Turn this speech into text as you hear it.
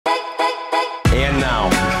And now,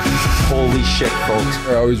 holy shit, folks.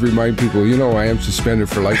 I always remind people, I am suspended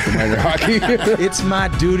for life for minor hockey. It's my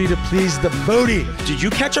duty to please the booty. Did you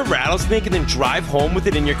catch a rattlesnake and then drive home with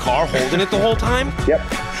it in your car holding it the whole time? Yep.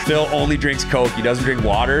 Phil only drinks Coke. He doesn't drink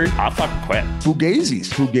water. I'll fucking quit.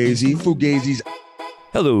 Fugazis.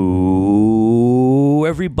 Hello,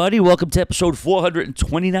 everybody. Welcome to episode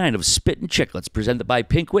 429 of Spittin Chiclets, presented by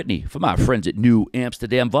Pink Whitney from our friends at New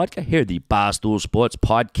Amsterdam Vodka. Here, the Barstool Sports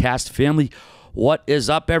podcast family. What is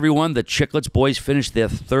up, everyone? The Chiclets boys finished their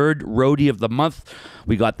third roadie of the month.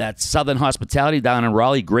 We got that Southern hospitality down in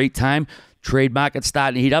Raleigh. Great time. Trade market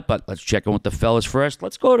starting to heat up, but let's check in with the fellas first.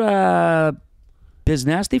 Let's go to Biz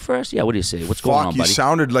Nasty first? Yeah, what do you say? What's going on, buddy? You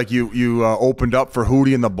sounded like you opened up for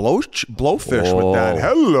Hootie and the Blowfish with that.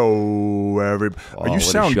 Hello, everybody. You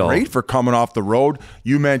sound great for coming off the road.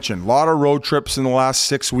 You mentioned a lot of road trips in the last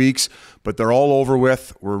 6 weeks, but they're all over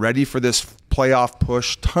with. We're ready for this playoff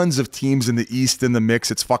push. Tons of teams in the East in the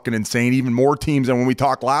mix. It's fucking insane. Even more teams than when we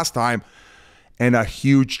talked last time. And a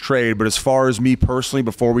huge trade. But as far as me personally,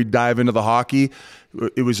 before we dive into the hockey,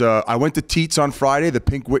 it was I went to Teats on Friday, the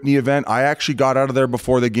Pink Whitney event. I actually got out of there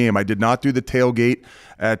before the game. I did not do the tailgate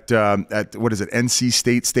at what is it, NC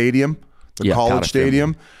State Stadium, the college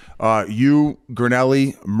stadium. You,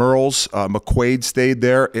 Grinelli, Merles, McQuaid stayed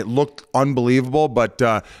there. It looked unbelievable, but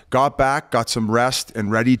got back, got some rest,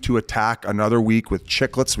 and ready to attack another week with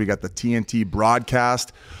Chiclets. We got the TNT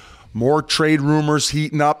broadcast. More trade rumors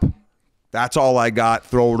heating up. That's all I got.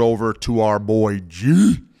 Throw it over to our boy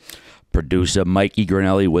G. Producer Mikey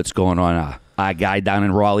Grinelli, what's going on? Our guy down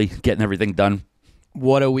in Raleigh, getting everything done.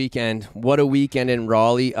 What a weekend. What a weekend in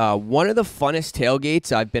Raleigh. One of the funnest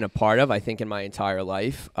tailgates I've been a part of, I think, in my entire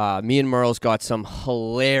life. Me and Merle's got some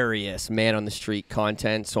hilarious man-on-the-street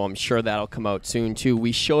content, so I'm sure that'll come out soon, too.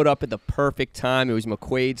 We showed up at the perfect time. It was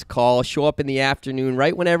McQuaid's call. Show up in the afternoon,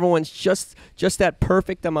 right when everyone's just that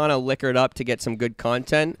perfect amount of liquored up to get some good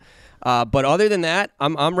content. But other than that,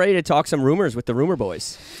 I'm ready to talk some rumors with the Rumor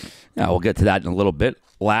Boys. Yeah, we'll get to that in a little bit.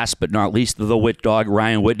 Last but not least, the Wit Dog,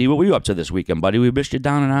 Ryan Whitney. What were you up to this weekend, buddy? We missed you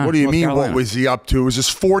down in What do you North mean, Carolina. what was he up to? It was his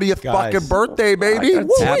 40th fucking birthday, baby.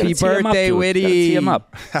 Happy birthday, Whitty. Tee him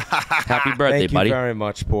up. Happy birthday, Thank buddy. you very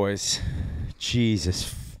much, boys.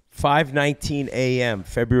 Jesus. 5:19 a.m.,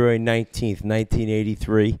 February 19th,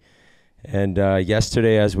 1983. And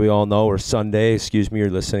yesterday, as we all know, or Sunday, excuse me, you're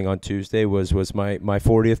listening on Tuesday, was my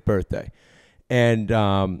 40th birthday.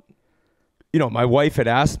 And, my wife had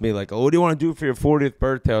asked me, like, oh, what do you want to do for your 40th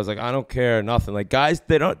birthday? I was like, I don't care, nothing. Like,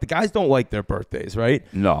 the guys don't like their birthdays, right?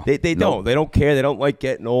 No. They don't. They don't care. They don't like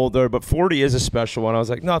getting older. But 40 is a special one. I was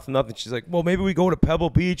like, nothing. She's like, well, maybe we go to Pebble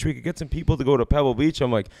Beach. We could get some people to go to Pebble Beach.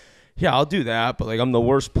 I'm like, yeah, I'll do that. But, like, I'm the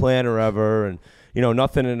worst planner ever. And,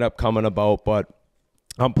 nothing ended up coming about. But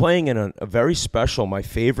I'm playing in a very special, my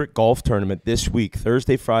favorite golf tournament this week,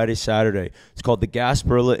 Thursday, Friday, Saturday. It's called the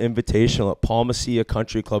Gasparilla Invitational at Palmacia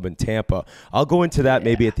Country Club in Tampa. I'll go into that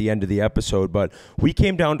maybe at the end of the episode, but we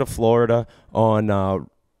came down to Florida on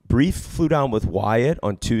flew down with Wyatt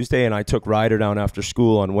on Tuesday, and I took Ryder down after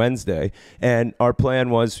school on Wednesday. And our plan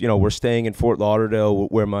was, we're staying in Fort Lauderdale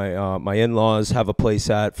where my in-laws have a place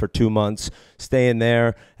at for 2 months, staying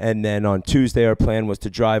there. And then on Tuesday, our plan was to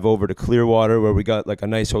drive over to Clearwater where we got like a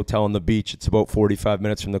nice hotel on the beach. It's about 45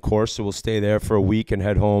 minutes from the course, so we'll stay there for a week and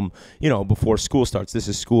head home, before school starts. This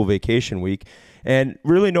is school vacation week. And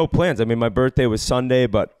really no plans. I mean, my birthday was Sunday,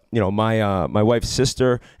 but my wife's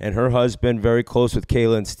sister and her husband, very close with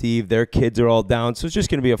Kayla and Steve. Their kids are all down. So it's just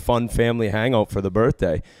going to be a fun family hangout for the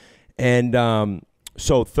birthday. And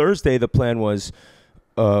so Thursday, the plan was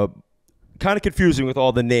kind of confusing with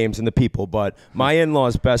all the names and the people. But my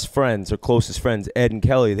in-laws' best friends or closest friends, Ed and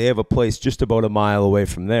Kelly, they have a place just about a mile away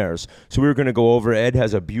from theirs. So we were going to go over. Ed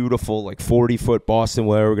has a beautiful, like 40-foot Boston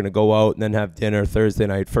where we're going to go out and then have dinner Thursday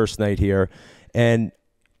night, first night here. And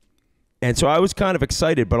so I was kind of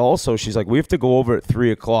excited, but also she's like, we have to go over at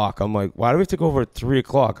 3 o'clock. I'm like, why do we have to go over at 3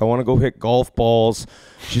 o'clock? I want to go hit golf balls.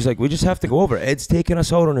 She's like, we just have to go over. Ed's taking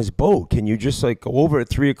us out on his boat. Can you just like go over at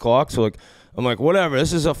 3 o'clock? So like, I'm like, whatever.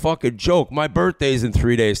 This is a fucking joke. My birthday's in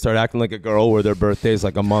 3 days. Start acting like a girl where their birthday's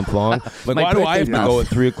like a month long. Like, why do I have to go at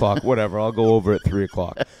 3 o'clock? Whatever. I'll go over at 3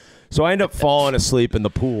 o'clock. So I end up falling asleep in the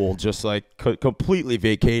pool, just like completely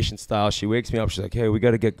vacation style. She wakes me up. She's like, hey, we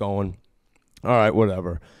got to get going. All right,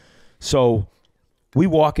 whatever. So we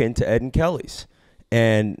walk into Ed and Kelly's,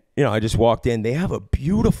 and, I just walked in. They have a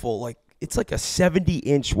beautiful, it's like a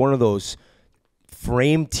 70-inch, one of those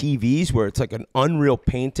frame TVs where it's like an unreal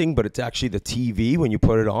painting, but it's actually the TV when you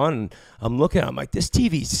put it on. And I'm looking, I'm like, this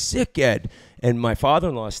TV's sick, Ed. And my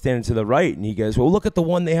father-in-law is standing to the right, and he goes, well, look at the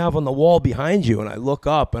one they have on the wall behind you. And I look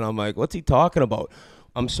up, and I'm like, what's he talking about?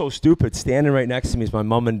 I'm so stupid. Standing right next to me is my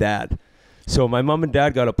mom and dad. So my mom and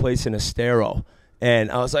dad got a place in Estero.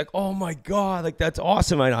 And I was like, oh, my God, like, that's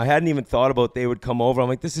awesome. I hadn't even thought about they would come over. I'm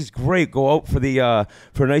like, this is great. Go out for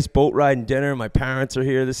for a nice boat ride and dinner. My parents are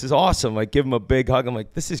here. This is awesome. Like, give them a big hug. I'm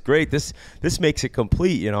like, this is great. This makes it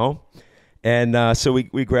complete, you know? And so we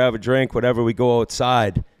grab a drink, whatever. We go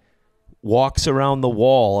outside. Walks around the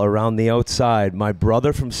wall, around the outside. My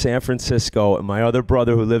brother from San Francisco and my other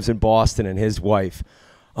brother who lives in Boston and his wife.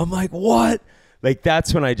 I'm like, what? Like,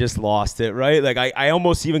 that's when I just lost it, right? Like, I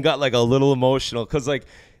almost even got, like, a little emotional because, like,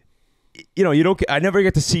 you know, I never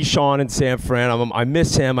get to see Sean in San Fran. I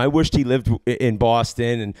miss him. I wished he lived in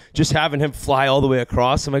Boston, and just having him fly all the way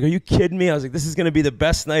across. I'm like, are you kidding me? I was like, this is going to be the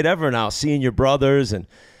best night ever now, seeing your brothers. And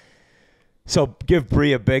so give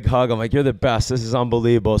Bree a big hug. I'm like, you're the best. This is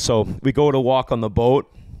unbelievable. So we go to walk on the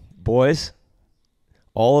boat. Boys,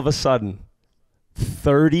 all of a sudden,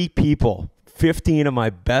 30 people, 15 of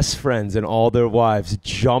my best friends and all their wives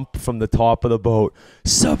jump from the top of the boat.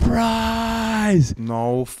 Surprise!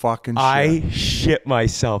 No fucking shit. I shit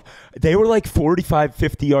myself. They were like 45,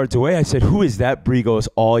 50 yards away. I said, who is that? Bree goes,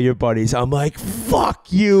 all your buddies. I'm like,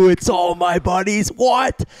 fuck you. It's all my buddies.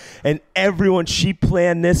 What? And everyone, she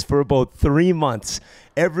planned this for about 3 months.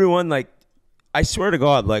 Everyone, like, I swear to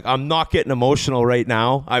God, like, I'm not getting emotional right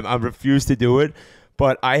now. I refuse to do it.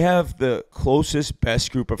 But I have the closest,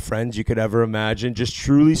 best group of friends you could ever imagine. Just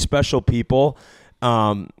truly special people.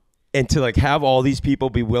 And to, like, have all these people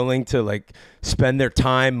be willing to, like, spend their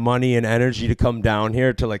time, money, and energy to come down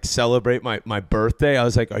here to, like, celebrate my birthday. I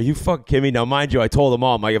was like, are you fucking kidding me? Now, mind you, I told them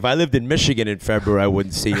all, I'm like, if I lived in Michigan in February, I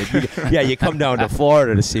wouldn't see it. Yeah, you come down to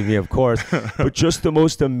Florida to see me, of course. But just the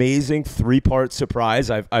most amazing 3-part surprise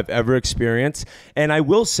I've ever experienced. And I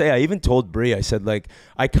will say, I even told Bree, I said, like,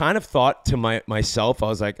 I kind of thought to myself, I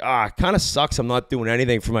was like, it kind of sucks I'm not doing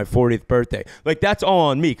anything for my 40th birthday. Like, that's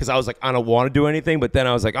all on me because I was like, I don't want to do anything. But then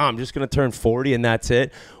I was like, I'm just going to turn 40 and that's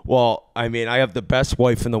it. Well, I mean, I have the best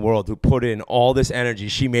wife in the world who put in all this energy.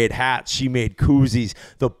 She made hats. She made koozies.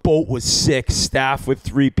 The boat was sick, staffed with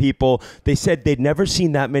 3 people. They said they'd never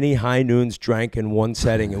seen that many high noons drank in one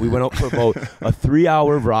setting. And we went out for about a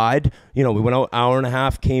 3-hour ride. You know, we went out an hour and a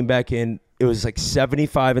half, came back in. It was like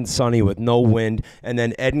 75 and sunny with no wind. And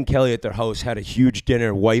then Ed and Kelly at their house had a huge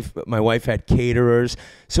dinner. My wife had caterers.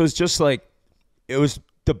 So it's just like, it was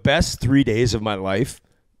the best 3 days of my life.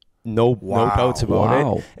 No doubts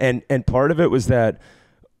about it. And part of it was that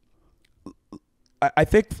I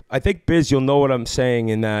think Biz, you'll know what I'm saying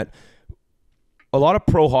in that a lot of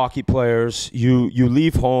pro hockey players, you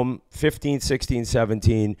leave home 15, 16,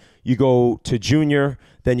 17, you go to junior,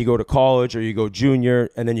 then you go to college, or you go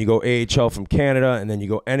junior, and then you go AHL from Canada, and then you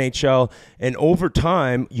go NHL. And over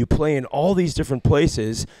time, you play in all these different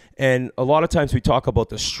places. And a lot of times we talk about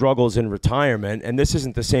the struggles in retirement, and this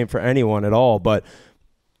isn't the same for anyone at all, but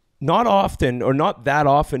not often, or not that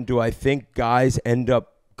often, do I think guys end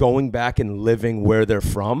up going back and living where they're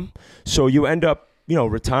from. So you end up, you know,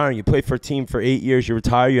 retiring. You play for a team for 8 years. You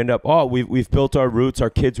retire. You end up, we've built our roots.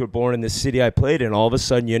 Our kids were born in this city I played in. All of a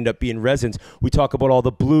sudden, you end up being residents. We talk about all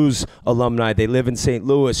the Blues alumni. They live in St.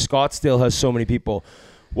 Louis. Scottsdale has so many people.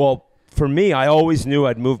 Well, for me, I always knew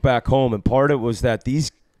I'd move back home, and part of it was that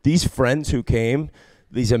these friends who came,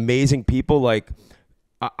 these amazing people, like,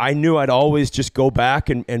 I knew I'd always just go back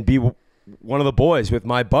and be one of the boys with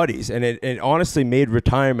my buddies. And it honestly made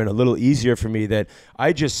retirement a little easier for me, that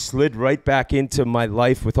I just slid right back into my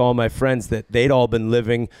life with all my friends that they'd all been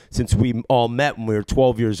living since we all met when we were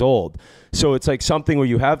 12 years old. So it's like something where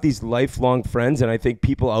you have these lifelong friends, and I think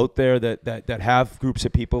people out there that have groups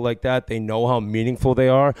of people like that, they know how meaningful they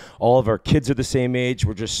are. All of our kids are the same age.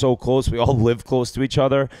 We're just so close. We all live close to each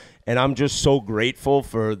other. And I'm just so grateful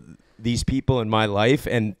for these people in my life,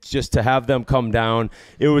 and just to have them come down,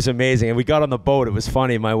 it was amazing. And we got on the boat. It was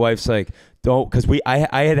funny. My wife's like, because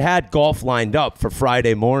I had golf lined up for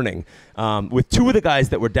Friday morning with 2 of the guys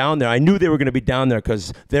that were down there. I knew they were going to be down there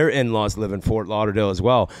because their in-laws live in Fort Lauderdale as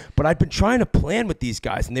well. But I'd been trying to plan with these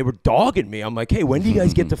guys, and they were dogging me. I'm like, hey, when do you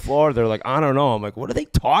guys get to Florida? They're like, I don't know. I'm like, what are they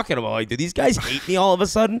talking about? Like, do these guys hate me all of a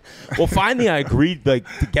sudden? Well, finally I agreed, like,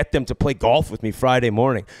 to get them to play golf with me Friday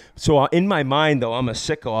morning. So in my mind, though, I'm a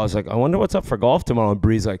sicko. I was like, I wonder what's up for golf tomorrow. And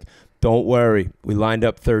Bree's like, don't worry. We lined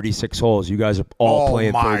up 36 holes. You guys are all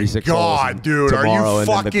playing 36 holes. Oh, my God, dude. Tomorrow, Are you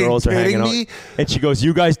fucking and then the girls are kidding hanging me? out. And she goes,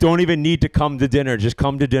 you guys don't even need to come to dinner. Just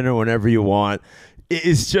come to dinner whenever you want. It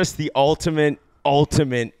is just the ultimate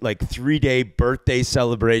like 3-day birthday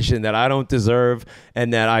celebration that I don't deserve,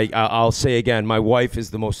 and that I'll say again, my wife is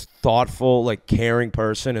the most thoughtful, like, caring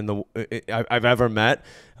person I've ever met.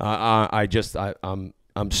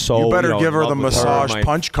 I'm so, you better give her the massage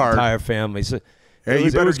punch card. Entire family. So, Hey,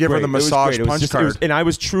 you better give her the massage punch card. And I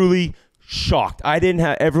was truly shocked. I didn't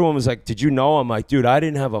have. Everyone was like, "Did you know?" I'm like, "Dude, I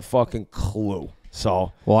didn't have a fucking clue."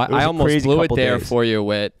 So, well, I almost blew it there for you,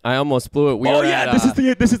 Whit. I almost blew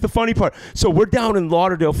it. This is the funny part. So we're down in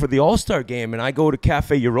Lauderdale for the All Star Game, and I go to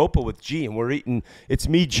Cafe Europa with G, and we're eating. It's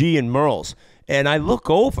me, G, and Merles, and I look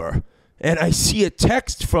over, and I see a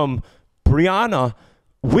text from Brianna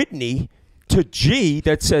Whitney to G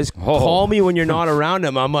that says, "Call me when you're not around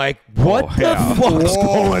him." I'm like, "What the fuck's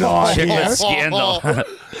going on here?" Scandal.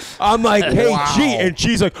 I'm like, "Hey, G," and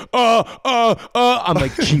G's like, I'm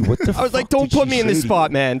like, "G, what the?" I was like, "Don't put me in this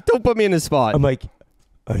spot, man. Don't put me in this spot." I'm like,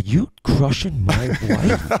 "Are you crushing my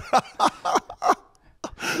wife?"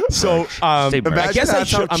 So, I guess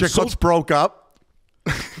that's how Chiclets broke up.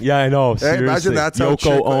 Yeah, I know. Hey, imagine that's how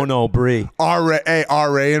Yoko Ono, Brie.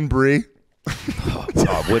 RA and Brie.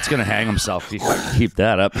 Oh, Whit's gonna hang himself. Keep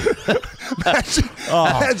that up.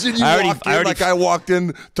 Imagine you walked in like I walked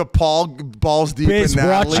in to Paul balls deep Biz, in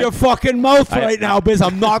Natalie. watch your fucking mouth right now, Biz.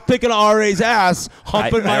 I'm not thinking of RA's ass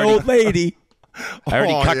humping my old lady. I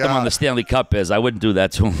already cucked him on the Stanley Cup, Biz. I wouldn't do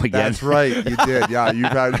that to him again. That's right, you did. Yeah, you've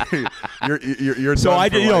had. You're so I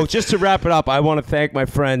did. Life. Just to wrap it up, I want to thank my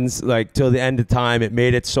friends. Like till the end of time, it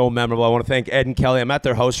made it so memorable. I want to thank Ed and Kelly. I'm at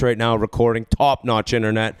their house right now, recording top-notch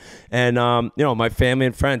internet, and my family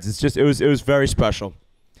and friends. It was very special.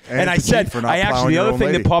 And I said, the other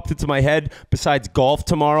thing that popped into my head, besides golf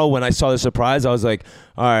tomorrow, when I saw the surprise, I was like,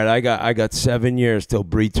 all right, I got 7 years till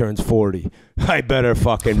Bree turns 40. I better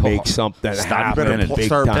fucking make something happen. Start planning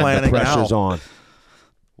the pressure's now. on.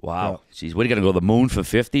 Wow. Jeez, what are you going to go to the moon for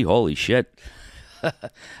 50? Holy shit.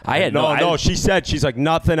 She said, she's like,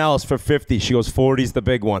 nothing else for 50. She goes, 40's the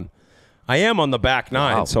big one. I am on the back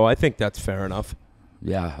nine, so I think that's fair enough.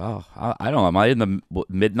 Yeah, I don't know. Am I in the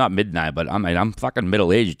not midnight, but I'm fucking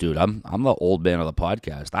middle aged, dude. I'm the old man of the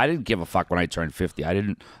podcast. I didn't give a fuck when I turned 50. I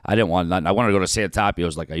didn't want nothing. I wanted to go to San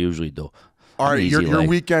Tapios like I usually do. All right, your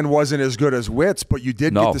weekend wasn't as good as Witt's, but you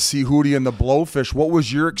did get to see Hootie and the Blowfish. What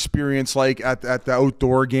was your experience like at the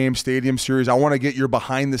outdoor game Stadium Series? I want to get your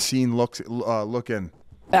behind the scene look in.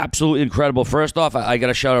 Absolutely incredible. First off, I got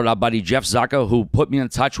to shout out our buddy Jeff Zucker, who put me in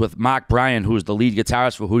touch with Mark Bryan, who is the lead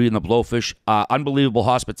guitarist for Hootie and the Blowfish. Unbelievable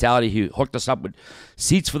hospitality. He hooked us up with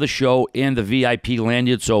seats for the show and the VIP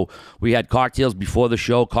lanyard. So we had cocktails before the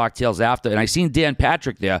show, cocktails after. And I seen Dan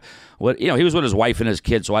Patrick there. He was with his wife and his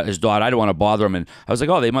kids, so his daughter. I didn't want to bother him. And I was like,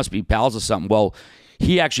 oh, they must be pals or something. Well,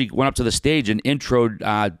 he actually went up to the stage and introed,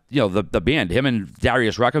 the band. Him and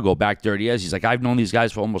Darius Rucker go back 30 years. He's like, I've known these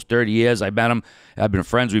guys for almost 30 years. I met them. I've been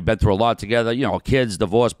friends. We've been through a lot together. Kids,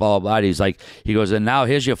 divorce, blah, blah, blah. He goes, and now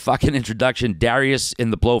here's your fucking introduction, Darius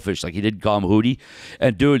and the Blowfish. Like, he did call him Hootie.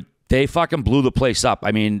 And, dude, they fucking blew the place up.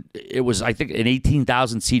 I mean, it was, I think, an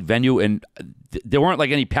 18,000-seat venue, and there weren't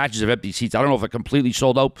like any patches of empty seats. I don't know if it completely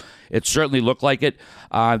sold out. It certainly looked like it.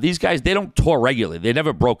 These guys, they don't tour regularly. They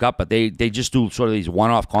never broke up, but they just do sort of these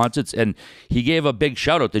one-off concerts. And he gave a big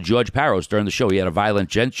shout-out to George Parros during the show. He had a Violent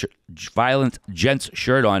Gents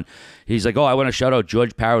shirt on. He's like, oh, I want to shout out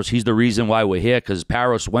George Parros. He's the reason why we're here, because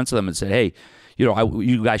Parros went to them and said, hey,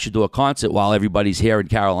 you guys should do a concert while everybody's here in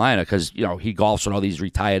Carolina, because, he golfs with all these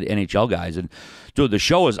retired NHL guys. And, dude, the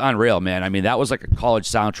show is unreal, man. I mean, that was like a college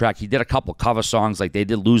soundtrack. He did a couple cover songs, like they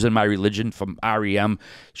did Losing My Religion from REM,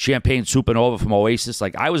 Champagne Supernova from Oasis.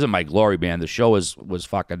 Like, I was in my glory, man. The show was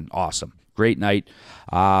fucking awesome. Great night.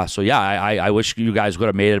 I wish you guys would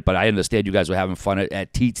have made it, but I understand you guys were having fun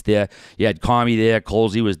at Teats there. You had Comey there.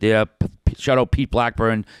 Colsey was there. Shout out Pete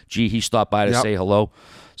Blackburn. Gee, he stopped by to say hello.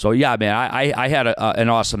 So, yeah, man, I had an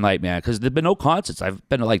awesome night, man, because there've been no concerts. I've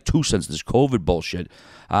been to like 2 since this COVID bullshit.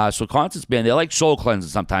 So concerts, man, they're like soul cleansing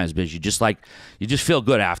sometimes, bitch. You just feel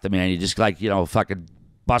good after, man. You just fucking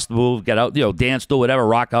bust the move, get out, dance, do whatever,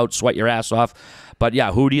 rock out, sweat your ass off. But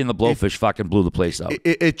yeah, Hootie and the Blowfish fucking blew the place out.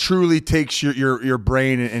 It truly takes your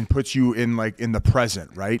brain and puts you in the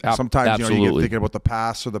present, right? Sometimes you get thinking about the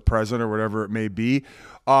past or the present or whatever it may be.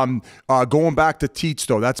 Going back to Teats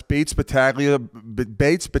though, that's Bates Battaglia's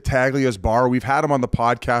bar. We've had him on the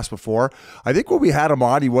podcast before. I think when we had him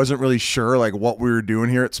on, he wasn't really sure like what we were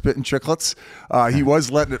doing here at Spittin Chiclets. He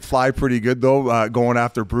was letting it fly pretty good though, going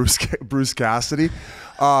after Bruce Cassidy.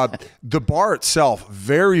 The bar itself,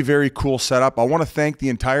 very, very cool setup. I want to thank the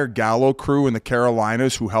entire Gallo crew in the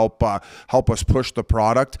Carolinas who help us push the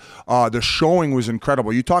product. The showing was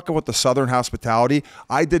incredible. You talk about the Southern hospitality.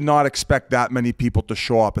 I did not expect that many people to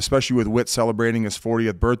show up, especially with Witt celebrating his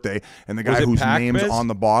 40th birthday and the guy whose name's on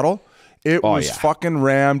the bottle. It was fucking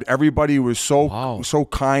rammed. Everybody was so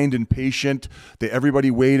kind and patient.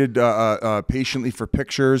 Everybody waited patiently for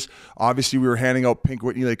pictures. Obviously, we were handing out Pink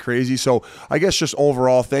Whitney like crazy. So I guess just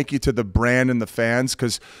overall, thank you to the brand and the fans,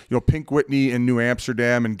 because Pink Whitney in New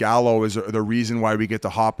Amsterdam and Gallo is the reason why we get to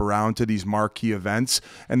hop around to these marquee events,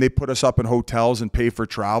 and they put us up in hotels and pay for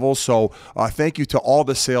travel. So thank you to all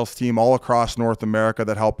the sales team all across North America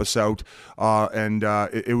that help us out, and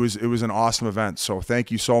it was an awesome event. So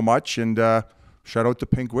thank you so much. And shout out to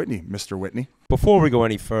Pink Whitney, Mr. Whitney. Before we go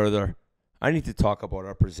any further, I need to talk about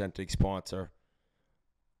our presenting sponsor,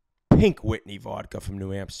 Pink Whitney Vodka from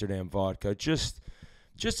New Amsterdam Vodka. Just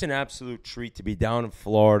an absolute treat to be down in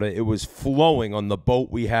Florida. It was flowing on the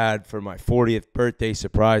boat we had for my 40th birthday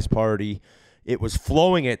surprise party. It was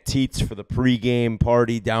flowing at Teats for the pregame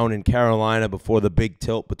party down in Carolina before the big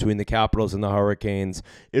tilt between the Capitals and the Hurricanes.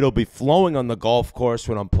 It'll be flowing on the golf course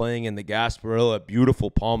when I'm playing in the Gasparilla at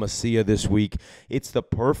beautiful Palma Seca this week. It's the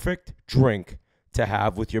perfect drink to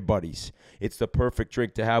have with your buddies. It's the perfect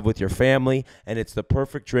drink to have with your family, and it's the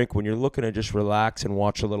perfect drink when you're looking to just relax and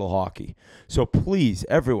watch a little hockey. So please,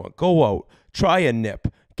 everyone, go out, try a nip,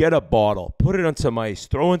 get a bottle, put it on some ice,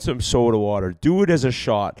 throw in some soda water, do it as a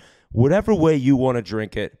shot. Whatever way you want to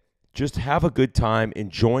drink it, just have a good time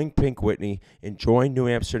enjoying Pink Whitney, enjoying New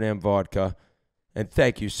Amsterdam Vodka, and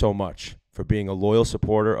thank you so much for being a loyal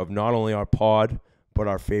supporter of not only our pod, but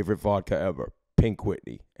our favorite vodka ever, Pink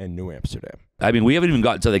Whitney and New Amsterdam. I mean, we haven't even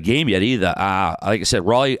gotten to the game yet either. Like I said,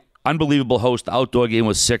 Raleigh, unbelievable host. The outdoor game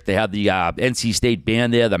was sick. They had the NC State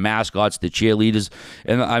band there, the mascots, the cheerleaders.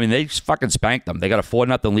 And, I mean, they fucking spanked them. They got a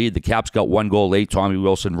 4-0 lead. The Caps got 1 goal late. Tommy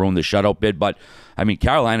Wilson ruined the shutout bid. But, I mean,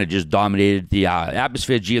 Carolina just dominated. The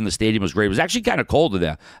atmosphere in the stadium was great. It was actually kind of cold in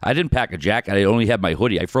there. I didn't pack a jacket. I only had my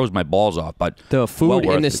hoodie. I froze my balls off. But the food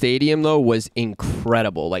in the stadium, though, was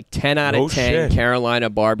incredible. Like 10 out of 10 shit.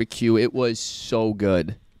 Carolina barbecue. It was so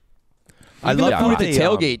good. I Even love the food at the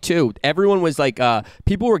tailgate, too. Everyone was like,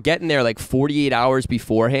 people were getting there like 48 hours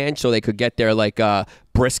beforehand so they could get their like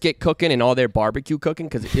brisket cooking and all their barbecue cooking,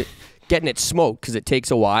 because getting it smoked, because it takes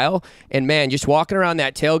a while. And man, just walking around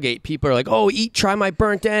that tailgate, people are like, oh, try my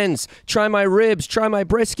burnt ends, try my ribs, try my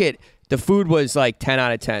brisket. The food was like 10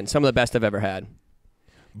 out of 10. Some of the best I've ever had.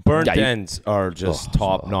 Burnt ends are just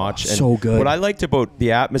top notch. And so good. What I liked about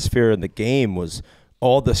the atmosphere in the game was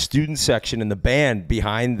all the student section and the band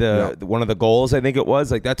behind the one of the goals, I think it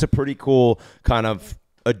was. Like, that's a pretty cool kind of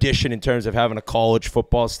addition in terms of having a college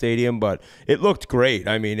football stadium, but it looked great.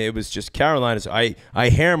 I mean, it was just Carolina's. I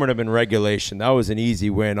hammered them in regulation. That was an easy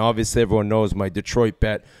win. Obviously, everyone knows my Detroit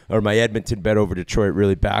bet, or my Edmonton bet over Detroit,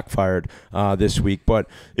 really backfired this week, but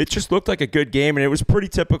it just looked like a good game, and it was pretty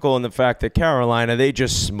typical in the fact that Carolina, they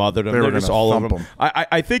just smothered them. They're just all over them.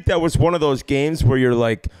 I think that was one of those games where you're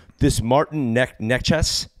like, this Martin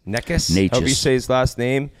Necas, however you say his last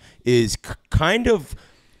name, is kind of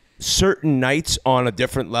certain nights on a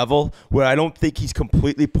different level, where I don't think he's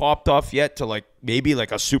completely popped off yet to like maybe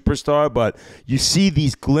like a superstar, but you see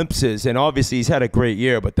these glimpses, and obviously he's had a great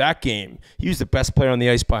year, but that game, he was the best player on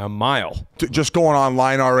the ice by a mile. Just going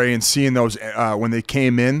online, RA, and seeing those when they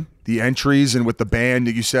came in, the entries, and with the band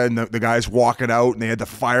that you said, and the guys walking out, and they had the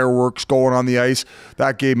fireworks going on the ice,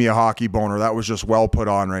 that gave me a hockey boner. That was just well put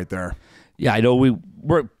on right there. Yeah, I know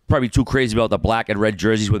we're probably too crazy about the black and red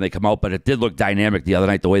jerseys when they come out, but it did look dynamic the other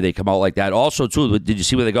night, the way they come out like that. Also, too, did you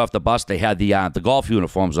see when they got off the bus, they had the golf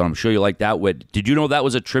uniforms on? I'm sure you like that, Whit. Did you know that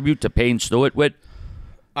was a tribute to Payne Stewart, Whit?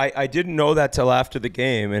 I didn't know that till after the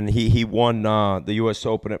game, and he won the U.S.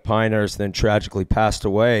 Open at Pinehurst, then tragically passed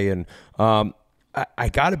away. And I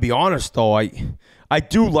got to be honest, though, I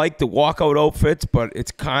do like the walkout outfits, but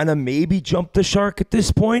it's kind of maybe jumped the shark at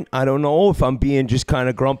this point. I don't know if I'm being just kind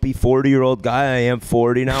of grumpy 40-year-old guy. I am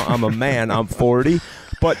 40 now. I'm a man. I'm 40.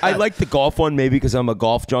 But I like the golf one maybe because I'm a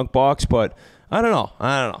golf junk box, but I don't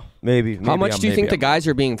know. Maybe. How much do you think the guys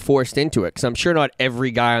are being forced into it? Because I'm sure not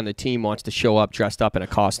every guy on the team wants to show up dressed up in a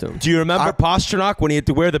costume. Do you remember Pasternak when he had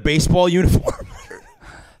to wear the baseball uniform?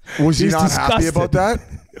 Was he not happy about that?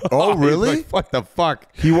 Oh, really? Like, what the fuck?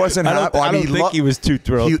 He wasn't happy. I don't think he was too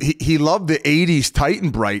thrilled. He loved the 80s Titan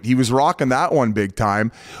Bright. He was rocking that one big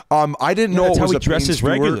time. I didn't know that's it was how he a dresses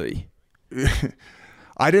Payne Stewart. regularly.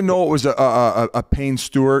 I didn't know it was a Payne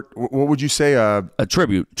Stewart. What would you say? A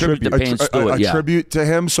tribute to Payne Stewart. A tribute to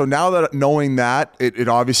him. So now that knowing that, it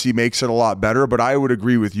obviously makes it a lot better. But I would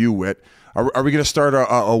agree with you, Whit. Are we going to start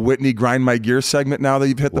a Whitney Grind My Gear segment now that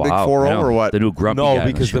you've hit the big 4-0 or what? The new grumpy No, guy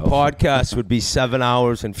because on the podcast would be 7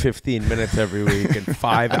 hours and 15 minutes every week, and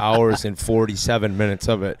 5 hours and 47 minutes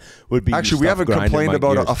of it would be. Actually, we haven't complained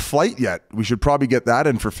about a flight yet. We should probably get that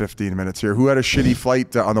in for 15 minutes here. Who had a shitty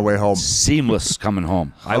flight on the way home? Seamless coming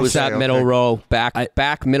home. I was that middle row,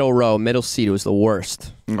 back middle row, middle seat. It was the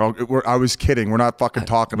worst. I was kidding. We're not fucking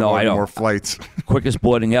talking about any more flights. Quickest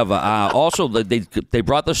boarding ever. Also, they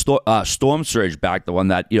brought the storm surge back, the one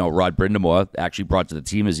that Rod Brindamore actually brought to the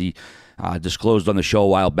team as he disclosed on the show a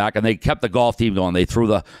while back, and they kept the golf team going. They threw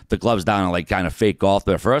the gloves down and like kind of fake golf.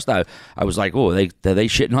 But at first, I was like, oh, they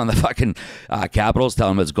shitting on the fucking Capitals,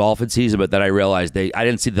 telling them it's golfing season. But then I realized I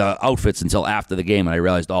didn't see the outfits until after the game, and I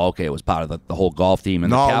realized, oh, okay, it was part of the whole golf team.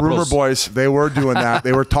 And no, the Capitals, rumor boys, they were doing that.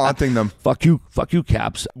 They were taunting them. Fuck you,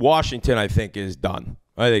 Caps. Washington, I think, is done.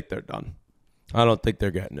 I think they're done. I don't think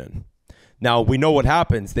they're getting in. Now, we know what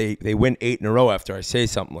happens. They win 8 in a row after I say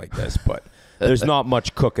something like this, but there's not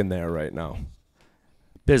much cooking there right now.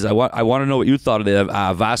 Biz, I want to know what you thought of the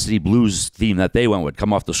Varsity Blues theme that they went with.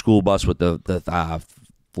 Come off the school bus with the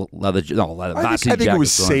leather varsity I think it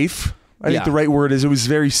was on. Safe. I think the right word is it was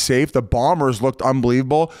very safe. The Bombers looked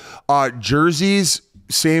unbelievable. Jerseys,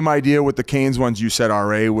 same idea with the Canes ones you said,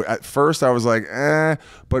 RA. At first, I was like,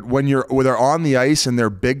 but when they're on the ice and they're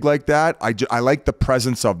big like that, I like the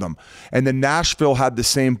presence of them. And the Nashville had the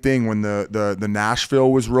same thing when the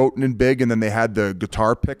Nashville was roten and big, and then they had the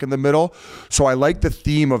guitar pick in the middle. So I like the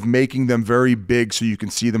theme of making them very big so you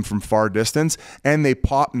can see them from far distance, and they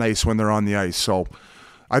pop nice when they're on the ice. So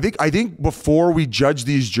I think before we judge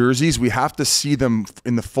these jerseys, we have to see them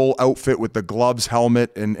in the full outfit with the gloves,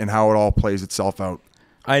 helmet, and how it all plays itself out.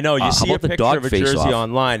 I know. You see a picture of a jersey off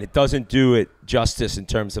online. It doesn't do it justice in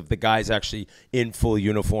terms of the guys actually in full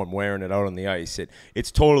uniform wearing it out on the ice.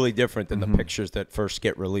 It's totally different than the pictures that first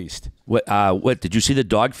get released. What did you see the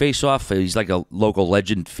dog face off? He's like a local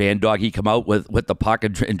legend fan dog. He come out with the puck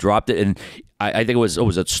and dropped it, and I think it was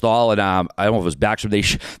a stall, and I don't know if it was Baxter.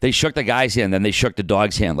 They shook the guy's hand, then they shook the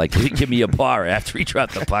dog's hand, like, give me a paw after he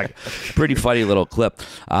dropped the puck. Pretty funny little clip.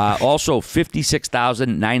 Also,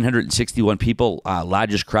 56,961 people,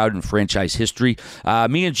 largest crowd in franchise history.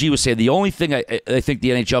 Me and G was saying the only thing I think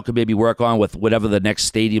the NHL could maybe work on with whatever the next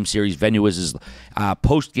Stadium Series venue is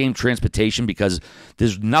post-game transportation, because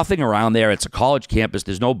there's nothing around there. It's a college campus.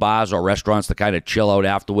 There's no bars or restaurants to kind of chill out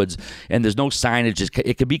afterwards, and there's no signage.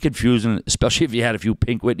 It can be confusing, especially if you had a few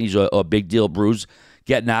Pink Whitneys or Big Deal Brews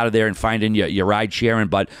getting out of there and finding your ride sharing.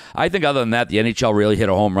 But I think other than that, the NHL really hit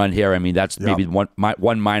a home run here. I mean, that's maybe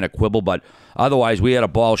one minor quibble, but otherwise, we had a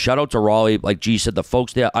ball. Shout out to Raleigh. Like G said, the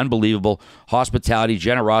folks there, unbelievable. Hospitality,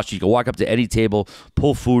 generosity. You can walk up to any table,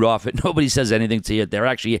 pull food off it. Nobody says anything to you. They're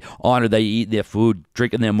actually honored. They eat their food,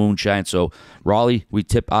 drinking their moonshine. So, Raleigh, we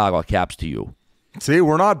tip our caps to you. See,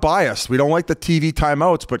 we're not biased. We don't like the TV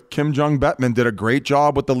timeouts, but Kim Jong-Bettman did a great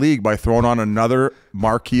job with the league by throwing on another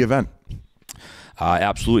marquee event.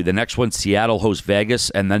 Absolutely. The next one, Seattle hosts Vegas,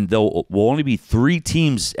 and then there will only be 3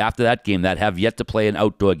 teams after that game that have yet to play an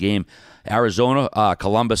outdoor game: Arizona,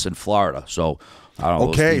 Columbus, and Florida. So, I don't know.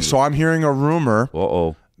 Okay, so I'm hearing a rumor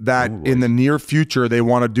that in the near future they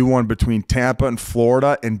want to do one between Tampa and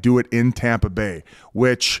Florida and do it in Tampa Bay,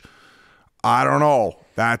 which I don't know.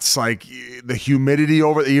 That's like the humidity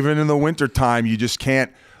over, even in the wintertime, you just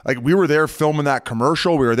can't. Like, we were there filming that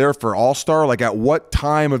commercial. We were there for All Star. Like, at what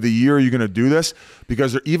time of the year are you going to do this?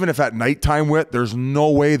 Because even if at nighttime wit, there's no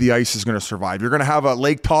way the ice is going to survive. You're going to have a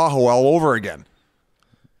Lake Tahoe all over again.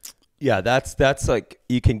 Yeah, that's like,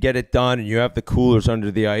 you can get it done and you have the coolers under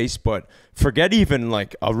the ice, but forget even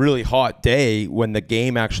like a really hot day when the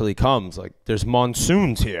game actually comes. Like, there's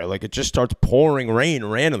monsoons here. Like, it just starts pouring rain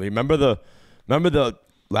randomly. Remember the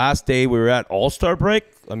last day we were at All Star break?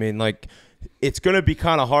 I mean, like, it's going to be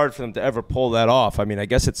kind of hard for them to ever pull that off. I mean, I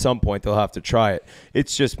guess at some point they'll have to try it. It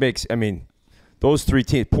just makes, I mean, those 3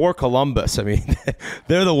 teams, poor Columbus, I mean,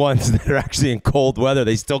 they're the ones that are actually in cold weather.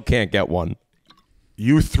 They still can't get one.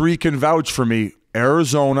 You 3 can vouch for me.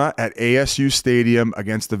 Arizona at ASU Stadium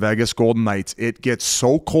against the Vegas Golden Knights. It gets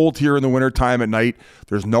so cold here in the wintertime at night.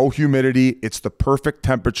 There's no humidity. It's the perfect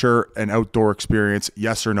temperature and outdoor experience.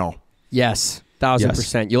 Yes or no? Yes.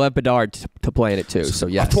 1,000%. You'll have Bedard to play in it too, so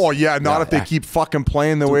yes. Oh, yeah, not if they keep fucking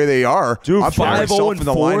playing the way they are. Dude,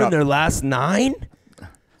 5-0-4 in their last 9?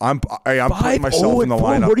 I'm putting myself in the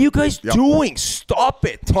lineup. What are you guys doing? Stop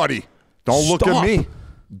it. Buddy, don't look at me.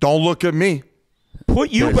 Don't look at me. Put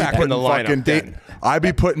you back in the lineup. I'd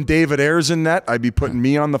be putting David Ayers in net. I'd be putting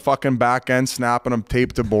me on the fucking back end, snapping them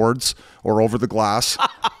taped to boards or over the glass.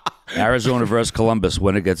 Arizona versus Columbus,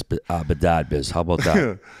 winner gets Bedard, Biz. How about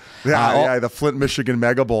that? The Flint, Michigan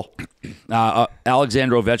Mega Bowl.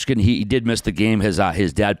 Alexander Ovechkin, he did miss the game. His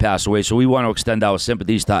dad passed away, so we want to extend our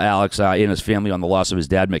sympathies to Alex and his family on the loss of his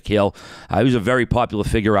dad, Mikhail. He was a very popular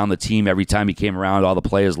figure on the team. Every time he came around, all the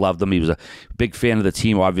players loved him. He was a big fan of the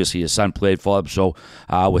team. Obviously, his son played for him, so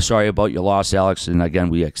we're sorry about your loss, Alex. And again,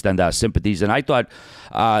 we extend our sympathies. And I thought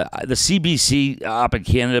the CBC up in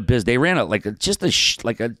Canada, Biz, they ran it like a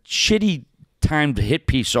shitty timed hit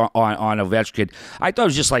piece on Ovechkin. I thought it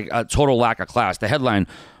was just like a total lack of class. The headline,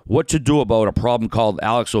 what to do about a problem called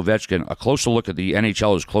Alex Ovechkin, a closer look at the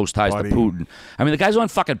NHL's close ties to Putin. I mean, the guy's on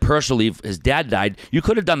fucking personal leave. His dad died. You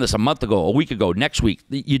could have done this a month ago, a week ago, next week.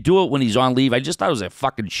 You do it when he's on leave. I just thought it was a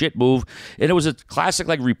fucking shit move. And it was a classic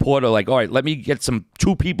like reporter, like, all right, let me get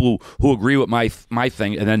two people who agree with my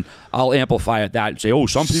thing, and then I'll amplify it that and say, oh,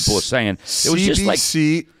 some people are saying. It was just like...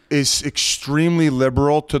 is extremely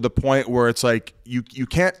liberal to the point where it's like you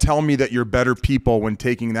can't tell me that you're better people when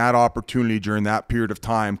taking that opportunity during that period of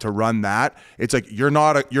time to run that. It's like you're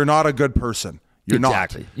not a good person. You're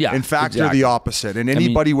exactly. not. Yeah. In fact, you're the opposite. And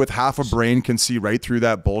anybody with half a brain can see right through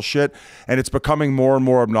that bullshit. And it's becoming more and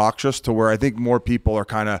more obnoxious to where I think more people are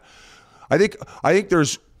kind of. I think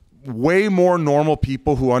there's way more normal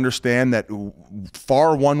people who understand that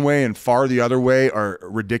far one way and far the other way are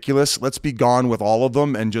ridiculous. Let's be gone with all of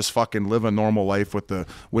them and just fucking live a normal life with the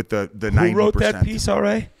 90%. Who wrote that piece, all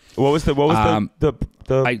right? What was the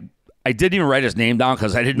I didn't even write his name down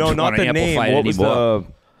because I didn't want to amplify it anymore.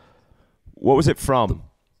 What was it from?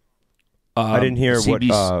 I didn't hear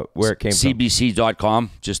where it came from.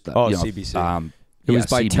 CBC.com. CBC. It was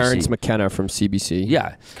by CBC. Terrence McKenna from CBC.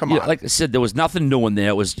 Yeah. Come on. Like I said, there was nothing new in there.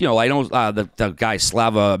 It was, I know the guy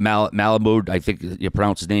Slava Malamud, I think you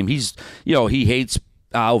pronounce his name. He's, he hates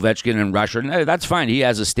Ovechkin and Russia, and that's fine. He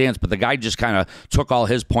has a stance, but the guy just kind of took all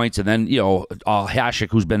his points, and then,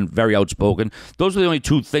 Hasek, who's been very outspoken. Those are the only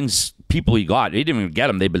two people he got. He didn't even get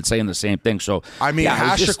them. They've been saying the same thing. So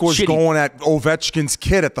Hasek was going at Ovechkin's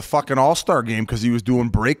kid at the fucking All Star Game because he was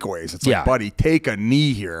doing breakaways. It's like, buddy, take a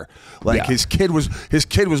knee here. Like his kid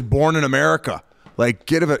was born in America. Like,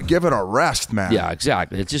 give it a rest, man. Yeah,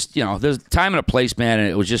 exactly. It's just there's time and a place, man, and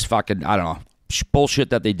it was just fucking I don't know.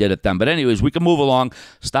 Bullshit that they did at them. But anyways, we can move along,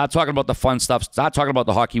 start talking about the fun stuff, start talking about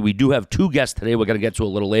the hockey. We do have two guests today we're going to get to a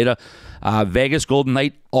little later. Vegas Golden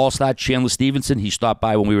Knight All-Star Chandler Stephenson. He stopped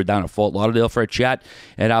by when we were down at Fort Lauderdale for a chat.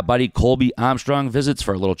 And our buddy Colby Armstrong visits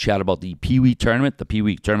for a little chat about the PeeWee Tournament, the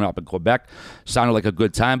PeeWee Tournament up in Quebec. Sounded like a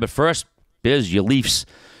good time. But first, Biz, your Leafs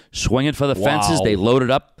swinging for the fences. They loaded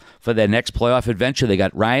up for their next playoff adventure. They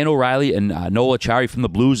got Ryan O'Reilly and Noah Chari from the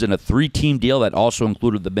Blues in a 3-team deal that also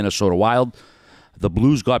included the Minnesota Wild. The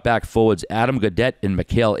Blues got back forwards Adam Gaudette and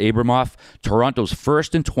Mikhail Abramoff. Toronto's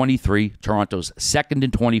first in 23, Toronto's second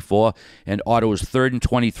in 24, and Ottawa's third in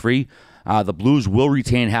 23. The Blues will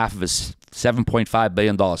retain half of his $7.5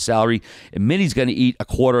 billion salary, and Minnie's going to eat a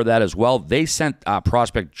quarter of that as well. They sent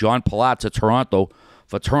prospect John Palat to Toronto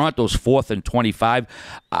for Toronto's fourth and 25.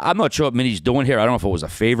 I'm not sure what Minnie's doing here. I don't know if it was a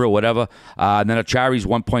favor or whatever. And then Achari's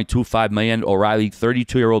 $1.25 million. O'Reilly,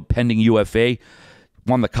 32-year-old pending UFA.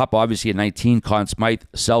 Won the Cup, obviously, at 19. Conn Smythe,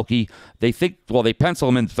 Selke. They pencil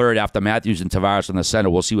him in third after Matthews and Tavares in the center.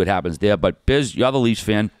 We'll see what happens there. But, Biz, you're the Leafs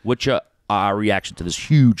fan. What's your reaction to this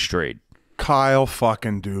huge trade? Kyle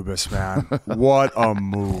fucking Dubas, man. What a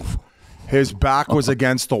move. His back was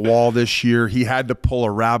against the wall this year. He had to pull a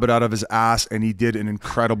rabbit out of his ass, and he did an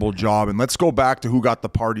incredible job. And let's go back to who got the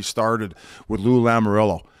party started with Lou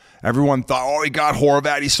Lamoriello. Everyone thought, he got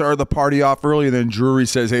Horvat. He started the party off early. And then Drury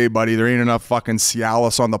says, hey, buddy, there ain't enough fucking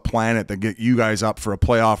Cialis on the planet to get you guys up for a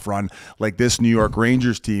playoff run like this New York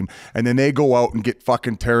Rangers team. And then they go out and get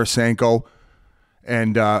fucking Tarasenko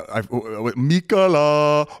and Mikola.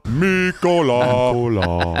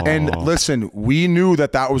 And listen, we knew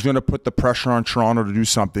that was going to put the pressure on Toronto to do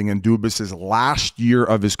something in Dubas' last year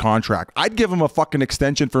of his contract. I'd give him a fucking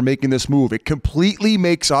extension for making this move. It completely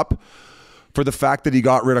makes up for the fact that he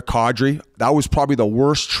got rid of Kadri. That was probably the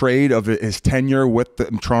worst trade of his tenure with the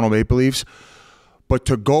Toronto Maple Leafs. But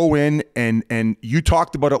to go in and you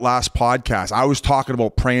talked about it last podcast. I was talking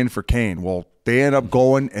about praying for Kane. Well, they end up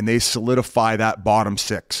going and they solidify that bottom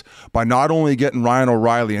six by not only getting Ryan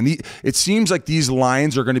O'Reilly. And it seems like these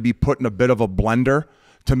lines are going to be put in a bit of a blender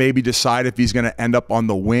to maybe decide if he's going to end up on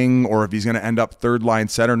the wing or if he's going to end up third line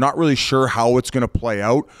center. Not really sure how it's going to play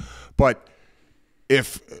out. But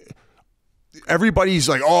if everybody's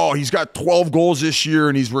like, oh, he's got 12 goals this year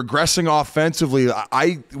and he's regressing offensively.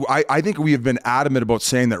 I think we have been adamant about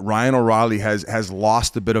saying that Ryan O'Reilly has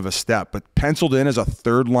lost a bit of a step, but penciled in as a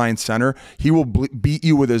third line center, he will beat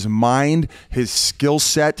you with his mind, his skill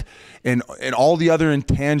set, and all the other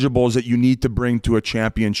intangibles that you need to bring to a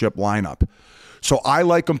championship lineup. So I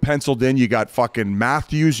like him penciled in. You got fucking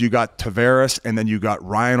Matthews, you got Tavares, and then you got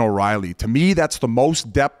Ryan O'Reilly. To me, that's the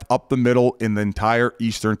most depth up the middle in the entire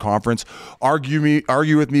Eastern Conference. Argue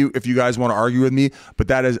with me if you guys want to argue with me, but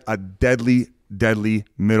that is a deadly, deadly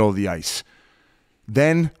middle of the ice.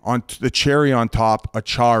 Then on the cherry on top,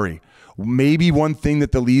 Achari. Maybe one thing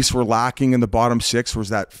that the Leafs were lacking in the bottom six was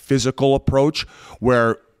that physical approach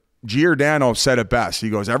where Giordano said it best.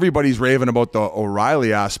 He goes, everybody's raving about the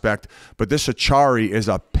O'Reilly aspect, but this Achari is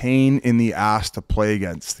a pain in the ass to play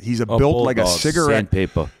against. He's built like a cigarette.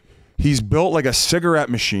 Sandpaper. He's built like a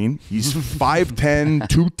cigarette machine. He's 5'10",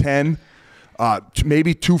 210,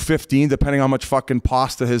 maybe 215, depending on how much fucking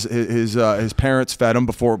pasta his parents fed him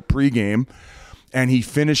before pregame. And he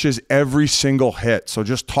finishes every single hit. So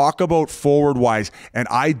just talk about forward-wise. And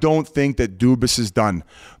I don't think that Dubas is done.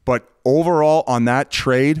 But overall on that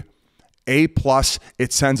trade, A+,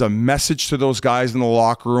 it sends a message to those guys in the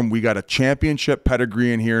locker room. We got a championship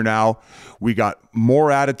pedigree in here now. We got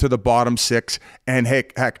more added to the bottom six. And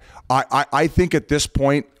heck, I think at this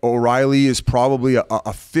point, O'Reilly is probably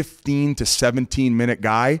a 15 to 17-minute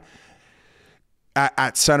guy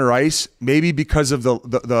at center ice, maybe because of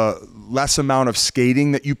the less amount of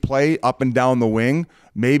skating that you play up and down the wing.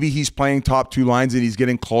 Maybe he's playing top two lines and he's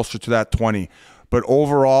getting closer to that 20. But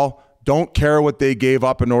overall, don't care what they gave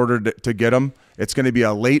up in order to get him. It's going to be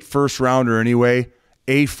a late first rounder anyway.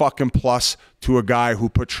 A fucking plus to a guy who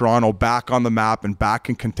put Toronto back on the map and back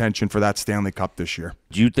in contention for that Stanley Cup this year.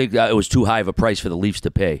 Do you think that it was too high of a price for the Leafs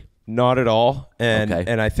to pay? Not at all. And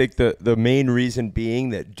I think the main reason being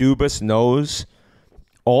that Dubas knows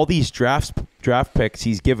all these draft picks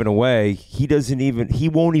he's given away, he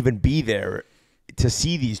won't even be there to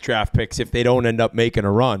see these draft picks if they don't end up making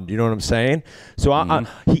a run. You know what I'm saying? So I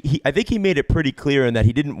think he made it pretty clear in that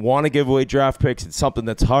he didn't want to give away draft picks. It's something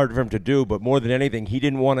that's hard for him to do, but more than anything, he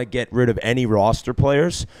didn't want to get rid of any roster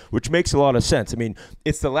players, which makes a lot of sense. I mean,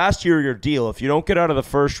 it's the last year of your deal. If you don't get out of the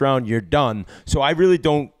first round, you're done. So I really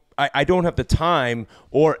don't have the time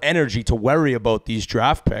or energy to worry about these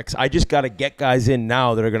draft picks. I just got to get guys in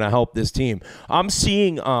now that are going to help this team. I'm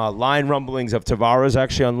seeing line rumblings of Tavares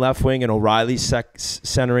actually on left wing and O'Reilly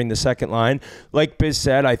centering the second line. Like Biz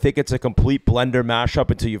said, I think it's a complete blender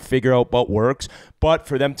mashup until you figure out what works. But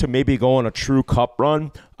for them to maybe go on a true cup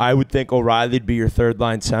run, I would think O'Reilly'd be your third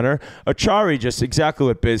line center. Achari, just exactly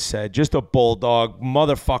what Biz said, just a bulldog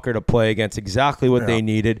motherfucker to play against, exactly what they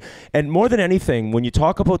needed. And more than anything, when you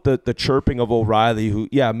talk about the chirping of O'Reilly, who,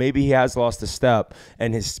 yeah, maybe he has lost a step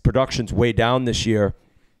and his production's way down this year,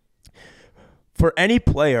 for any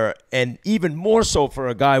player, and even more so for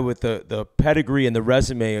a guy with the pedigree and the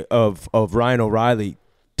resume of Ryan O'Reilly,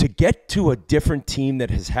 to get to a different team that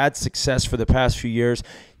has had success for the past few years,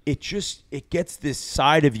 it gets this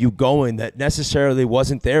side of you going that necessarily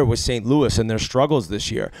wasn't there with St. Louis and their struggles this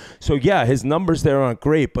year. So yeah, his numbers there aren't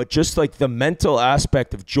great, but just like the mental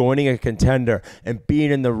aspect of joining a contender and being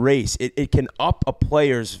in the race, it can up a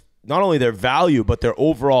player's, not only their value, but their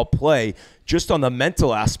overall play just on the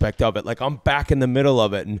mental aspect of it. Like, I'm back in the middle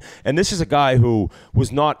of it. And this is a guy who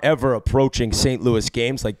was not ever approaching St. Louis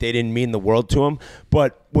games. Like, they didn't mean the world to him.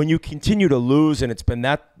 But when you continue to lose and it's been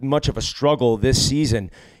that much of a struggle this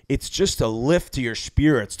season, it's just a lift to your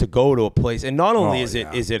spirits to go to a place. And not only is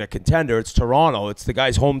it a contender, it's Toronto. It's the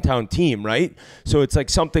guy's hometown team, right? So it's like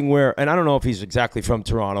something where, and I don't know if he's exactly from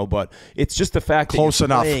Toronto, but it's just the fact Close that you're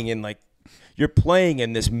enough. playing in, like, you're playing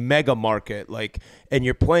in this mega market, like, and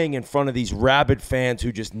you're playing in front of these rabid fans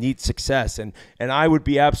who just need success. And I would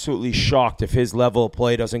be absolutely shocked if his level of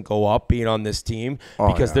play doesn't go up being on this team,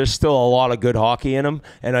 because there's still a lot of good hockey in him.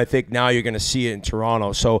 And I think now you're going to see it in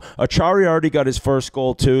Toronto. So Achari already got his first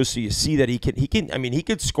goal too. So you see that he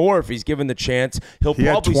could score if he's given the chance. He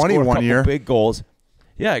probably score a couple big goals.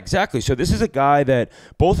 Yeah, exactly. So this is a guy that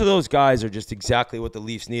both of those guys are just exactly what the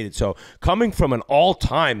Leafs needed. So coming from an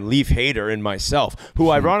all-time Leaf hater in myself,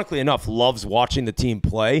 who ironically enough loves watching the team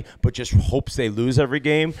play, but just hopes they lose every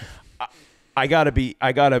game, I gotta be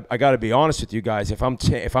honest with you guys. If I'm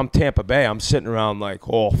Tampa Bay, I'm sitting around like,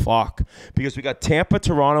 oh fuck, because we got Tampa,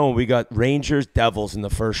 Toronto, and we got Rangers, Devils in the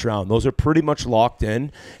first round. Those are pretty much locked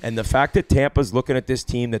in. And the fact that Tampa's looking at this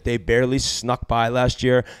team that they barely snuck by last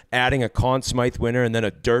year, adding a Conn Smythe winner and then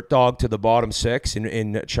a dirt dog to the bottom six in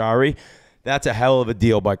Chari, That's a hell of a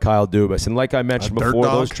deal by Kyle Dubas. And like I mentioned before,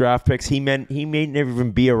 those draft picks, he may never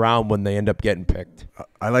even be around when they end up getting picked.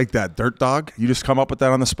 I like that. Dirt dog? You just come up with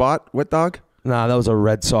that on the spot? Wet dog? Nah, that was a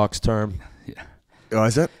Red Sox term. Yeah. Oh,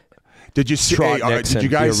 is it? Did you see? Nixon,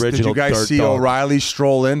 did you guys see O'Reilly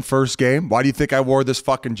stroll in first game? Why do you think I wore this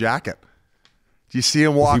fucking jacket? Do you see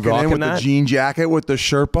him walking in with the jean jacket with the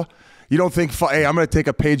Sherpa? You don't think, hey, I'm going to take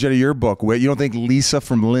a page out of your book, Whit. You don't think Lisa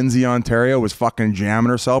from Lindsay, Ontario was fucking jamming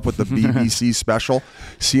herself with the BBC special?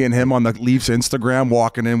 Seeing him on the Leafs Instagram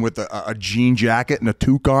walking in with a jean jacket and a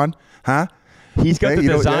toque on? Huh? He's got the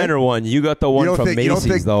designer one. You got the one from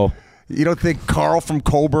Macy's, though. You don't think Carl from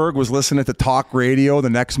Coburg was listening to talk radio the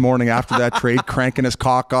next morning after that trade, cranking his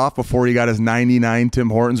cock off before he got his 99 Tim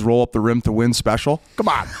Hortons roll up the rim to win special? Come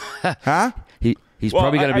on. Huh? He's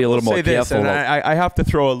probably going to be a little more careful. I have to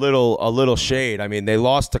throw a little shade. I mean, they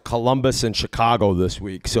lost to Columbus and Chicago this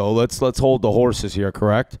week, so let's hold the horses here,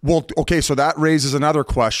 correct? Well, okay, so that raises another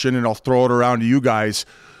question, and I'll throw it around to you guys.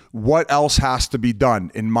 What else has to be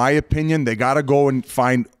done? In my opinion, they got to go and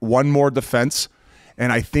find one more defense,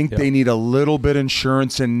 and I think they need a little bit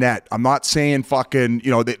insurance in net. I'm not saying fucking,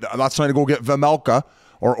 I'm not saying to go get Vemelka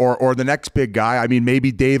or the next big guy. I mean,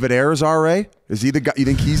 maybe David Ayres, RA? Is he the guy? You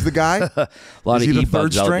think he's the guy? A lot Is of he the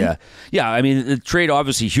third string? Yeah. I mean, the trade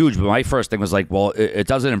obviously huge, but my first thing was like, well, it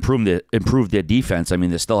doesn't improve their defense. I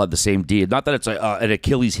mean, they still have the same D. Not that it's an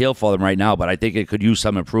Achilles heel for them right now, but I think it could use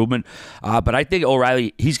some improvement. But I think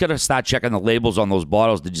O'Reilly, he's going to start checking the labels on those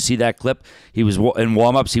bottles. Did you see that clip? He was in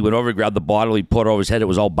warm-ups. He went over, grabbed the bottle, he put it over his head. It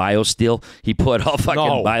was all BioSteel. He put all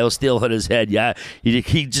fucking BioSteel on his head. Yeah, he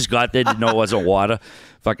just got there, didn't know it wasn't water.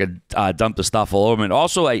 Fucking dumped the stuff all over him. And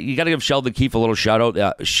also, you got to give Sheldon Keefe a little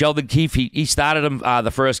shout-out. Sheldon Keefe, he started him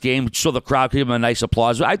the first game, so the crowd gave him a nice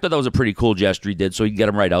applause. I thought that was a pretty cool gesture he did, so he can get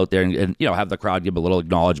him right out there and have the crowd give him a little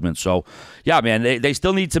acknowledgement. So, yeah, man, they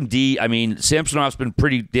still need some D. I mean, Samsonov's been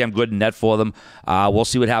pretty damn good in net for them. We'll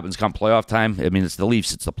see what happens come playoff time. I mean, it's the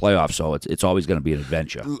Leafs, it's the playoffs, so it's always going to be an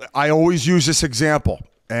adventure. I always use this example,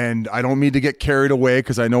 and I don't mean to get carried away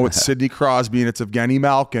because I know it's Sidney Crosby and it's Evgeny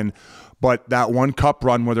Malkin, but that one cup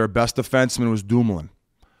run where their best defenseman was Dumoulin.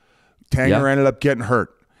 Tanger ended up getting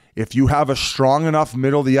hurt. If you have a strong enough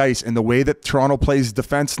middle of the ice, and the way that Toronto plays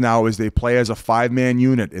defense now is they play as a five-man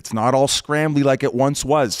unit. It's not all scrambly like it once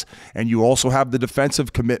was. And you also have the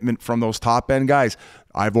defensive commitment from those top-end guys.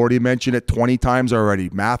 I've already mentioned it 20 times already.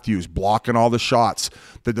 Matthews blocking all the shots.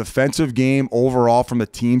 The defensive game overall from the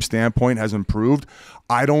team standpoint has improved.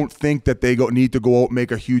 I don't think that they need to go out and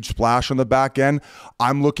make a huge splash on the back end.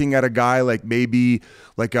 I'm looking at a guy like maybe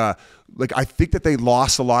I think that they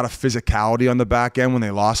lost a lot of physicality on the back end when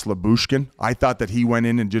they lost Lyubushkin. I thought that he went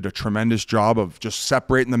in and did a tremendous job of just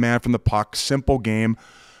separating the man from the puck. Simple game.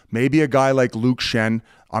 Maybe a guy like Luke Shen.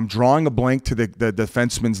 I'm drawing a blank to the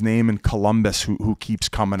defenseman's name in Columbus who keeps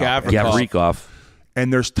coming up. Gavrikov.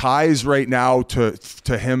 And there's ties right now to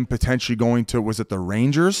him potentially going to, was it the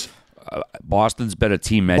Rangers? Boston's been a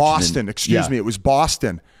team mentioned. Boston, excuse me. It was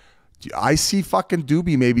Boston. I see fucking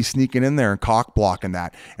Doobie maybe sneaking in there and cock blocking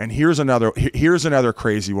that. And here's another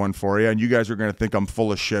crazy one for you, and you guys are going to think I'm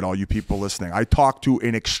full of shit, all you people listening. I talked to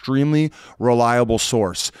an extremely reliable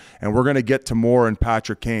source, and we're going to get to more in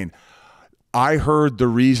Patrick Kane. I heard the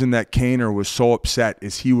reason that Kaner was so upset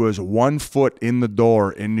is he was 1 foot in the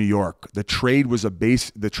door in New York. The trade was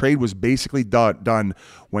basically done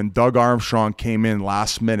when Doug Armstrong came in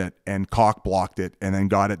last minute and cock blocked it and then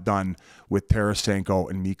got it done with Tarasenko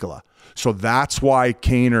and Mikkola. So that's why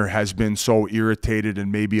Kaner has been so irritated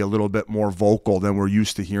and maybe a little bit more vocal than we're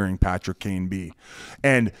used to hearing Patrick Kane be.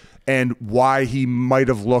 And why he might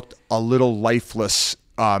have looked a little lifeless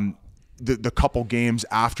the couple games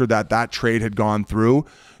after that trade had gone through,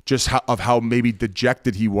 just how maybe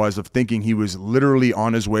dejected he was of thinking he was literally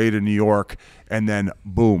on his way to New York and then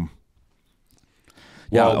boom.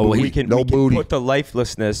 Well, we can put the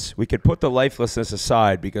lifelessness. We could put the lifelessness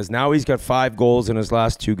aside because now he's got 5 goals in his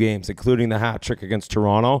last 2 games, including the hat trick against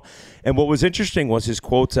Toronto. And what was interesting was his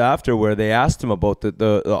quotes after, where they asked him about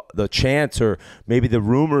the chance or maybe the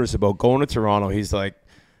rumors about going to Toronto. He's like,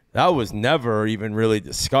 that was never even really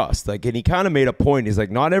discussed. And he kind of made a point. He's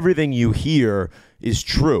like, not everything you hear is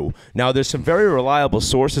true. Now, there's some very reliable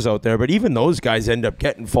sources out there, but even those guys end up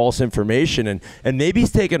getting false information. And maybe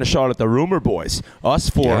he's taking a shot at the rumor boys, us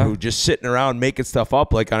four, who just sitting around making stuff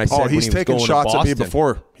up. Like I said, he's taking shots at me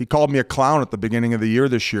before. He called me a clown at the beginning of the year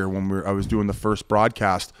this year when I was doing the first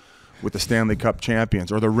broadcast with the Stanley Cup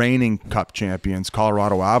champions, or the reigning Cup champions,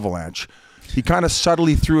 Colorado Avalanche. He kind of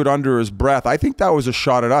subtly threw it under his breath. I think that was a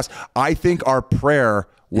shot at us. I think our prayer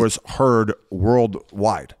was heard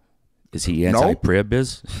worldwide. Is he anti-prayer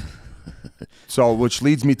biz? So, which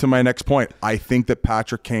leads me to my next point. I think that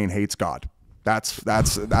Patrick Kane hates God.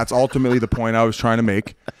 That's ultimately the point I was trying to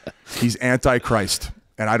make. He's anti-Christ.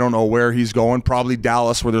 And I don't know where he's going. Probably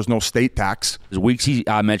Dallas, where there's no state tax.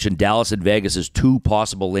 Weeksy mentioned Dallas and Vegas as two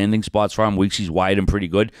possible landing spots for him. Weeksy's wide and pretty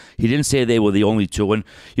good. He didn't say they were the only two. And,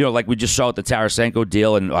 like we just saw with the Tarasenko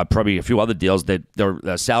deal and probably a few other deals, that their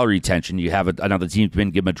salary retention, you have another team come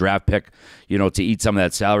in, give him a draft pick, to eat some of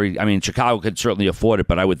that salary. I mean, Chicago could certainly afford it,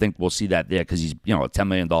 but I would think we'll see that there because he's, a $10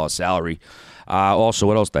 million salary. Also,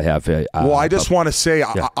 what else do I have here? Well, I just want to say,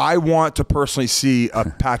 I want to personally see a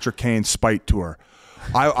Patrick Kane spite tour.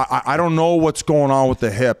 I don't know what's going on with the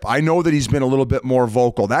hip. I know that he's been a little bit more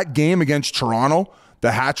vocal. That game against Toronto,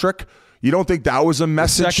 the hat trick, you don't think that was a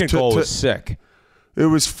message? The second goal was sick. It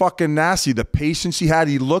was fucking nasty. The patience he had,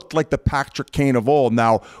 he looked like the Patrick Kane of old.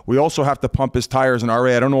 Now, we also have to pump his tires in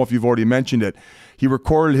RA. I don't know if you've already mentioned it. He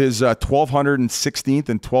recorded his 1,216th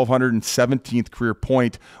and 1,217th career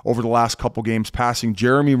point over the last couple games, passing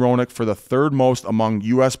Jeremy Roenick for the third most among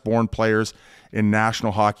U.S.-born players in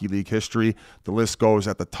National Hockey League history. The list goes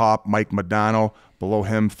at the top, Mike Modano, below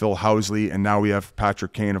him, Phil Housley, and now we have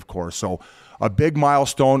Patrick Kane, of course. So a big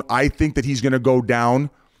milestone. I think that he's going to go down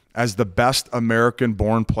as the best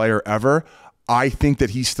American-born player ever. I think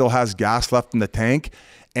that he still has gas left in the tank.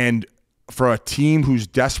 And for a team who's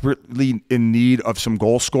desperately in need of some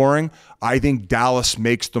goal scoring, I think Dallas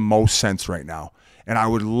makes the most sense right now. And I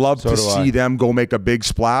would love to see them go make a big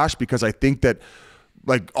splash because I think that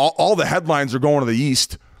like all the headlines are going to the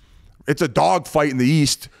East. It's a dogfight in the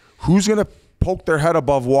East. Who's going to poke their head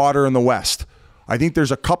above water in the West? I think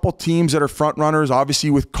there's a couple teams that are front runners. Obviously,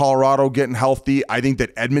 with Colorado getting healthy, I think that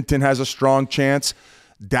Edmonton has a strong chance.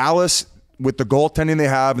 Dallas, with the goaltending they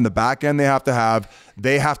have and the back end they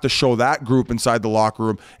have to show that group inside the locker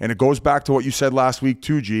room. And it goes back to what you said last week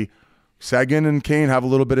too, G. Seguin and Kane have a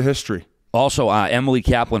little bit of history. Also, Emily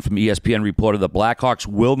Kaplan from ESPN reported the Blackhawks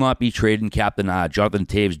will not be trading Captain Jonathan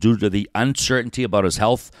Toews due to the uncertainty about his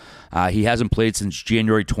health. He hasn't played since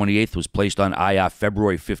January 28th, was placed on IR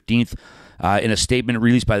February 15th. In a statement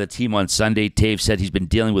released by the team on Sunday, Toews said he's been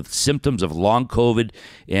dealing with symptoms of long COVID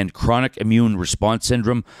and chronic immune response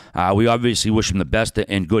syndrome. We obviously wish him the best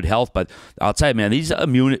and good health, but I'll tell you, man, these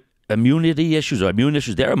immunity issues or immune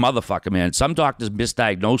issues, they're a motherfucker, man. Some doctors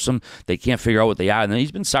misdiagnose them. They can't figure out what they are. And then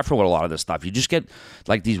he's been suffering with a lot of this stuff. You just get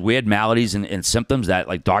like these weird maladies and symptoms that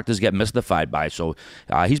like doctors get mystified by. So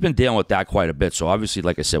he's been dealing with that quite a bit. So obviously,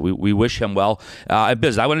 like I said, we wish him well.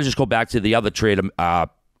 Biz, I want to just go back to the other trade,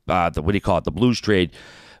 the Blues trade.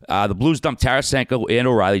 The Blues dumped Tarasenko and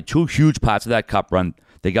O'Reilly, two huge parts of that cup run.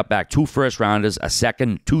 They got back 2 first-rounders, a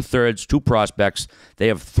second, 2 thirds, 2 prospects. They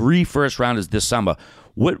have 3 first-rounders this summer.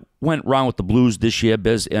 What went wrong with the Blues this year,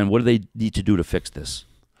 Biz, and what do they need to do to fix this?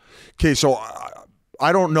 Okay, so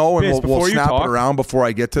I don't know, and Biz, we'll snap it around before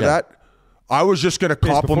I get to that. I was just going to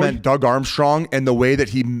compliment Doug Armstrong and the way that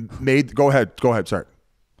he made – Go ahead, sorry.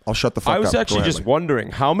 I'll shut the fuck up. I was actually just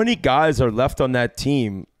wondering, how many guys are left on that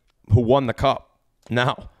team who won the cup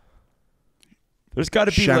now? There's got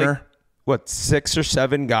to be Schenner. 6 or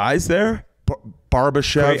 7 guys there?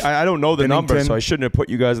 Barbashev. I don't know the numbers, so I shouldn't have put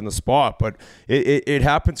you guys on the spot, but it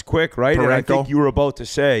happens quick, right? Parenko. And I think you were about to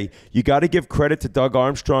say, you got to give credit to Doug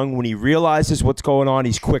Armstrong. When he realizes what's going on,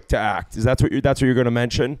 he's quick to act. That's what you're going to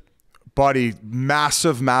mention? Buddy,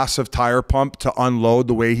 massive tire pump to unload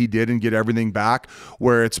the way he did and get everything back,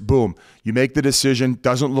 where it's boom. You make the decision,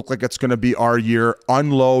 doesn't look like it's going to be our year,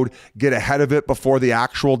 unload, get ahead of it before the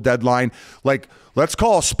actual deadline. Like, let's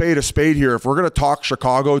call a spade here. If we're going to talk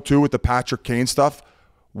Chicago too with the Patrick Kane stuff,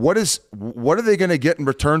 what are they going to get in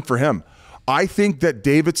return for him? I think that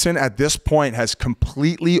Davidson at this point has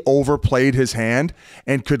completely overplayed his hand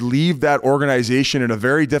and could leave that organization in a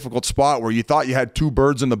very difficult spot where you thought you had 2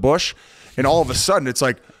 birds in the bush, and all of a sudden it's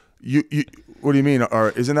like, you what do you mean? Or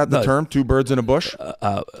isn't that the term, 2 birds in a bush?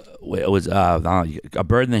 It was a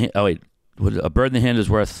bird in the hand. Oh wait, a bird in the hand is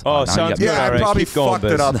worth. Sounds good. Yeah, I probably fucked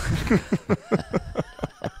it up.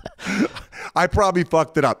 I probably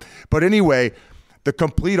fucked it up. But anyway, the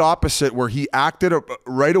complete opposite where he acted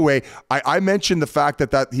right away. I mentioned the fact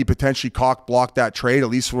that he potentially cock-blocked that trade, at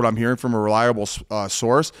least what I'm hearing from a reliable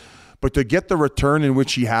source. But to get the return in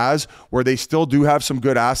which he has, where they still do have some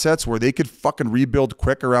good assets, where they could fucking rebuild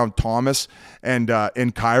quick around Thomas and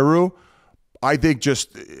in Kyrou, I think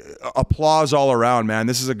just applause all around, man.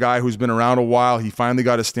 This is a guy who's been around a while. He finally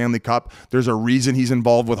got a Stanley Cup. There's a reason he's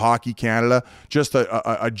involved with Hockey Canada. Just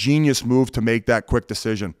a genius move to make that quick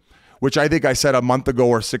decision, which I think I said a month ago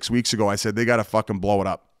or 6 weeks ago. I said they got to fucking blow it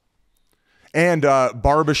up. And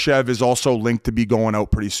Barbashev is also linked to be going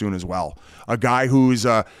out pretty soon as well. A guy who's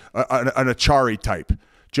an Achari type.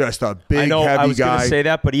 just a big, I know, heavy I was guy. going to say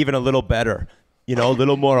that, but even a little better. You know, a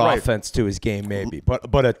little more offense to his game, maybe.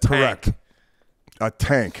 But a tank. Correct. A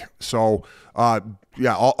tank. So,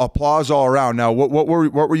 applause all around. Now, what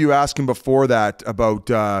were you asking before that about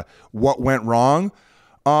what went wrong?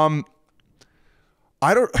 I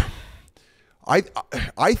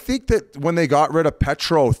think that when they got rid of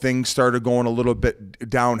Petro, things started going a little bit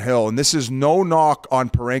downhill. And this is no knock on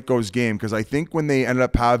Parenko's game, because I think when they ended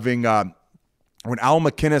up having when Al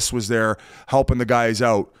McInnes was there helping the guys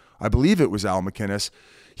out, I believe it was Al McInnes,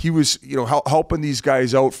 he was helping these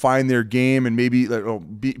guys out find their game, and maybe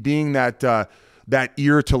being that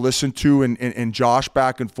ear to listen to and Josh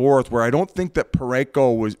back and forth, where I don't think that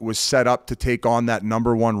Parenko was set up to take on that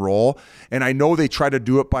number one role. And I know they try to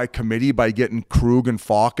do it by committee by getting Krug and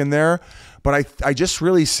Falk in there, but I just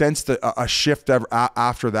really sensed a shift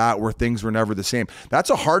after that where things were never the same.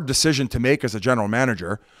 That's a hard decision to make as a general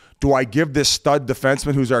manager. Do I give this stud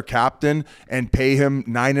defenseman who's our captain and pay him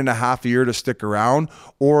 $9.5 a year to stick around?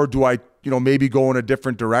 Or do I, maybe go in a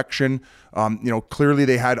different direction? Clearly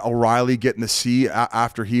they had O'Reilly getting the C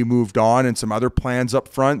after he moved on and some other plans up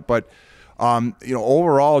front. But,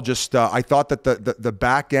 overall, just I thought that the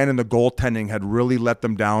back end and the goaltending had really let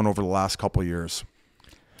them down over the last couple of years.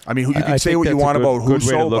 I mean, you can say what you want about Husso. Good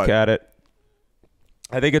way to look at it.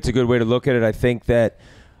 I think it's a good way to look at it. I think that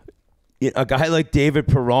a guy like David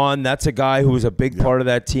Perron, that's a guy who was a big part of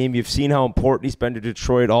that team. You've seen how important he's been to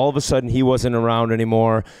Detroit. All of a sudden, he wasn't around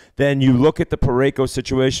anymore. Then you look at the Parayko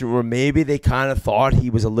situation where maybe they kind of thought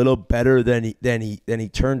he was a little better than he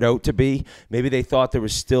turned out to be. Maybe they thought there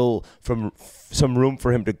was still some room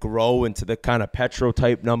for him to grow into the kind of Petro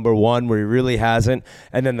type number one where he really hasn't.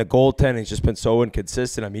 And then the goaltending's just been so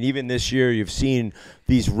inconsistent. I mean, even this year, you've seen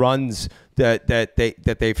these runs that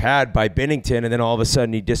they've had by Binnington, and then all of a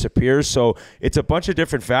sudden he disappears. So it's a bunch of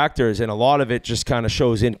different factors, and a lot of it just kind of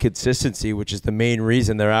shows inconsistency, which is the main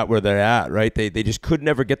reason they're at where they're at, right? They just could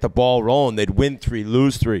never get the ball rolling. They'd win 3,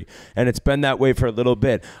 lose 3, and it's been that way for a little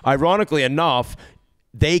bit. Ironically enough,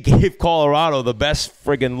 they gave Colorado the best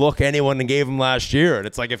friggin' look anyone gave them last year. And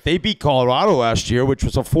it's like, if they beat Colorado last year, which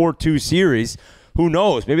was a 4-2 series, who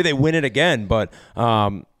knows? Maybe they win it again, but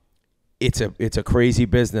it's a crazy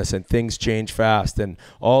business, and things change fast. And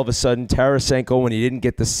all of a sudden, Tarasenko, when he didn't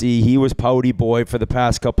get the C, he was pouty boy for the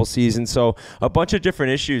past couple seasons. So a bunch of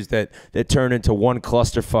different issues that turn into one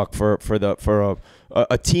clusterfuck for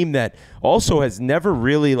a team that also has never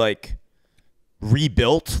really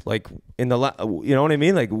rebuilt, in the you know what I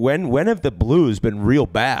mean? Like when have the Blues been real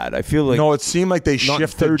bad? I feel like it seemed like they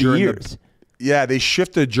shifted 30 during years. They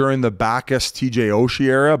shifted during the Bacchus TJ Oshie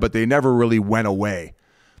era, but they never really went away.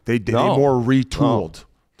 They more retooled.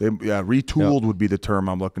 Retooled would be the term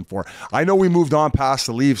I'm looking for. I know we moved on past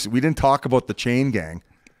the Leafs. We didn't talk about the Chain Gang.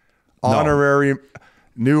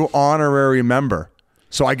 New honorary member.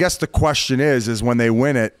 So I guess the question is when they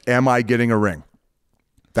win it, am I getting a ring?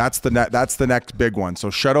 That's the next big one. So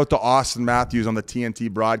shout out to Austin Matthews on the TNT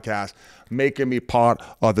broadcast, making me part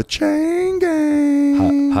of the Chain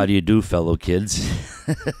Gang. How do you do, fellow kids?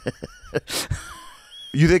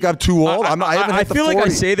 You think I'm too old? I feel like I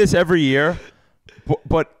say this every year,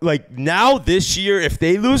 but now this year, if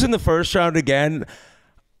they lose in the first round again,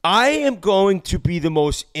 I am going to be the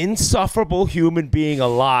most insufferable human being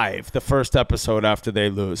alive the first episode after they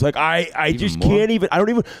lose. I just can't even. I don't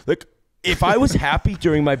even if I was happy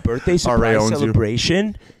during my birthday surprise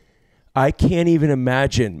celebration, I can't even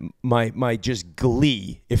imagine my just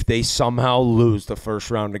glee if they somehow lose the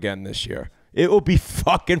first round again this year. It will be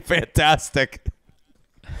fucking fantastic.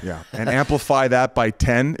 Yeah, and amplify that by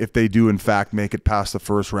 10 if they do, in fact, make it past the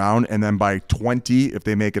first round, and then by 20 if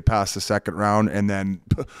they make it past the second round, and then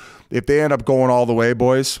if they end up going all the way,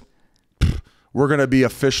 boys, we're going to be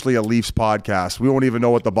officially a Leafs podcast. We won't even know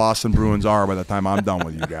what the Boston Bruins are by the time I'm done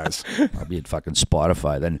with you guys. I'll be at fucking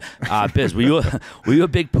Spotify then. Biz, were you a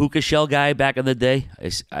big puka shell guy back in the day?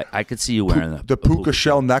 I could see you wearing the puka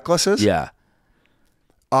shell necklaces? Yeah.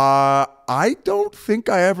 I don't think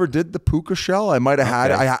I ever did the puka shell. I might have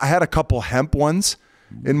had it. I had a couple hemp ones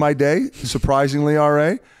in my day, surprisingly,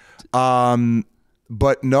 RA.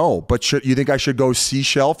 But no. But you think I should go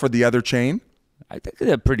seashell for the other chain? I think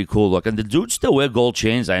they're pretty cool looking. The dudes still wear gold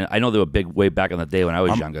chains. I know they were big way back in the day when I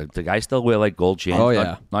was younger. The guys still wear gold chains. Oh,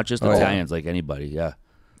 yeah. Not just Italians, like anybody. Yeah.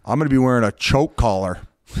 I'm going to be wearing a choke collar.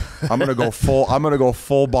 I'm gonna go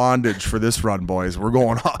full bondage for this run, boys. We're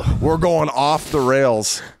going off the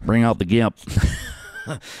rails. Bring out the gimp.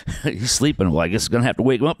 He's sleeping. Well, I guess we're gonna have to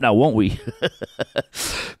wake him up now, won't we?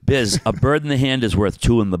 Biz, a bird in the hand is worth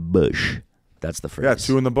 2 in the bush. That's the phrase. Yeah,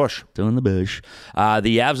 2 in the bush. 2 in the bush.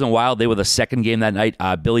 The Avs and Wild, they were the second game that night.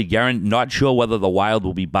 Billy Guerin, not sure whether the Wild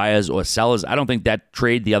will be buyers or sellers. I don't think that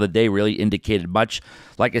trade the other day really indicated much.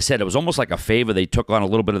 Like I said, it was almost like a favor. They took on a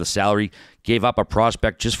little bit of the salary, gave up a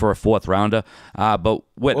prospect just for a 4th rounder. But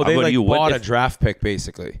what? Well, they bought a draft pick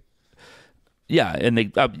basically. Yeah, and they,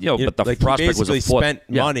 but the prospect was a 4th. Spent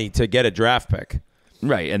money to get a draft pick.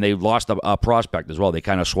 Right, and they lost a prospect as well. They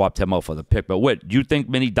kind of swapped him out for the pick. But what, do you think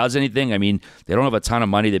Minnie does anything? I mean, they don't have a ton of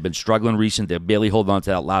money. They've been struggling recent. They're barely holding on to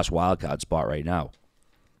that last wild card spot right now.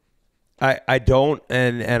 I don't,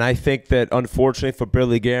 and I think that unfortunately for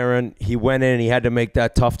Billy Guerin, he went in and he had to make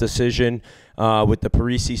that tough decision with the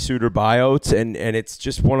Parisi Suter buyouts, and it's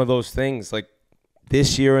just one of those things like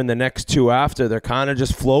this year and the next 2 after, they're kind of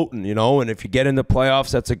just floating, and if you get in the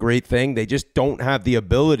playoffs, that's a great thing. They just don't have the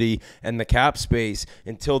ability and the cap space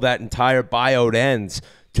until that entire buyout ends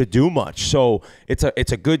to do much. So it's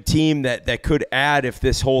a good team that could add if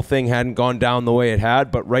this whole thing hadn't gone down the way it had,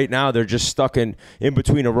 but right now they're just stuck in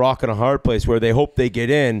between a rock and a hard place where they hope they get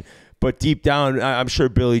in. But deep down, I'm sure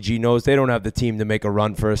Billy G knows they don't have the team to make a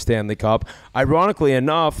run for a Stanley Cup. Ironically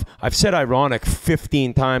enough, I've said ironic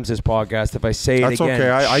 15 times this podcast. If I say it again, that's okay.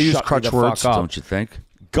 I use crutch words, don't you think?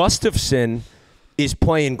 Gustafsson is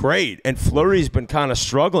playing great, and Fleury's been kind of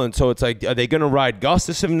struggling. So it's like, are they going to ride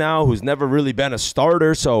Gustafsson now, who's never really been a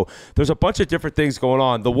starter? So there's a bunch of different things going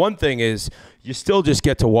on. The one thing is, you still just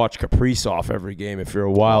get to watch Kaprizov every game if you're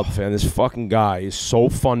a Wild fan. This fucking guy is so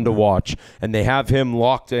fun to watch, and they have him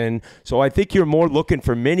locked in. So I think you're more looking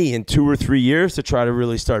for Minnie in 2 or 3 years to try to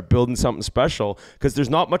really start building something special, because there's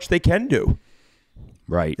not much they can do.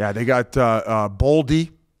 Right. Yeah, they got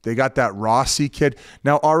Boldy. They got that Rossi kid.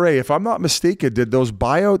 Now, RA, if I'm not mistaken, did those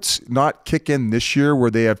buyouts not kick in this year where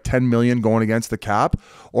they have $10 million going against the cap?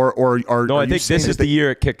 Or no, I think this is the year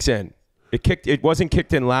it kicks in. It wasn't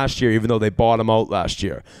kicked in last year, even though they bought them out last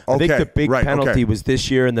year. I think the big penalty was this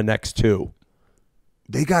year and the next 2.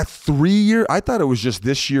 They got 3 years? I thought it was just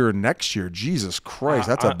this year and next year. Jesus Christ,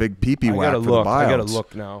 that's a big pee-pee whack for the buyouts. I got to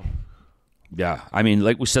look now. Yeah, I mean,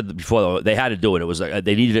 like we said before, they had to do it. It was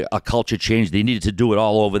they needed a culture change. They needed to do it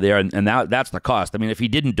all over there, and that's the cost. I mean, if he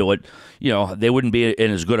didn't do it, they wouldn't be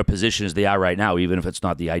in as good a position as they are right now, even if it's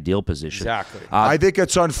not the ideal position. Exactly. I think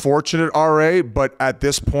it's unfortunate, RA, but at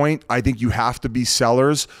this point, I think you have to be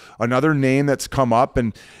sellers. Another name that's come up,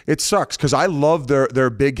 and it sucks because I love their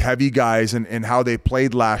big, heavy guys and how they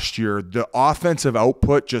played last year. The offensive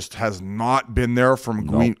output just has not been there from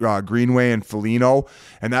Greenway and Foligno,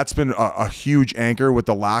 and that's been a huge anchor with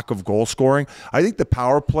the lack of goal scoring. I think the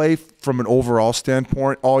power play from an overall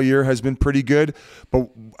standpoint all year has been pretty good. But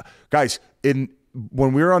guys,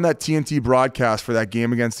 when we were on that TNT broadcast for that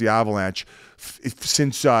game against the Avalanche,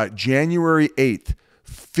 since January 8th,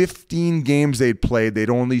 15 games they'd played, they'd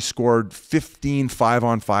only scored 15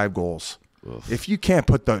 5-on-5 goals. Oof. If you can't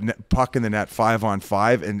put the puck in the net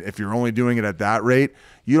 5-on-5, and if you're only doing it at that rate,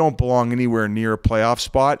 you don't belong anywhere near a playoff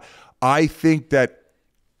spot. I think that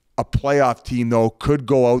a playoff team, though, could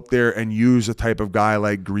go out there and use a type of guy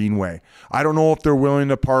like Greenway. I don't know if they're willing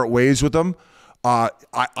to part ways with him.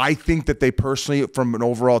 I think that they personally, from an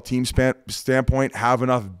overall team standpoint, have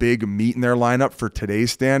enough big meat in their lineup for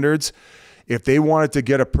today's standards. If they wanted to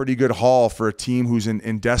get a pretty good haul for a team who's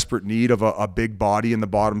in desperate need of a big body in the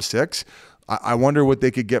bottom 6, I wonder what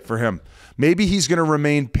they could get for him. Maybe he's going to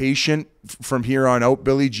remain patient from here on out,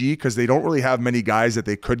 Billy G, because they don't really have many guys that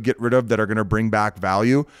they could get rid of that are going to bring back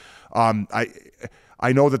value.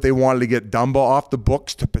 I know that they wanted to get Dumba off the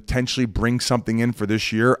books to potentially bring something in for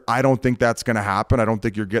this year. I don't think that's going to happen. I don't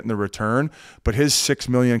think you're getting the return, but his $6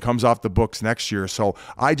 million comes off the books next year. So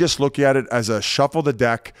I just look at it as a shuffle the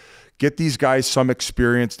deck, get these guys some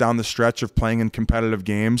experience down the stretch of playing in competitive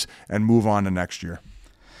games, and move on to next year.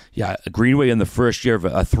 Yeah, Greenway in the first year of a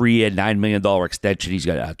 3-year, $9 million extension. He's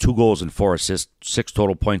got 2 goals and 4 assists, 6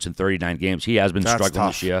 total points in 39 games. He has been struggling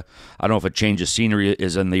this year. I don't know if a change of scenery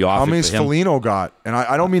is in the offense. How many's Foligno got? And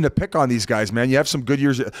I don't mean to pick on these guys, man. You have some good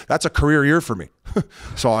years. That's a career year for me.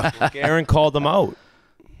 So Aaron called them out.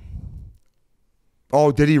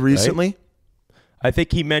 Oh, did he recently? Right? I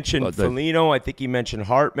think he mentioned Foligno. I think he mentioned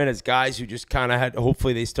Hartman as guys who just kind of had,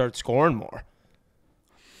 hopefully they start scoring more.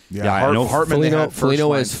 Yeah, I know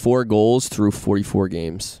Foligno has 4 goals through 44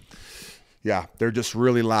 games. Yeah, they're just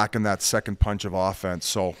really lacking that second punch of offense.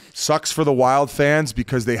 So sucks for the Wild fans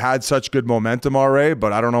because they had such good momentum already,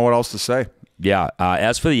 but I don't know what else to say. Yeah,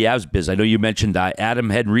 as for the Avs biz, I know you mentioned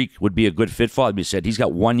Adam Henrique would be a good fit for him. You said he's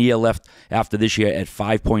got 1 year left after this year at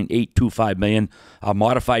 $5.825 million.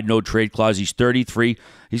 Modified no trade clause. He's 33.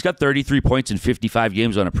 He's got 33 points in 55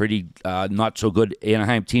 games on a pretty not so good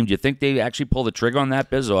Anaheim team. Do you think they actually pull the trigger on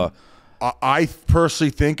that, Biz? Or I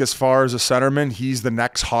personally think, as far as a centerman, he's the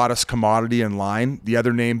next hottest commodity in line. The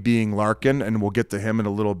other name being Larkin, and we'll get to him in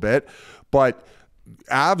a little bit. But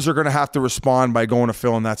Avs are going to have to respond by going to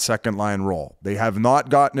fill in that second line role. They have not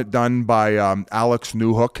gotten it done by Alex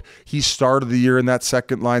Newhook. He started the year in that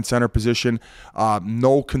second line center position.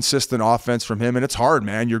 No consistent offense from him, and it's hard,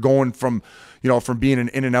 man. You're going from being an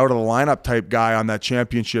in and out of the lineup type guy on that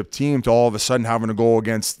championship team to all of a sudden having to go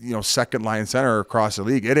against second line center across the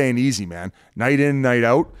league. It ain't easy, man. Night in, night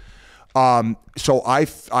out. So I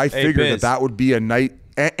figured that would be a night,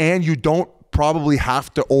 and you don't probably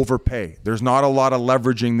have to overpay. There's not a lot of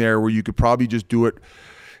leveraging there where you could probably just do it.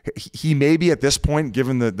 He may be at this point,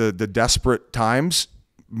 given the desperate times,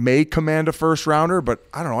 may command a first rounder, but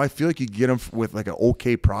I don't know. I feel like you get him with like an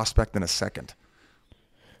okay prospect in a second.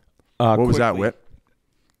 What was that, Whit?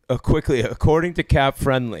 Quickly, according to Cap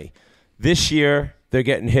Friendly, this year they're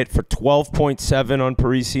getting hit for 12.7 on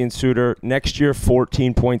Parisi and Suter. Next year,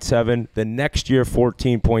 14.7. The next year,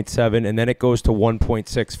 14.7. And then it goes to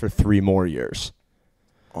 1.6 for 3 more years.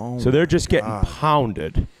 So they're just getting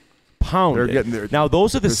pounded. They're getting now,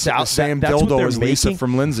 those are the same that's dildo what as Lisa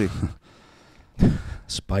from Lindsay.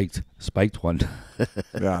 Spiked one.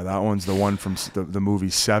 Yeah, that one's the one from the movie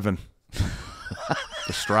Seven.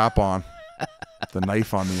 The strap on. The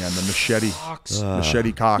knife on the end, the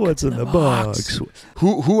machete cock. What's in the box?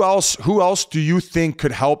 Who else do you think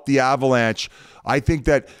could help the Avalanche? I think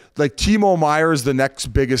that like Timo Meier is the next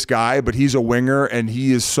biggest guy, but he's a winger and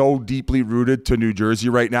he is so deeply rooted to New Jersey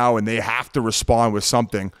right now, and they have to respond with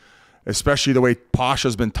something, especially the way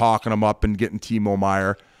Pasha's been talking him up and getting Timo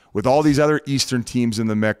Meier. With all these other Eastern teams in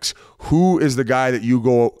the mix, who is the guy that you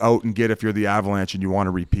go out and get if you're the Avalanche and you want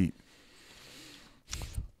to repeat?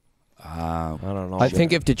 I don't know. I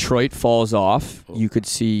think if Detroit falls off, you could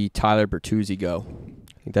see Tyler Bertuzzi go.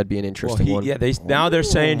 I think that'd be an interesting one. Yeah, now they're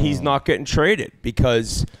saying he's not getting traded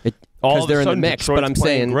because all of they're a sudden in the mix. Detroit's But I'm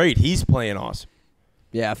playing saying great. He's playing awesome.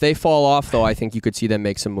 Yeah, if they fall off, though, I think you could see them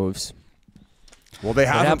make some moves. Well, they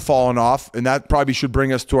haven't fallen off, and that probably should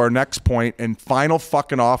bring us to our next point and final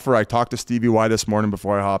fucking offer. I talked to Stevie Y this morning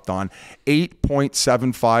before I hopped on.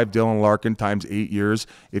 8.75 Dylan Larkin times 8 years.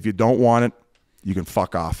 If you don't want it, you can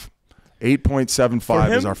fuck off.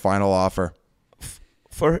 8.75 is our final offer.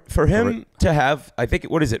 For him to have, I think,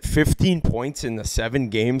 15 points in the 7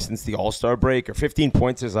 games since the All Star break, or 15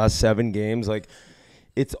 points in his last 7 games. Like,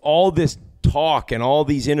 it's all this talk and all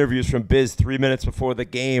these interviews from Biz 3 minutes before the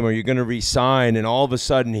game. Are you going to resign? And all of a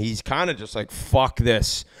sudden, he's kind of just like, fuck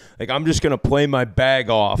this. Like, I'm just going to play my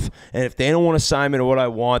bag off. And if they don't want to sign me to what I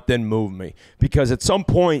want, then move me. Because at some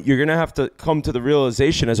point, you're going to have to come to the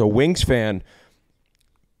realization as a Wings fan,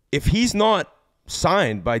 if he's not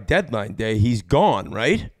signed by deadline day, he's gone,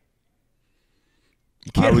 right?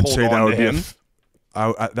 You can't I would hold say on that would to be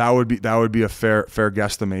him. that would be a fair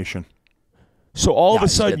guesstimation. So all of a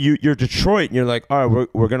sudden you're Detroit and you're like, all right,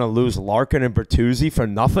 we're gonna lose Larkin and Bertuzzi for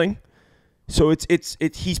nothing. So it's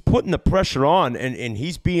he's putting the pressure on and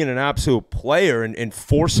he's being an absolute player and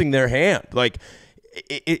forcing their hand. Like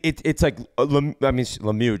it's like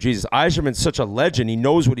Lemieux. Jesus, Yzerman's such a legend. He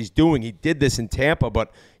knows what he's doing. He did this in Tampa,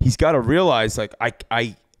 but he's got to realize like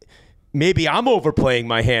I maybe I'm overplaying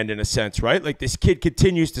my hand in a sense, right? Like this kid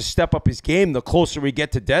continues to step up his game the closer we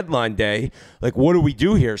get to deadline day. Like what do we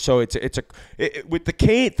do here? So with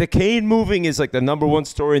the Kane moving is like the number one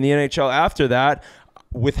story in the NHL. After that,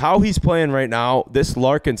 with how he's playing right now, this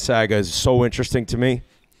Larkin saga is so interesting to me.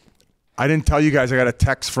 I didn't tell you guys I got a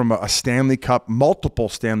text from a Stanley Cup, multiple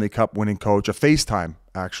Stanley Cup winning coach, a FaceTime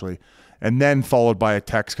actually, and then followed by a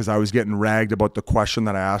text because I was getting ragged about the question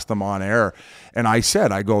that I asked him on air. And I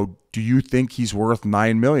go, do you think he's worth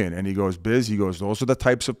 $9 million? And he goes, Biz, those are the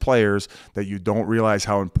types of players that you don't realize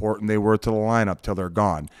how important they were to the lineup till they're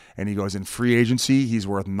gone. And he goes, in free agency, he's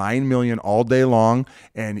worth $9 million all day long.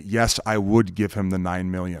 And yes, I would give him the $9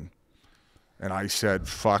 million. And I said,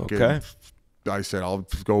 fucking. Okay. I said, I'll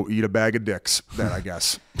go eat a bag of dicks then, I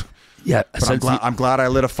guess. Yeah, but I'm glad I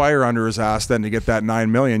lit a fire under his ass then to get that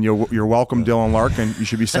 $9 million. You're welcome, Dylan Larkin. You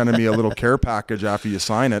should be sending me a little care package after you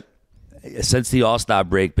sign it. Since the All-Star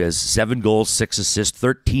break, Biz, 7 goals, 6 assists,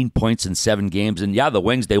 13 points in 7 games. And yeah, the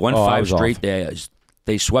Wings, they won 5 straight.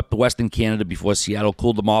 They swept the Western Canada before Seattle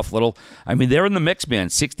cooled them off a little. I mean, they're in the mix, man.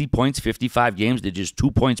 60 points, 55 games. They're just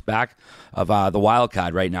 2 points back of the wild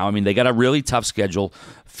card right now. I mean, they got a really tough schedule.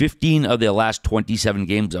 15 of their last 27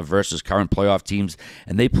 games are versus current playoff teams,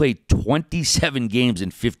 and they played 27 games in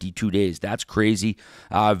 52 days. That's crazy.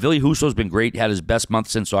 Ville Husso's been great, had his best month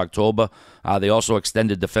since October. They also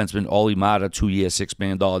extended defenseman Olli Mata, 2-year, $6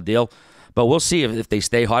 million deal. But we'll see if they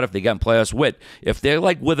stay hot, if they get in playoffs. If they're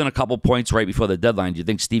like within a couple points right before the deadline, do you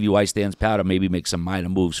think Stevie Y stands pat or maybe make some minor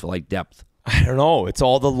moves for like depth? I don't know. It's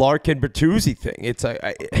all the Larkin Bertuzzi thing. It's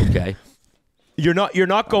okay. You're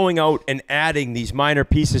not going out and adding these minor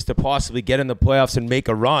pieces to possibly get in the playoffs and make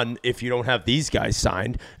a run if you don't have these guys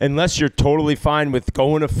signed, unless you're totally fine with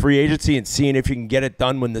going to free agency and seeing if you can get it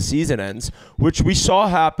done when the season ends, which we saw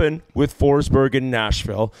happen with Forsberg in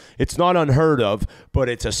Nashville. It's not unheard of, but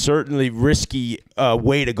it's a certainly risky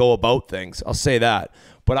way to go about things. I'll say that.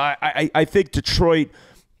 But I think Detroit,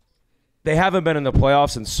 they haven't been in the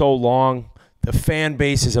playoffs in so long. The fan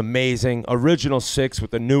base is amazing. Original Six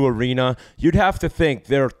with the new arena. You'd have to think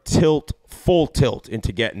they're full tilt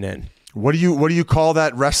into getting in. What do you call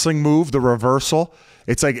that wrestling move? The reversal?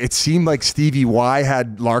 It's like it seemed like Stevie Y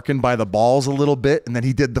had Larkin by the balls a little bit, and then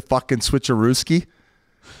he did the fucking switcherooski,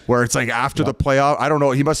 where it's like after the playoff. I don't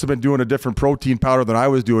know. He must have been doing a different protein powder than I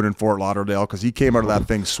was doing in Fort Lauderdale because he came out of that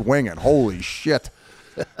thing swinging. Holy shit!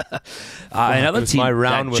 Another team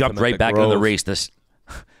that jumped right back into the race.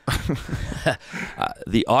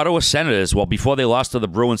 The Ottawa Senators, well, before they lost to the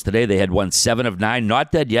Bruins today, they had won 7 of 9.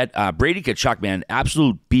 Not dead yet. Brady Tkachuk, man,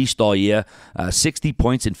 absolute beast all year. 60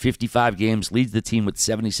 points in 55 games, leads the team with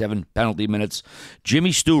 77 penalty minutes.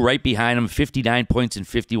 Jimmy Stu right behind him, 59 points in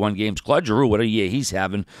 51 games. Claude Giroux, what a year he's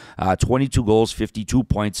having. 22 goals, 52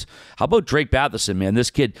 points. How about Drake Batherson, man? This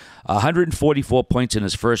kid, 144 points in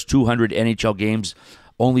his first 200 NHL games.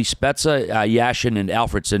 Only Spezza, Yashin, and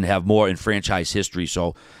Alfredson have more in franchise history,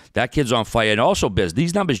 so that kid's on fire. And also, Biz,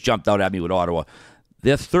 these numbers jumped out at me with Ottawa.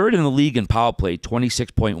 They're third in the league in power play,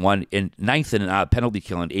 26.1, and ninth in penalty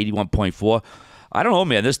killing, 81.4. I don't know,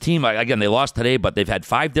 man. This team, again, they lost today, but they've had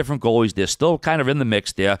 5 different goalies. They're still kind of in the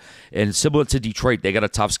mix there. And similar to Detroit, they got a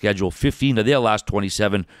tough schedule, 15 of their last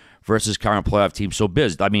 27 versus current playoff teams. So,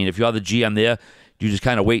 Biz, I mean, if you're the GM there, you just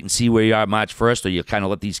kind of wait and see where you are March 1st, or you kind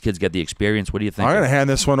of let these kids get the experience? What do you think? I'm going to hand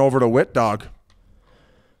this one over to Whit Dog.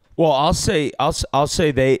 Well, I'll say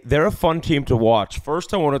they're a fun team to watch.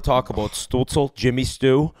 First, I want to talk about Stützle, Jimmy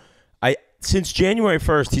Stu. Since January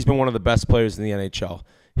 1st, he's been one of the best players in the NHL.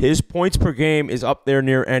 His points per game is up there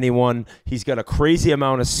near anyone. He's got a crazy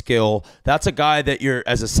amount of skill. That's a guy that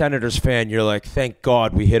as a Senators fan, you're like, thank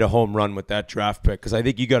God we hit a home run with that draft pick, because I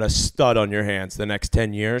think you got a stud on your hands the next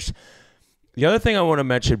 10 years. The other thing I want to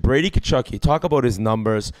mention, Brady Tkachuk, you talk about his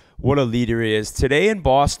numbers, what a leader he is. Today in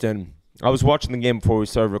Boston, I was watching the game before we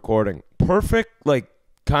started recording. Perfect,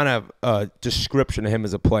 kind of description of him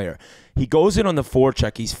as a player. He goes in on the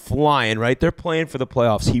forecheck. He's flying, right? They're playing for the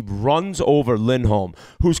playoffs. He runs over Lindholm,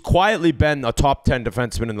 who's quietly been a top 10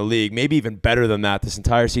 defenseman in the league, maybe even better than that this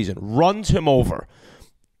entire season. Runs him over.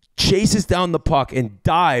 Chases down the puck and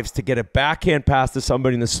dives to get a backhand pass to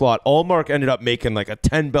somebody in the slot. Allmark ended up making like a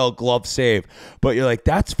 10-bell glove save. But you're like,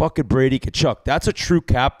 that's fucking Brady Tkachuk. That's a true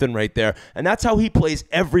captain right there. And that's how he plays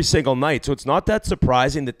every single night. So it's not that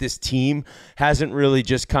surprising that this team hasn't really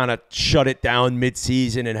just kind of shut it down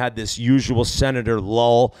midseason and had this usual Senator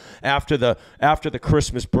lull after the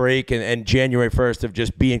Christmas break and January 1st of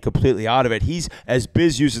just being completely out of it. He's, as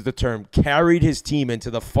Biz uses the term, carried his team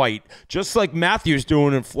into the fight, just like Matthews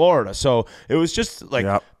doing in Florida. So it was just like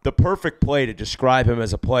the perfect play to describe him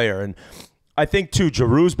as a player. And I think, too,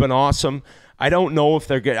 Giroux's been awesome. I don't know if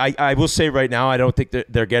they're getting – I will say right now I don't think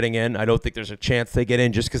they're getting in. I don't think there's a chance they get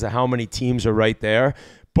in just because of how many teams are right there.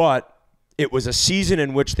 But it was a season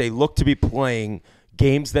in which they looked to be playing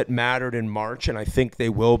games that mattered in March, and I think they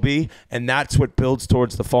will be, and that's what builds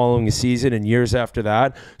towards the following season and years after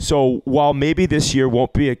that. So while maybe this year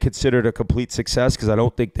won't be considered a complete success because I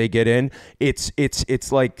don't think they get in, it's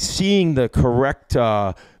like seeing the correct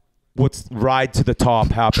ride to the top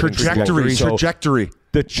happen. Trajectory.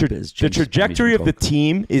 The trajectory of the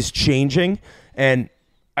team is changing, and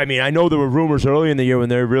I mean, I know there were rumors early in the year when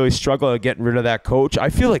they were really struggling at getting rid of that coach. I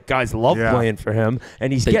feel like guys love playing for him,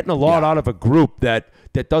 and he's getting a lot out of a group that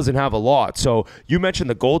doesn't have a lot. So you mentioned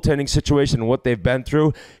the goaltending situation and what they've been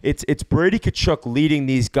through. It's Brady Tkachuk leading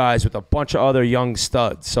these guys with a bunch of other young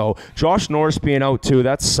studs. So Josh Norris being out too,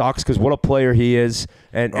 that sucks because what a player he is.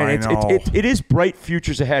 And it is bright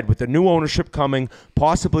futures ahead with the new ownership coming,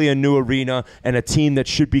 possibly a new arena, and a team that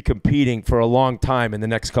should be competing for a long time in the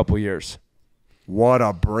next couple of years. What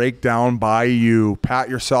a breakdown by you. Pat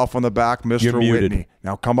yourself on the back, Mr. Whitney.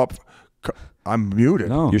 Now come up. I'm muted.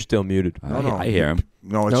 No. You're still muted. No. I hear him.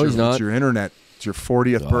 No, it's your internet. It's your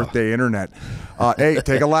 40th birthday internet. Hey,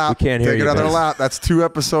 take a lap. We can't hear you. Take another lap. That's 2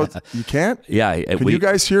 episodes. You can't? Yeah. Can you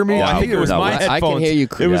guys hear me? I think it was my headphones. I can hear you.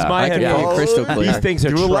 It was my I can hear you crystal clear. These things are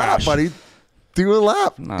Do a lap, trash. buddy. Do a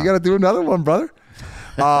lap. No. You got to do another one, brother.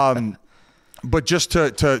 But just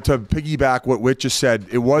to piggyback what Whit just said,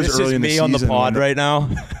 it was This early is in the me season. on the pod right now.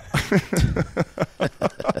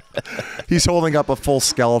 He's holding up a full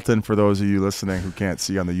skeleton for those of you listening who can't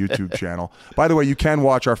see on the YouTube channel. By the way, you can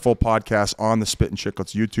watch our full podcast on the Spittin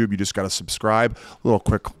Chiclets YouTube. You just got to subscribe. A little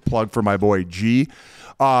quick plug for my boy G.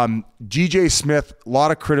 GJ Smith, a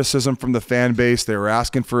lot of criticism from the fan base. They were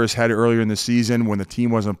asking for his head earlier in the season when the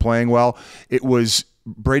team wasn't playing well. It was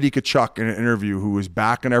Brady Tkachuk in an interview who was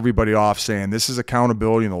backing everybody off, saying this is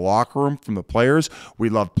accountability in the locker room from the players. We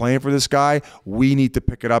love playing for this guy. We need to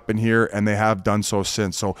pick it up in here, and they have done so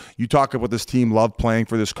since. So you talk about this team love playing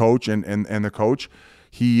for this coach and the coach.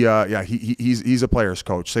 He's a player's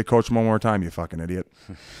coach. Say coach one more time, you fucking idiot.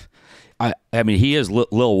 I mean, he is Lil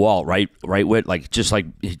Walt, right? With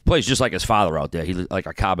he plays just like his father out there. He's like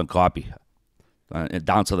a carbon copy.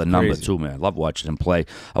 Down to the number, too, man. Love watching him play.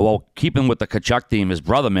 Well, keeping with the Tkachuk theme, his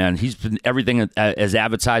brother, man, he's been everything as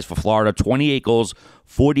advertised for Florida. 28 goals,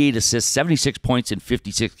 48 assists, 76 points in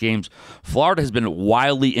 56 games. Florida has been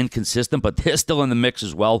wildly inconsistent, but they're still in the mix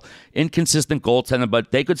as well. Inconsistent goaltender,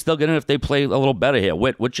 but they could still get in if they play a little better here.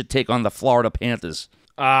 What's your take on the Florida Panthers?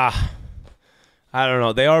 I don't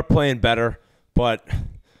know. They are playing better, but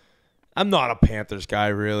I'm not a Panthers guy,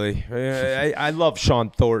 really. I love Sean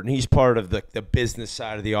Thornton. He's part of the business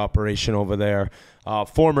side of the operation over there.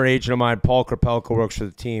 Former agent of mine, Paul Krapelka, works for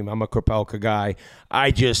the team. I'm a Krapelka guy.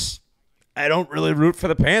 I don't really root for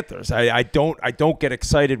the Panthers. I don't get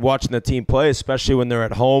excited watching the team play, especially when they're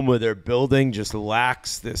at home where their building just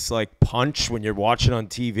lacks this like punch when you're watching on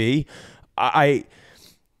TV. I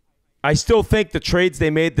still think the trades they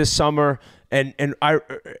made this summer, and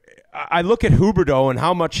I look at Huberdeau and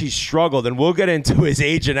how much he's struggled, and we'll get into his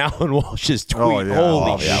agent Alan Walsh's tweet.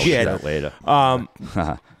 Holy shit! We'll later.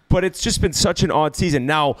 But it's just been such an odd season.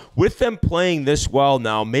 Now, with them playing this well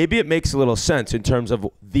now, maybe it makes a little sense in terms of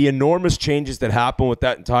the enormous changes that happened with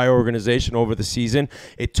that entire organization over the season.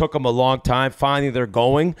 It took them a long time. Finally, they're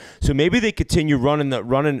going. So maybe they continue running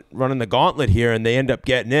the gauntlet here, and they end up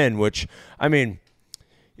getting in, which, I mean,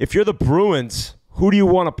 if you're the Bruins, who do you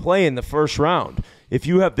want to play in the first round? If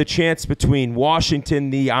you have the chance between Washington,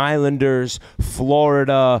 the Islanders,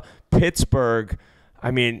 Florida, Pittsburgh,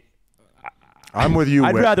 I mean, I'm with you.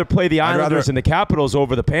 I'd rather play the Islanders and the Capitals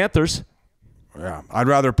over the Panthers. Yeah, I'd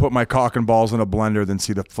rather put my cock and balls in a blender than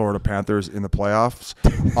see the Florida Panthers in the playoffs.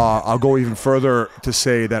 I'll go even further to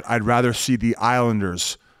say that I'd rather see the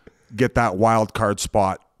Islanders get that wild card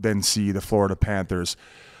spot than see the Florida Panthers.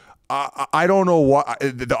 I don't know what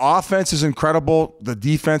the offense is incredible. The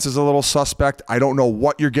defense is a little suspect. I don't know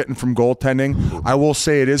what you're getting from goaltending. I will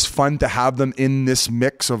say it is fun to have them in this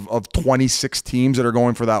mix of 26 teams that are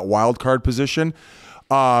going for that wild card position.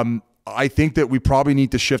 I think that we probably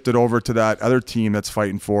need to shift it over to that other team that's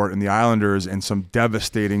fighting for it in the Islanders, and some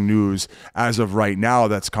devastating news as of right now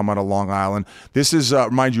that's come out of Long Island. This is,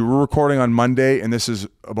 mind you, we're recording on Monday, and this is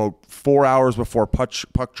about 4 hours before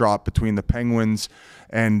puck drop between the Penguins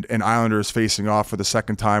and Islanders facing off for the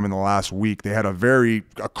second time in the last week. They had a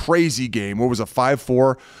crazy game. What was a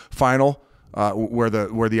 5-4 final where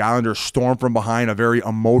the Islanders stormed from behind, a very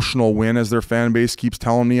emotional win, as their fan base keeps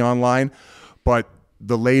telling me online. But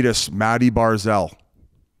the latest, Matty Barzal,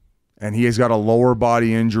 and he has got a lower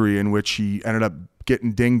body injury in which he ended up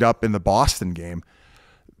getting dinged up in the Boston game.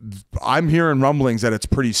 I'm hearing rumblings that it's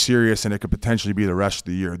pretty serious and it could potentially be the rest of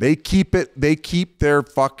the year. They keep their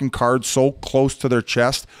fucking cards so close to their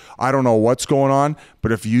chest. I don't know what's going on,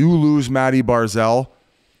 but if you lose Matty Barzal,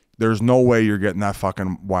 there's no way you're getting that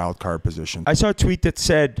fucking wild card position. I saw a tweet that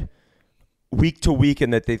said week to week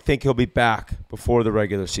and that they think he'll be back before the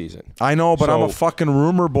regular season. I know, but I'm a fucking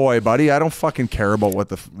rumor boy, buddy. I don't fucking care about what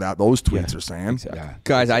those tweets are saying. Exactly. Yeah.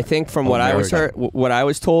 Guys, I think from what I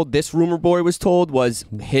was told, this rumor boy was told was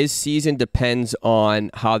his season depends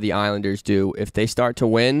on how the Islanders do. If they start to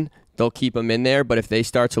win, they'll keep him in there. But if they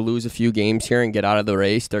start to lose a few games here and get out of the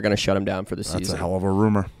race, they're going to shut him down for the season. That's a hell of a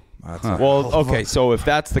rumor. So if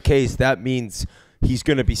that's the case, that means he's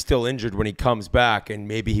going to be still injured when he comes back, and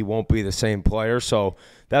maybe he won't be the same player. So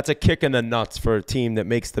that's a kick in the nuts for a team that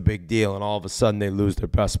makes the big deal, and all of a sudden they lose their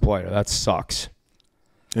best player. That sucks.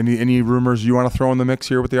 Any rumors you want to throw in the mix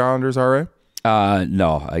here with the Islanders, RA?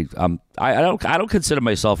 No, I don't consider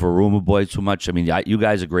myself a rumor boy too much. I mean, you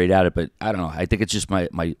guys are great at it, but I don't know. I think it's just my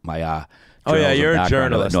oh yeah, you're a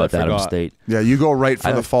journalist. North Adams State. Yeah, you go right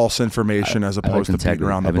for the false information as opposed to beating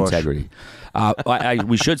around the bush. Integrity.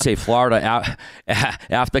 We should say Florida,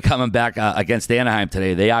 after coming back against Anaheim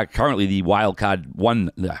today, they are currently the wild card,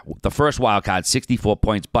 the first wild card, 64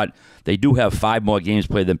 points, but they do have 5 more games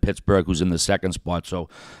played than Pittsburgh, who's in the second spot. So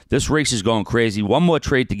this race is going crazy. One more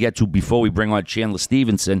trade to get to before we bring on Chandler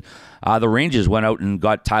Stephenson. The Rangers went out and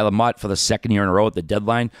got Tyler Mott for the second year in a row at the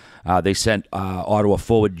deadline. They sent Ottawa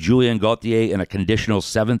forward Julien Gauthier in a conditional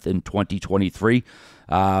 7th in 2023.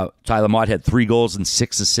 Tyler Mott had 3 goals and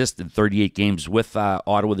 6 assists in 38 games with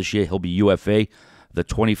Ottawa this year. He'll be UFA. The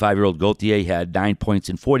 25-year-old Gauthier had 9 points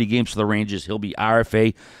in 40 games for the Rangers. He'll be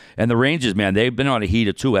RFA. And the Rangers, man, they've been on a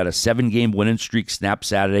heater too. Had a 7-game winning streak snap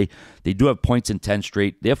Saturday. They do have points in 10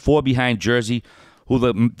 straight. They're 4 behind Jersey, who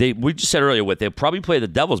we just said earlier they'll probably play the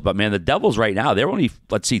Devils. But, man, the Devils right now, they're only,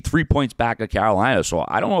 3 points back of Carolina. So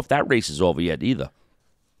I don't know if that race is over yet either.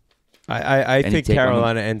 I think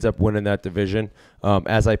Carolina ends up winning that division.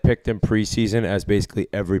 As I picked them preseason, as basically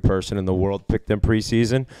every person in the world picked them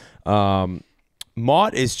preseason.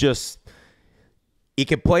 Mott is just, he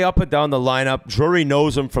can play up and down the lineup. Drury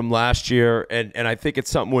knows him from last year, and I think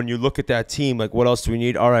it's something when you look at that team, like, what else do we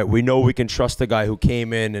need? All right, we know we can trust the guy who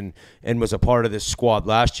came in and was a part of this squad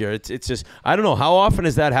last year. It's just, I don't know, how often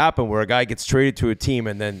does that happen where a guy gets traded to a team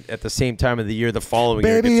and then at the same time of the year, the following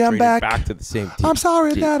year, gets traded back to the same team? I'm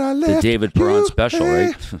sorry that I left the David Perron special,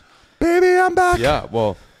 right? Baby, I'm back. Yeah,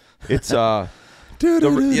 well, it's...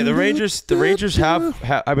 The Rangers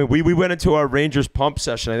have. I mean, we went into our Rangers pump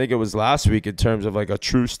session. I think it was last week in terms of like a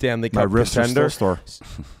true Stanley Cup contender.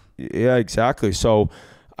 Yeah, exactly. So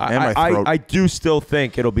I do still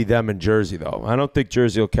think it'll be them in Jersey, though. I don't think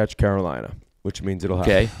Jersey will catch Carolina, which means it'll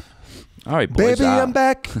happen. Okay. All right, boys. Baby, I'm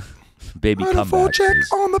back. Baby, come back. Check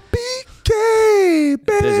on the BK.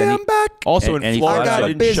 Baby, I'm back. Also in Florida, I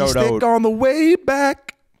got a busy stick on the way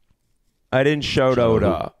back. I didn't shout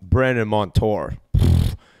out Brandon Montour.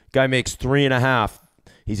 Guy makes 3.5.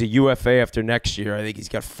 He's a UFA after next year. I think he's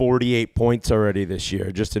got 48 points already this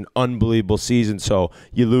year. Just an unbelievable season. So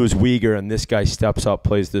you lose Uyghur, and this guy steps up,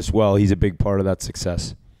 plays this well. He's a big part of that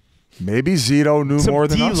success. Maybe Zito knew more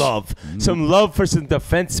than us. Some love for some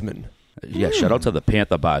defensemen. Yeah, shout out to the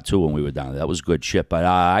Panther Bar, too, when we were down there. That was good shit. But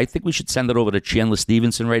I think we should send it over to Chandler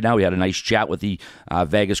Stephenson right now. We had a nice chat with the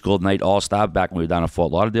Vegas Golden Knight All-Star back when we were down in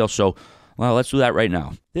Fort Lauderdale. So, well, let's do that right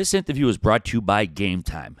now. This interview is brought to you by Game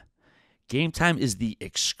Time. Game Time is the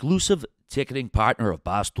exclusive ticketing partner of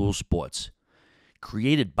Barstool Sports.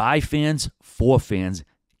 Created by fans, for fans,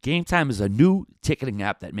 Game Time is a new ticketing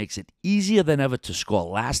app that makes it easier than ever to score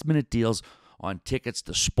last-minute deals on tickets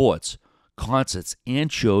to sports, concerts,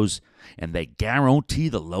 and shows, and they guarantee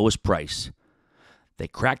the lowest price. They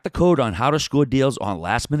cracked the code on how to score deals on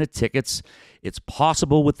last-minute tickets. It's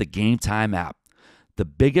possible with the Game Time app. The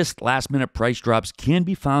biggest last-minute price drops can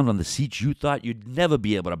be found on the seats you thought you'd never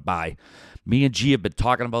be able to buy. Me and G have been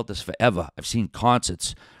talking about this forever. I've seen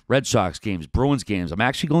concerts, Red Sox games, Bruins games. I'm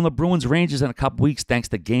actually going to Bruins Rangers in a couple weeks thanks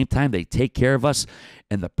to Game Time. They take care of us,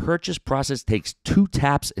 and the purchase process takes 2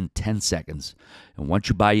 taps in 10 seconds. And once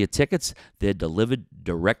you buy your tickets, they're delivered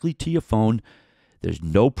directly to your phone. There's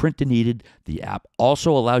no printer needed. The app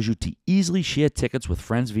also allows you to easily share tickets with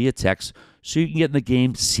friends via text so you can get in the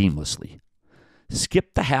game seamlessly.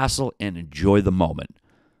 Skip the hassle and enjoy the moment.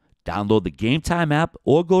 Download the Game Time app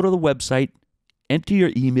or go to the website, enter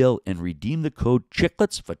your email, and redeem the code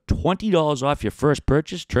Chiclets for $20 off your first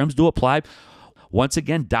purchase. Terms do apply. Once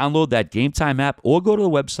again, download that Game Time app or go to the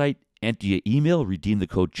website, enter your email, redeem the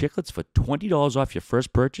code Chiclets for $20 off your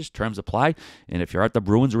first purchase. Terms apply. And if you're at the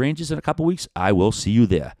Bruins Rangers in a couple weeks, I will see you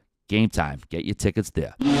there. Game Time. Get your tickets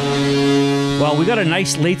there. Well, we got a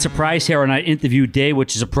nice late surprise here on our interview day,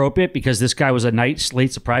 which is appropriate because this guy was a nice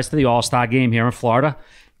late surprise to the All Star Game here in Florida.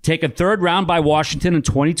 Taken third round by Washington in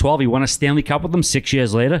 2012. He won a Stanley Cup with them 6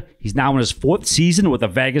 years later. He's now in his 4th season with the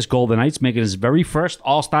Vegas Golden Knights, making his very first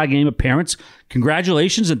All Star Game appearance.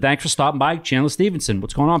 Congratulations and thanks for stopping by, Chandler Stephenson.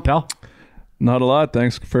 What's going on, pal? Not a lot.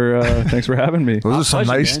 Thanks for having me. Those are some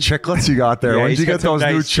nice chiclets you got there. Yeah, when did you get those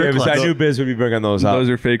new chiclets? I knew Biz would be bringing those up.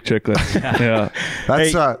 Those are fake chiclets.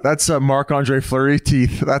 Yeah. That's Marc-Andre Fleury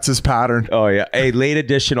teeth. That's his pattern. Oh, yeah. Hey, late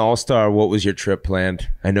edition All-Star, what was your trip planned?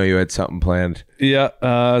 I know you had something planned. Yeah,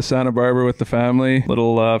 Santa Barbara with the family.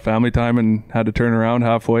 Little family time, and had to turn around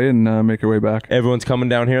halfway and make our way back. Everyone's coming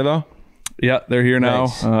down here, though? Yeah, they're here now.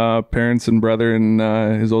 Nice. Parents and brother and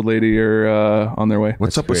his old lady are on their way.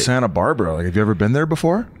 What's up with Santa Barbara? Like, have you ever been there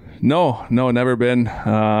before? No, never been.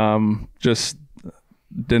 Just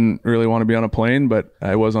didn't really want to be on a plane, but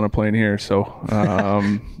I was on a plane here, so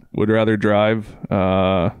would rather drive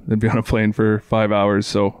than be on a plane for 5 hours.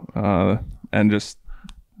 So and just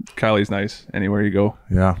Kylie's nice anywhere you go.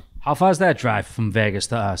 Yeah. How far is that drive from Vegas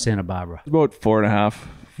to Santa Barbara? About 4.5,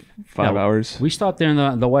 5 hours. We stopped there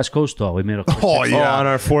in the West Coast tour. We made a on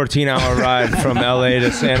our 14-hour ride from LA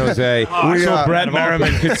to San Jose. So Brett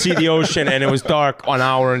Merriman could see the ocean, and it was dark an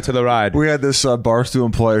hour into the ride. We had this Barstool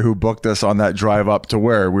employee who booked us on that drive up to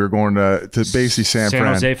where we were going to basically San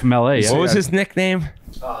Jose from LA. Yeah. What was his nickname?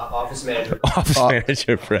 Office manager. Office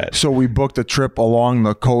manager Brett. So we booked a trip along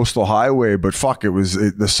the coastal highway, but fuck, it was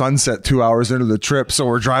the sunset 2 hours into the trip. So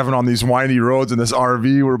we're driving on these windy roads in this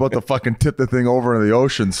RV. We're about to fucking tip the thing over into the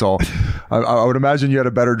ocean. So I would imagine you had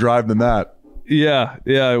a better drive than that. Yeah,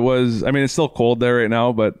 it was. I mean, it's still cold there right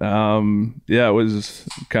now, but yeah, it was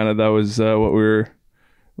kind of, that was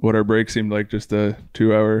what our break seemed like, just a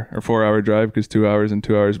 2 hour or 4 hour drive, because 2 hours and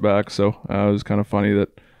 2 hours back. So it was kind of funny that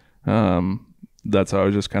that's how I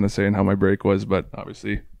was just kind of saying how my break was. But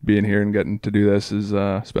obviously being here and getting to do this is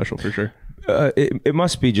special for sure. It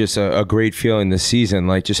must be just a great feeling this season,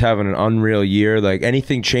 like just having an unreal year. Like,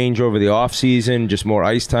 anything change over the off season, just more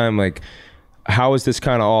ice time? Like, how has this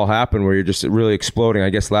kind of all happened where you're just really exploding? I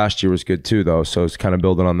guess last year was good too, though, so it's kind of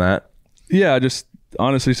building on that. Yeah, just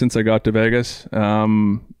honestly, since I got to Vegas,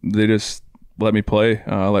 they just let me play,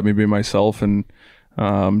 let me be myself, and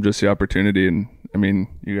just the opportunity. And I mean,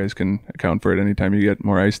 you guys can account for it. Anytime you get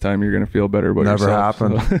more ice time, you're going to feel better about yourself.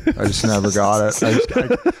 Never happened. So. I just never got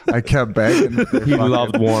it. I kept begging. He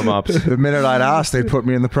loved warm-ups. The minute I'd ask, they'd put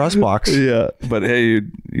me in the press box. Yeah, but hey,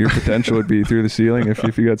 your potential would be through the ceiling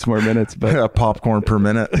if you got some more minutes. But yeah, popcorn per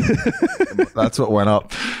minute. That's what went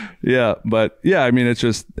up. Yeah, but yeah, I mean, it's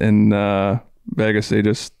just in Vegas, they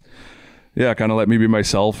just kind of let me be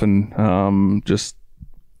myself, and just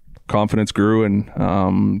confidence grew,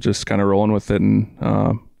 and just kind of rolling with it, and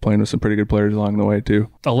playing with some pretty good players along the way too.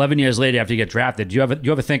 11 years later, after you get drafted, do you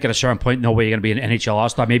ever think at a certain point, no way you're going to be an NHL All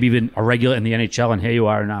Star, maybe even a regular in the NHL, and here you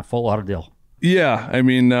are in Fort Lauderdale? Yeah, I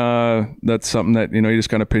mean, that's something that you just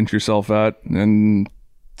kind of pinch yourself at, and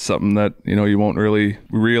something that you won't really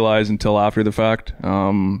realize until after the fact.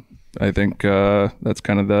 I think that's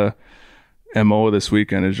kind of the MO this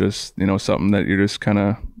weekend, is just something that you're just kind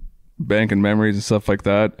of banking memories and stuff like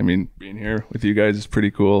that. I mean, being here with you guys is pretty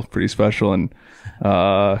cool, pretty special, and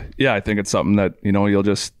I think it's something that you'll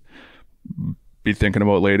just be thinking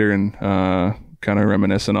about later, and kind of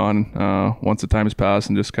reminiscing on once the time has passed,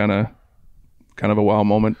 and just kind of a wow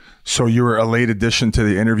moment. So you were a late addition to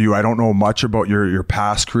the interview. I don't know much about your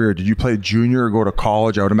past career. Did you play junior or go to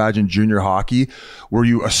college? I would imagine junior hockey. Were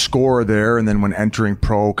you a scorer there, and then when entering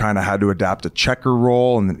pro kind of had to adapt a checker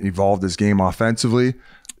role and evolved his game offensively?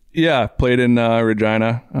 Yeah, played in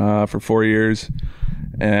Regina for 4 years,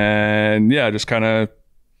 and just kind of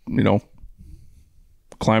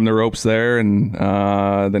climbed the ropes there, and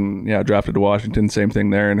then drafted to Washington. Same thing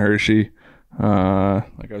there in Hershey.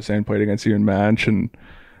 Like I was saying, played against you in Manch, and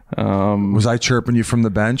was I chirping you from the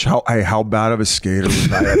bench? How bad of a skater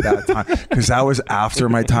was I at that time? Because that was after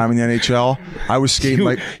my time in the NHL. I was skating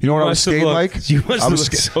what I was skating like? I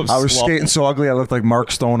was skating so ugly I looked like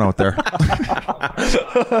Mark Stone out there.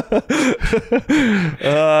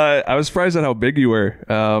 I was surprised at how big you were.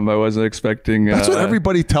 I wasn't expecting. That's what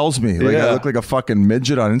everybody tells me. Like I look like a fucking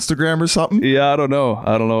midget on Instagram or something. Yeah, I don't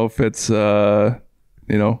know if it's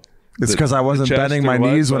it's because I wasn't bending my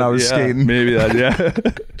knees when I was skating. Maybe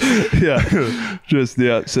that, Just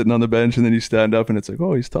sitting on the bench, and then you stand up and it's like,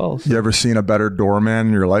 oh, he's tall. So. You ever seen a better doorman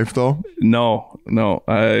in your life though? No.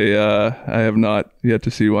 I have not yet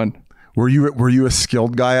to see one. Were you a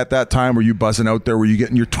skilled guy at that time? Were you buzzing out there? Were you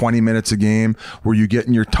getting your 20 minutes a game? Were you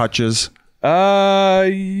getting your touches?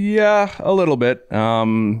 Yeah, a little bit.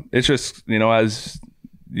 It's just, as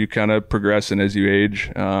you kind of progress and as you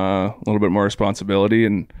age, a little bit more responsibility,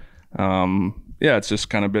 and it's just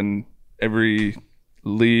kind of been every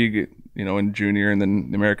league, in junior, and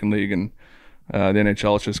then the American League, and the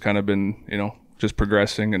NHL. It's just kind of been, just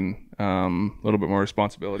progressing, and a little bit more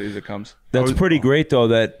responsibility as it comes. That's pretty great, though,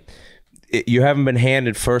 that you haven't been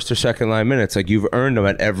handed first or second line minutes. Like, you've earned them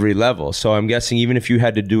at every level. So I'm guessing even if you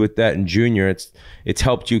had to do with that in junior, it's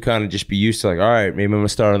helped you kind of just be used to, like, all right, maybe I'm going to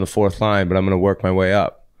start on the fourth line, but I'm going to work my way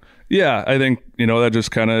up. Yeah, I think, that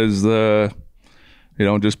just kind of is the...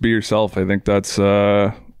 just be yourself. I think that's,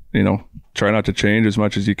 try not to change as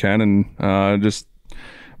much as you can, and just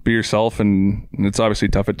be yourself. And it's obviously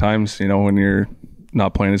tough at times, when you're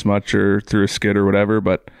not playing as much or through a skid or whatever.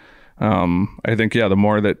 But I think, the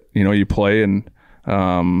more that, you play, and,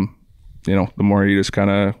 the more you just kind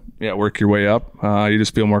of, work your way up, you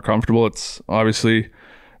just feel more comfortable. It's obviously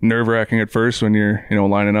nerve-wracking at first when you're,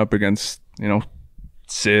 lining up against,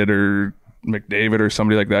 Sid or McDavid or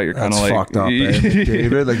somebody like that, you're kind of like fucked up,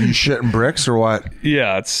 David. Like, you shitting bricks or what?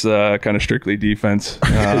 Yeah, it's kind of strictly defense.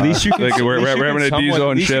 At least you can. Like we're having a D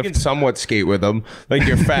zone shift. You can somewhat skate with them. Like,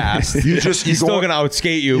 you're fast. He's still gonna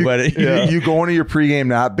outskate you, but you go into your pregame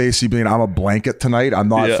nap basically being, I'm a blanket tonight. I'm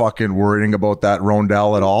not fucking worrying about that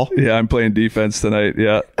rondelle at all. Yeah, I'm playing defense tonight.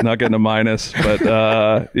 Yeah, not getting a minus, but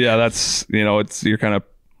that's it's you're kind of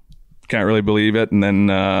can't really believe it, and then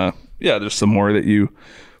there's some more that you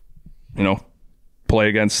play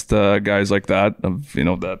against guys like that of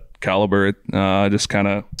that caliber. Just kind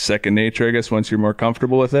of second nature, I guess, once you're more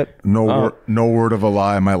comfortable with it. No word of a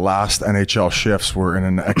lie. My last NHL shifts were in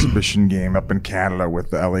an exhibition game up in Canada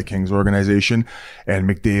with the LA Kings organization, and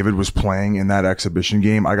McDavid was playing in that exhibition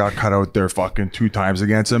game. I got cut out there fucking 2 times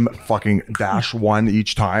against him, fucking -1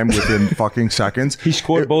 each time within fucking seconds. He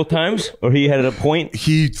scored both times, or he had a point?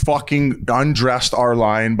 He fucking undressed our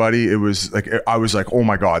line, buddy. It was like, I was like, oh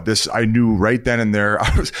my God, this, I knew right then and there,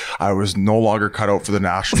 I was no longer cut out for the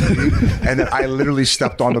national team. And then I literally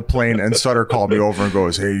stepped on the plane, and Sutter called me over and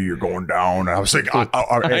goes, hey, you're going down. And I was like,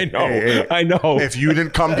 I know. If you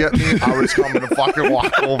didn't come get me, I was coming to fucking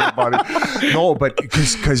walk over, buddy. No, but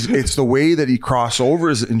because it's the way that he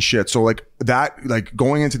crossovers and shit. So like that, like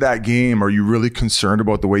going into that game, are you really concerned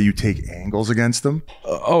about the way you take angles against them?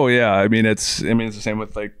 Oh yeah. I mean, it's the same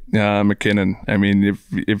with like McKinnon. I mean,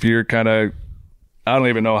 if you're kind of, I don't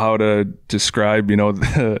even know how to describe,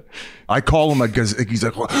 I call him he's like, he's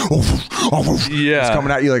coming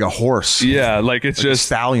at you like a horse. Yeah, like it's like just a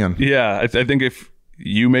stallion. Yeah, I think if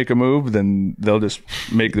you make a move, then they'll just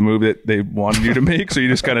make the move that they wanted you to make. So you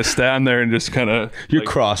just kind of stand there and just kind of you're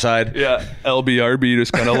cross-eyed. Yeah, LBRB,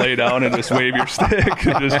 just kind of lay down and just wave your stick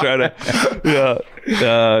and just try to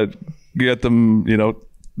get them,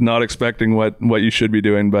 not expecting what you should be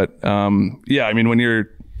doing. But I mean, when you're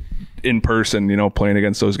in person, playing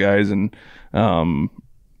against those guys, and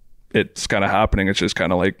it's kind of happening, it's just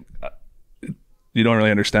kind of like you don't really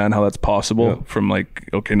understand how that's possible from like,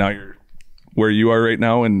 okay, now you're where you are right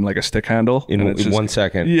now in like a stick handle in it's just, 1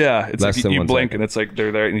 second. Yeah, it's less like than you 1 blink second. And it's like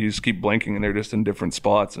they're there and you just keep blinking and they're just in different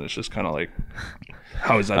spots, and it's just kind of like,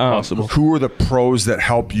 how is that possible? Who are the pros that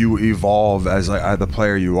help you evolve as the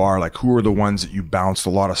player you are? Like, who are the ones that you bounced a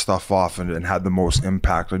lot of stuff off and had the most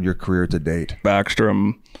impact on your career to date?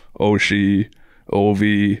 Backstrom, Oshie,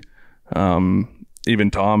 Ovi,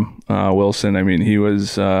 even Tom Wilson. I mean, he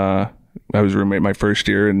was I was roommate my first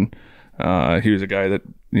year, and he was a guy that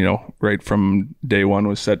right from day one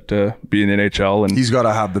was set to be in the NHL, and he's got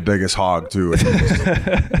to have the biggest hog too.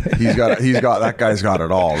 he's got that guy's got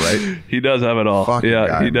it all, right? He does have it all. Fucking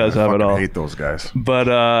guy, he does have it all. I hate those guys. But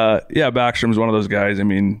Backstrom's one of those guys. I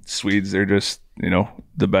mean, Swedes, they're just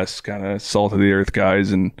the best kind of salt of the earth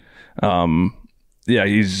guys, and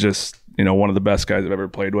he's just one of the best guys I've ever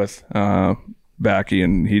played with, Backy,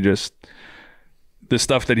 and he just, the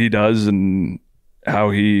stuff that he does and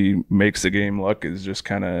how he makes the game look is just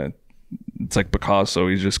kind of, it's like Picasso.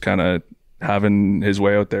 He's just kind of having his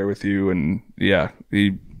way out there with you, and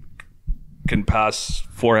he can pass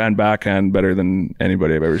forehand, backhand better than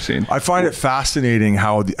anybody I've ever seen. I find it fascinating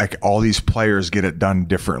how all these players get it done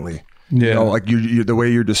differently. Yeah, like you the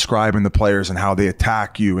way you're describing the players and how they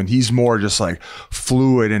attack you, and he's more just like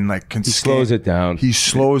fluid and like he slows it down. He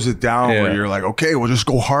slows it down where you're like, okay, we'll just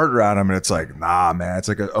go harder at him, and it's like, nah, man, it's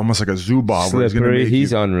like almost like a Zuboff. Slippery.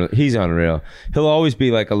 He's unreal. He's unreal. He'll always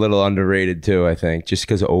be like a little underrated too, I think, just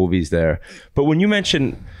because Ovi's there. But when you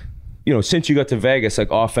mention, since you got to Vegas,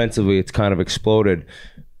 like offensively, it's kind of exploded.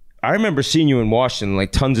 I remember seeing you in Washington,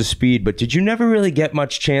 like tons of speed, but did you never really get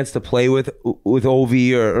much chance to play with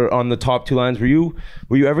Ovi or on the top 2 lines? Were you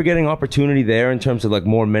ever getting opportunity there in terms of like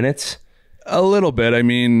more minutes? A little bit. I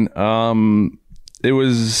mean, it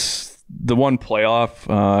was the one playoff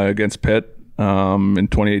against Pitt in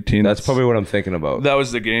 2018. That's probably what I'm thinking about. That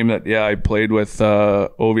was the game that I played with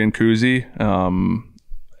Ovi and Kuzi,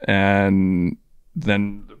 and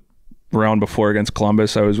then the round before against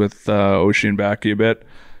Columbus, I was with Oshie and Backy a bit.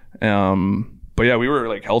 But we were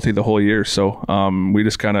like healthy the whole year, so we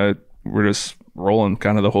just we're just rolling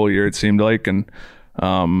kind of the whole year, it seemed like. And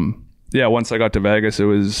once I got to Vegas, it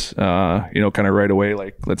was kind of right away,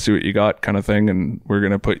 like, let's see what you got kind of thing, and we're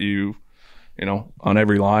gonna put you on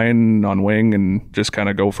every line, on wing, and just kind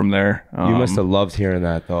of go from there. You must have loved hearing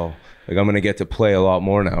that though. Like, I'm gonna get to play a lot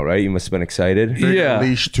more now, right? You must have been excited.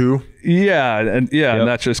 Leash too. And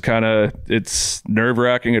that's just kind of, it's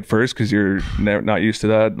nerve-wracking at first because you're not used to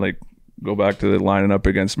that. Like, go back to the lining up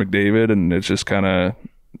against McDavid, and it's just kind of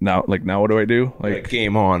now what do I do? Like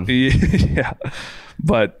game on. Yeah.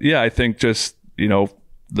 But I think just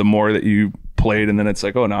the more that you played, and then it's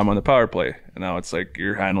like, oh, now I'm on the power play, and now it's like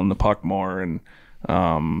you're handling the puck more, and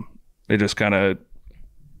it just kind of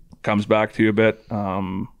comes back to you a bit.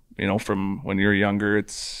 From when you're younger,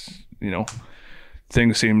 it's,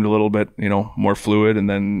 things seemed a little bit, more fluid, and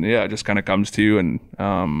then, it just kind of comes to you, and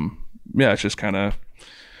it's just kind of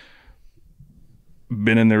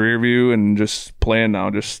been in the rear view and just playing now,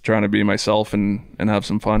 just trying to be myself and have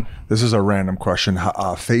some fun. This is a random question.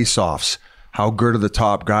 Face-offs. How good are the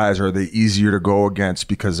top guys? Are they easier to go against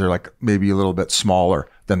because they're like maybe a little bit smaller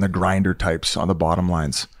than the grinder types on the bottom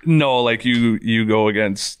lines? No, like you go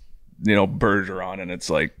against, Bergeron, and it's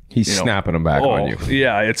like he's snapping them back on you.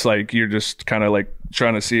 Yeah, it's like you're just kind of like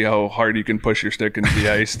trying to see how hard you can push your stick into the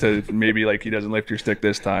ice to maybe like he doesn't lift your stick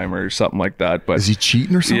this time or something like that. But is he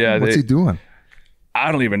cheating or something? Yeah, what's he doing?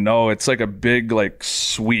 I don't even know. It's like a big like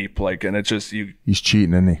sweep, like, and it's just you. He's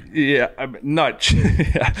cheating, isn't he? Yeah, not cheating.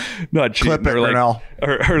 Clip it,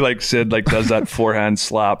 or like Sid like does that forehand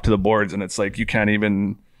slap to the boards, and it's like you can't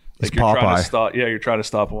even. Like you're trying to stop. Yeah, you're trying to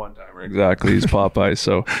stop a one-timer. Exactly, he's Popeye.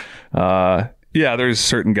 So, there's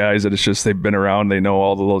certain guys that it's just they've been around, they know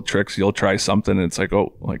all the little tricks. You'll try something, and it's like,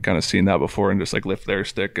 oh, like kind of seen that before, and just like lift their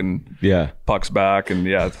stick and pucks back,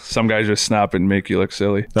 and some guys just snap and make you look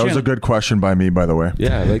silly. That was a good question by me, by the way.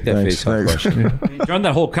 Yeah, I like that face-off question. During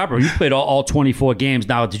that whole cover, you played all 24 games.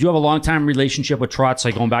 Now, did you have a long-time relationship with Trotz,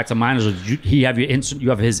 like going back to minors, or did he have you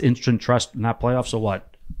have his instant trust in that playoffs, or what?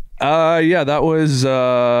 That was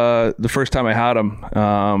the first time I had him.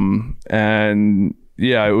 And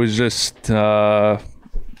it was just kind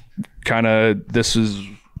of,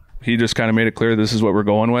 he just kind of made it clear this is what we're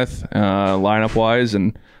going with, lineup wise.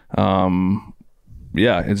 And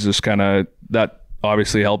it's just kind of, that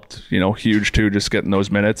obviously helped, huge too, just getting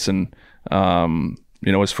those minutes, and,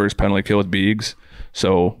 his first penalty kill with Beegs.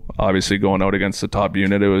 So obviously going out against the top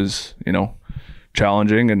unit, it was,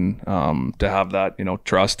 challenging, and to have that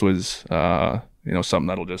trust was something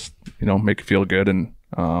that'll just make you feel good. And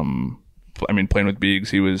playing with Beegs,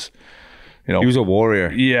 he was he was a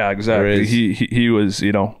warrior. Yeah, exactly. He was,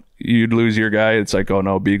 you'd lose your guy, it's like, oh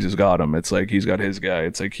no, Beegs has got him. It's like he's got his guy.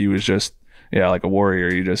 It's like he was just like a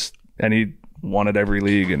warrior. He won at every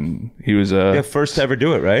league, and he was first to ever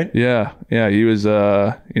do it, right? Yeah, he was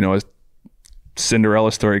a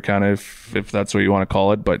Cinderella story, kind of, if that's what you want to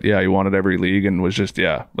call it. But he won at every league, and was just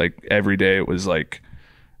like every day it was like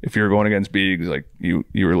if you were going against Beegs, like you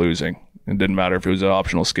were losing. It didn't matter if it was an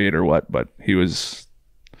optional skate or what, but he was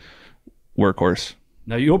workhorse.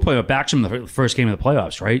 Now you were playing with Backstrom the first game of the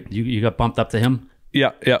playoffs, right? You got bumped up to him.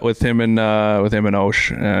 Yeah, with him and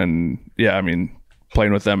Osh, and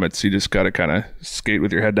playing with them, it's you just got to kind of skate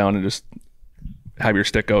with your head down and just have your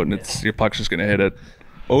stick out, and it's your puck's just gonna hit it.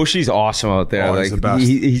 Oshie's awesome out there. He's the best.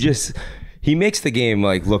 He makes the game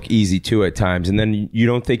like look easy too at times, and then you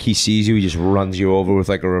don't think he sees you. He just runs you over with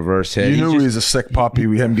like a reverse hit. You knew he's a sick puppy.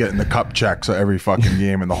 Him getting the cup checks every fucking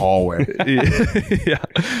game in the hallway.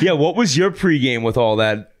 Yeah. What was your pregame with all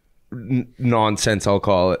that nonsense? I'll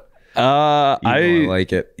call it. I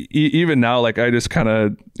like it. Even now, like I just kind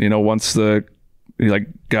of once the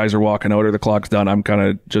guys are walking out or the clock's done, I'm kind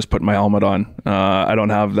of just putting my helmet on. I don't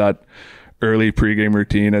have that early pregame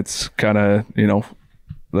routine. It's kind of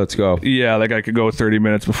let's go. Yeah, like I could go 30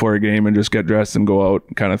 minutes before a game and just get dressed and go out,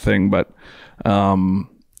 kind of thing. But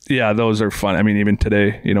those are fun. Even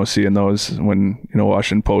today, seeing those when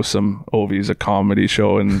Washington posts some Ovi's a comedy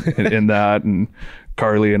show and in that, and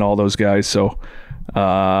Carly and all those guys. So it's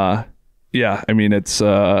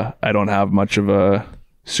I don't have much of a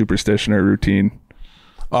superstition or routine.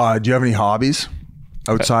 Do you have any hobbies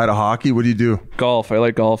outside of hockey? What do you do? Golf. I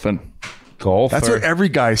like golfing. Golf. That's what every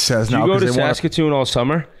guy says do now. You go to Saskatoon all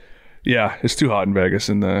summer? Yeah, it's too hot in Vegas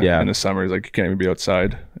in the summer. It's like you can't even be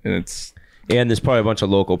outside, and there's probably a bunch of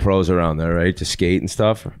local pros around there, right, to skate and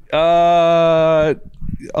stuff. A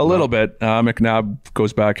little bit. McNabb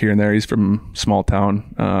goes back here and there. He's from small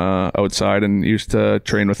town outside, and used to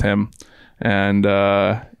train with him. And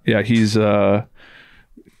he's good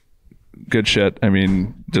shit.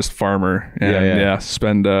 Just farmer.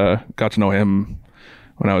 And got to know him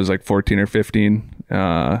when I was like 14 or 15,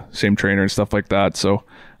 same trainer and stuff like that. So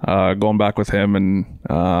going back with him and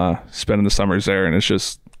spending the summers there, and it's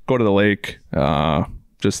just go to the lake,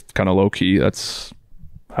 just kind of low key. That's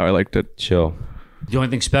how I liked it. Chill. The only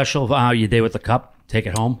thing special about how you did with the cup, take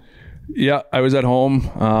it home? Yeah, I was at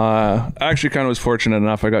home. I actually kind of was fortunate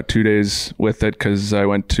enough. I got 2 days with it because I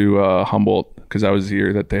went to Humboldt, because that was the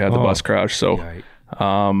year that they had the bus crash. So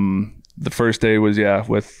the first day was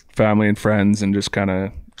with family and friends, and just kind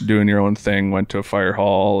of doing your own thing. Went to a fire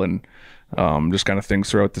hall and just kind of things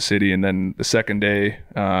throughout the city. And then the second day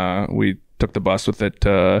we took the bus with it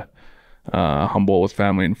to Humboldt with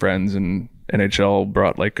family and friends, and NHL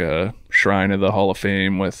brought like a shrine of the Hall of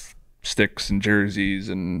Fame with sticks and jerseys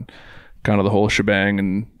and kind of the whole shebang,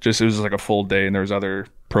 and just it was like a full day, and there was other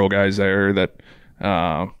pro guys there that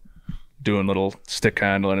doing little stick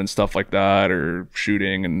handling and stuff like that, or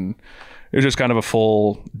shooting, and it was just kind of a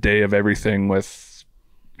full day of everything with,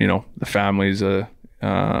 you know, the families,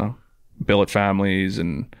 billet families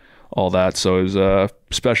and all that. So it was a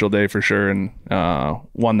special day for sure, and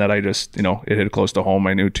one that I just, you know, it hit close to home.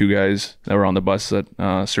 I knew 2 guys that were on the bus that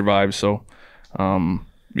survived, so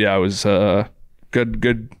yeah, it was a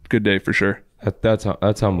good day for sure. That's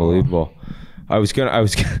unbelievable. I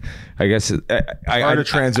guess I to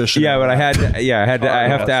transition. Yeah, but I have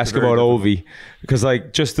to ask about Ovi, because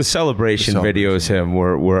like just the celebration videos him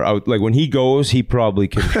were out, like when he goes, he probably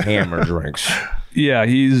can hammer drinks. Yeah,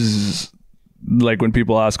 he's like, when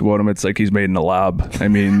people ask about him, it's like he's made in a lab. I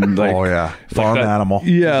mean, like, oh yeah, farm animal.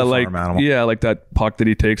 Yeah, like that puck that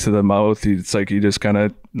he takes to the mouth. It's like he just kind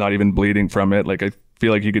of not even bleeding from it. Like I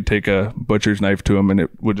feel like you could take a butcher's knife to him and it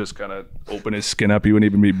would just kind of open his skin up. He wouldn't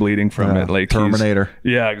even be bleeding from it. Like Terminator.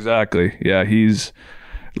 Yeah, exactly. Yeah, he's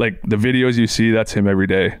like, the videos you see, that's him every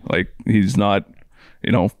day. Like he's not,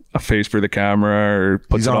 you know, a face for the camera or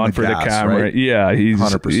puts it on for the camera. Right? Yeah, he's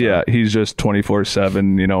 100%. Yeah, he's just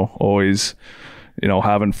 24/7. You know, always, you know,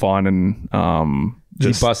 having fun and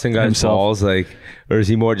is he busting guys' balls, like, or is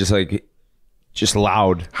he more just like just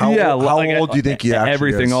loud? How old do you think he actually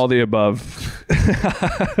everything is? All the above.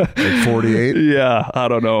 Like 48? Yeah, I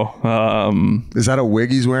don't know. Is that a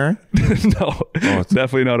wig he's wearing? No, it's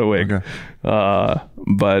definitely not a wig. Okay.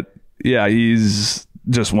 But yeah, he's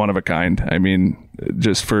just one of a kind. I mean,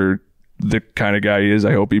 just for the kind of guy he is,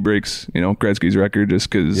 I hope he breaks, you know, Gretzky's record, just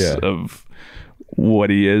because of what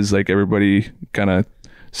he is. Like, everybody kind of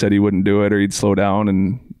said he wouldn't do it or he'd slow down,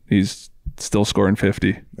 and he's still scoring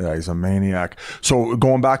 50. Yeah, he's a maniac. So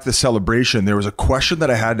going back to the celebration, there was a question that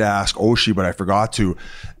I had to ask Oshie, but I forgot to.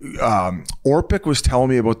 Orpik was telling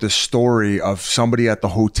me about this story of somebody at the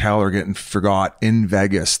hotel or getting forgot in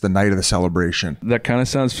Vegas the night of the celebration. That kind of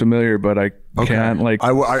sounds familiar, but I can't like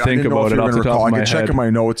think about it off the top of my head. I can check in my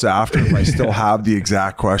notes after if I still have the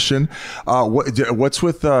exact question. What's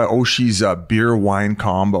with Oshie's beer wine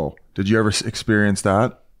combo? Did you ever experience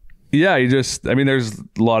that? Yeah, I mean, there's a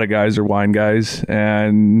lot of guys are wine guys,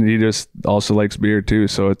 and he just also likes beer too.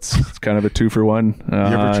 So it's kind of a 2-for-1. You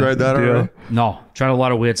ever tried that already? No, tried a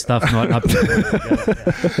lot of weird stuff.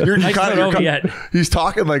 He's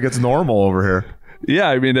talking like it's normal over here. Yeah,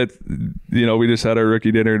 I mean, we just had our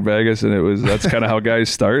rookie dinner in Vegas, and that's kind of how guys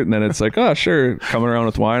start. And then it's like, oh, sure, coming around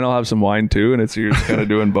with wine, I'll have some wine too. And you're just kind of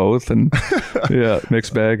doing both, and yeah,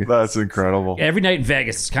 mixed bag. That's incredible. Every night in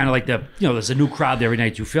Vegas, it's kind of like there's a new crowd there every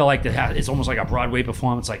night. You feel like it's almost like a Broadway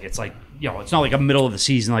performance. Like it's like, it's not like a middle of the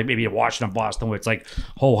season, like maybe you're watching in Boston where it's like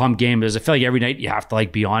whole hum game. Does it feel like every night you have to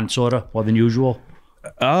like be on sort of more than usual?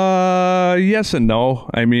 Yes and no.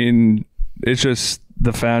 I mean, it's just,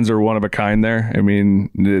 the fans are one of a kind there. I mean,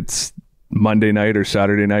 it's Monday night or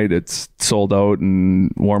Saturday night, it's sold out,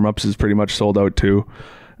 and warm-ups is pretty much sold out too.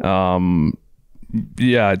 Yeah,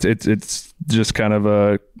 it's just kind of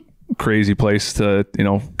a crazy place to,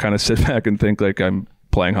 kind of sit back and think like I'm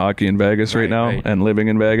playing hockey in Vegas right now and living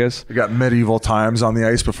in Vegas. You got medieval times on the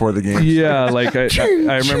ice before the game. Yeah, like I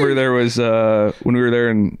remember there was when we were there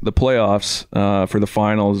in the playoffs for the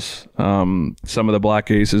finals, some of the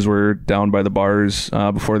Black Aces were down by the bars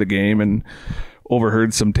before the game and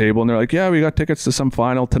overheard some table, and they're like, yeah, we got tickets to some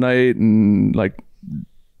final tonight, and like,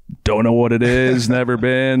 don't know what it is, never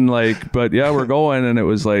been, like, but yeah, we're going. And it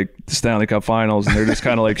was like the Stanley Cup Finals, and they're just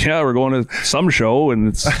kind of like, yeah, we're going to some show, and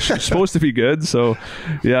it's supposed to be good. So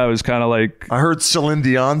yeah, it was kind of like, I heard Celine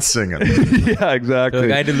Dion singing. Yeah, exactly.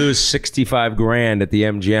 Like, I had to lose $65,000 at the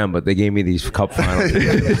MGM, but they gave me these cup finals.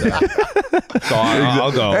 So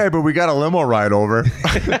I'll go. Hey, but we got a limo ride over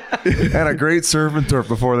and a great surf and turf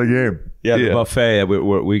before the game. Yeah, the buffet.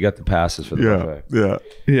 We got the passes for the buffet.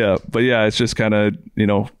 Yeah. But yeah, it's just kind of,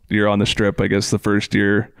 you're on the strip. I guess the first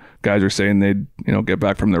year, guys are saying they'd, get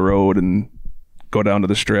back from the road and go down to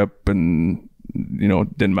the strip, and,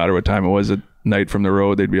 didn't matter what time it was at night from the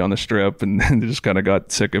road, they'd be on the strip, and they just kind of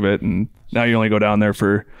got sick of it. And now you only go down there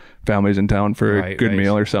for families in town for a good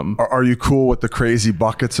meal or something. Are you cool with the crazy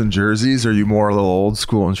buckets and jerseys? Or are you more a little old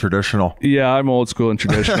school and traditional? Yeah, I'm old school and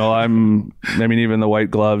traditional. I mean, even the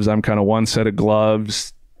white gloves, I'm kind of one set of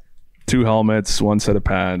gloves, 2 helmets, 1 set of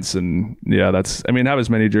pants, and yeah, that's. I mean, have as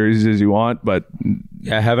many jerseys as you want, but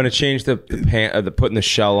yeah, having to change the putting the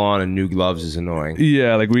shell on and new gloves is annoying.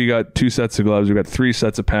 Yeah, like we got 2 sets of gloves, we got 3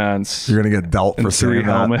 sets of pants. You're gonna get dealt for 3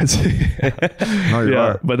 helmets. No, you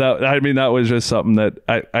are. But that was just something that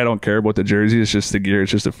I don't care about the jersey. It's just the gear.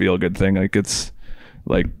 It's just a feel good thing. Like it's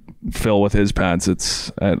like Phil with his pants.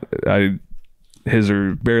 It's his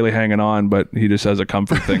are barely hanging on, but he just has a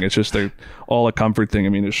comfort thing. It's just all a comfort thing. I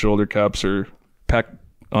mean, his shoulder caps are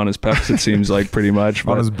on his pecs, it seems like, pretty much.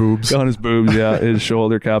 On his boobs. On his boobs, yeah. His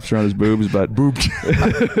shoulder caps are on his boobs, but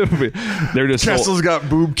they're just Kessel's got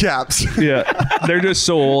boob caps. Yeah, they're just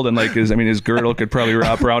so old, and like his girdle could probably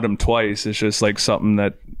wrap around him twice. It's just like something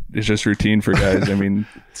that is just routine for guys. I mean,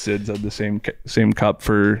 Sid's had the same cup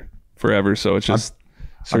for forever, so it's just.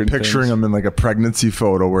 I'm picturing him in like a pregnancy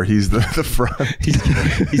photo where he's the front.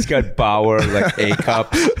 He's got Bauer like A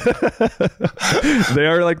cups. They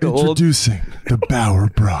are like introducing the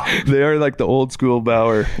Bauer bra. They are like the old school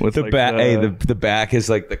Bauer with the like back. The back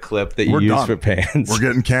is like the clip that you use for pants. We're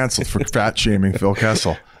getting canceled for fat shaming Phil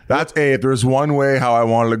Kessel. That's if there's one way how I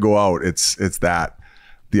wanted to go out, it's that.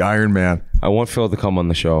 The Iron Man. I want Phil to come on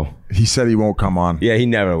the show. He said he won't come on. Yeah, he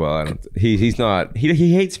never will. He's not.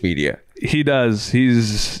 He hates media. He does.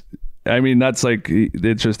 That's like,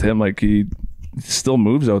 it's just him. Like he still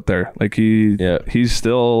moves out there. Like he's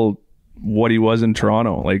still what he was in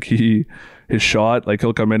Toronto. Like his shot, like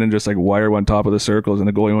he'll come in and just like wire one top of the circles and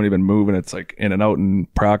the goalie won't even move, and it's like in and out in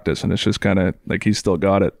practice, and it's just kind of like he's still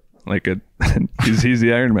got it. Like he's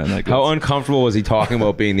the Iron Man. Like how uncomfortable was he talking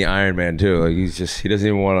about being the Iron Man too? Like he doesn't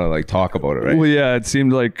even want to like talk about it, right? Well, yeah, it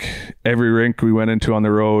seemed like every rink we went into on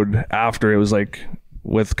the road after, it was like,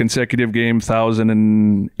 with consecutive games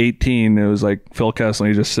 1,018, it was like Phil Kessel,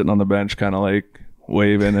 he's just sitting on the bench kind of like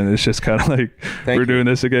waving, and it's just kind of like we're doing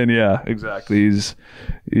this again. Yeah, exactly. He's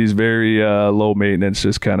very low maintenance,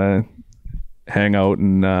 just kind of hang out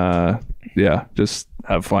and just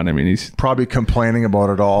have fun. I mean, he's probably complaining about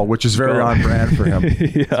it all, which is very on brand for him.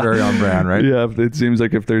 It's very on brand, right? Yeah, it seems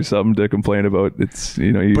like if there's something to complain about, it's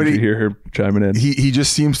you hear her chiming in. He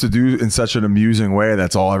just seems to do in such an amusing way.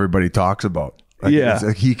 That's all everybody talks about. Like,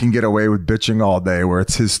 like he can get away with bitching all day, where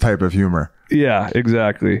it's his type of humor. Yeah,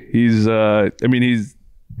 exactly. He's he's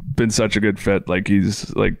been such a good fit. Like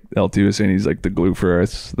he's like LT was saying, he's like the glue for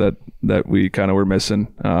us that we kind of were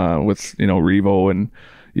missing with Revo and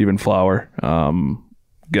even Flower.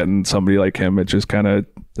 Getting somebody like him, it just kind of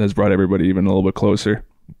has brought everybody even a little bit closer.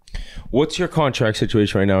 What's your contract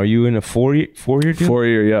situation right now? Are you in a 4-year deal?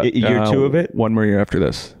 4-year, yeah. Year 2 of it? 1 more year after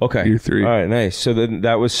this. Okay. Year 3. All right, nice. So then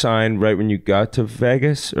that was signed right when you got to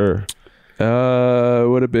Vegas, or? It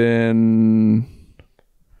would have been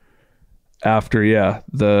after,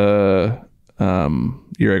 the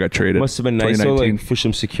year I got traded. Must have been nice though, like for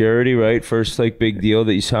some security, right? First like big deal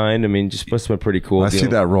that you signed. I mean, just must have been pretty cool. I see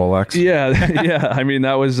that Rolex. Yeah, yeah. I mean,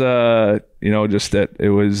 that was just that it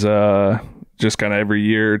was just kind of every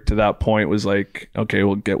year to that point was like, okay,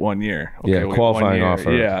 we'll get 1 year. Okay, qualifying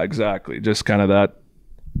offer. Yeah, exactly. Just kind of that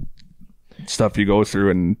stuff you go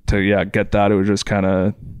through, and to get that, it was just kind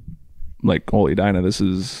of like, holy Dinah, this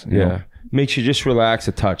is you know. Makes you just relax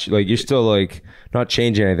a touch. Like you're still like not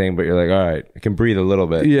changing anything, but you're like, all right, I can breathe a little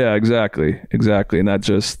bit. Yeah, exactly. And that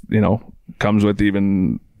just comes with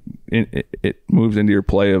even it moves into your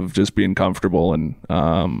play of just being comfortable, and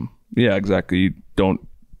exactly. You don't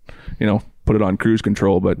put it on cruise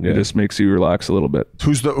control, but it just makes you relax a little bit.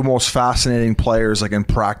 Who's the most fascinating players like in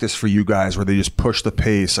practice for you guys, where they just push the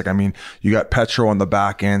pace? Like, I mean, you got Petro on the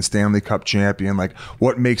back end, Stanley Cup champion. Like,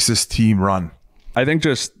 what makes this team run? I think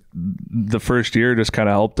just the first year just kind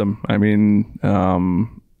of helped them. I mean,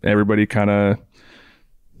 everybody kind of,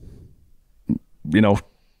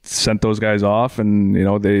 sent those guys off, and,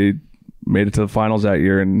 they made it to the finals that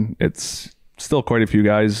year, and it's still quite a few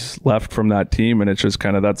guys left from that team. And it's just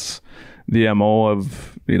kind of, that's the MO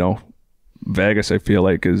of, Vegas, I feel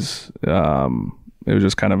like is, it was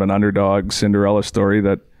just kind of an underdog Cinderella story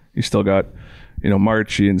that you still got,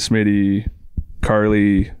 Marchie and Smitty,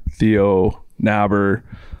 Carly, Theo, Naber,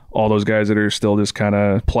 all those guys that are still just kind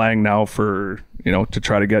of playing now for, to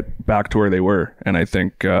try to get back to where they were. And I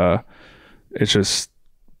think it's just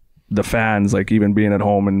the fans, like even being at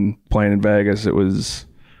home and playing in Vegas,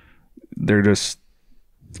 they're just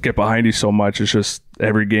get behind you so much. It's just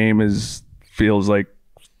every game feels like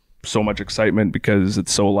so much excitement because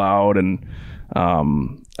it's so loud. And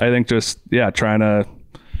I think just, trying to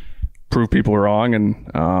prove people wrong,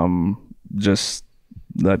 and just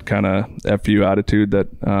that kind of FU attitude that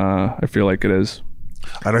I feel like it is.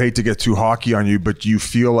 I don't hate to get too hockey on you, but do you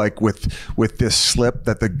feel like with this slip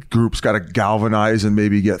that the group's got to galvanize and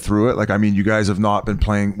maybe get through it? Like, I mean, you guys have not been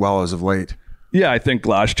playing well as of late. Yeah, I think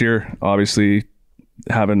last year, obviously,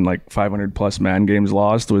 having like 500 plus man games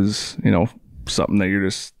lost was, something that you're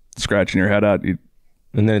just scratching your head at. You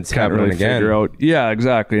and then it's happening really again. Figure out. Yeah,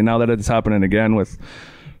 exactly. And now that it's happening again with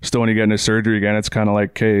Stoney getting his surgery again, it's kind of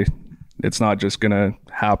like, hey, it's not just going to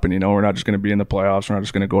happen. We're not just going to be in the playoffs. We're not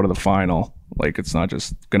just going to go to the final. Like, it's not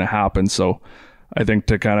just going to happen. So I think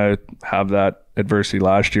to kind of have that adversity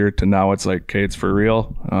last year to now it's like, okay, it's for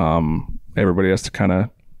real. Everybody has to kind of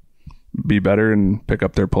be better and pick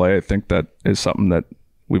up their play. I think that is something that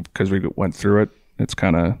because we went through it, it's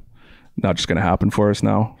kind of not just going to happen for us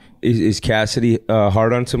now. Is Cassidy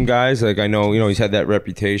hard on some guys? Like, I know, he's had that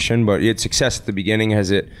reputation, but he had success at the beginning.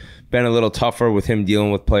 Has it been a little tougher with him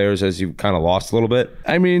dealing with players as you've kind of lost a little bit?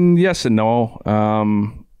 I mean, yes and no.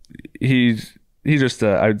 He just,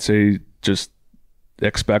 I would say, just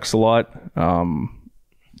expects a lot.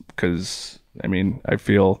 Because, I mean, I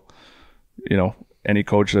feel, any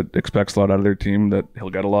coach that expects a lot out of their team, that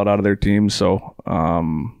he'll get a lot out of their team. So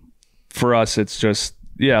for us, it's just,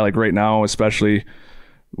 like right now, especially,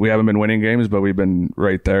 we haven't been winning games, but we've been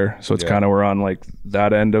right there. So it's kind of, we're on like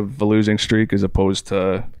that end of the losing streak as opposed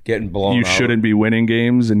to getting blown out. You shouldn't be winning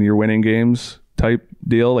games and you're winning games type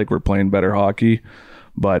deal. Like, we're playing better hockey.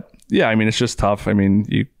 But yeah, I mean, it's just tough. I mean,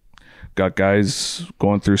 you got guys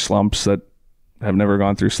going through slumps that have never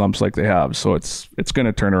gone through slumps like they have. So it's going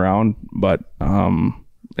to turn around, but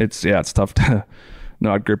it's tough to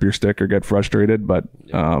not grip your stick or get frustrated, but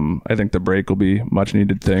I think the break will be a much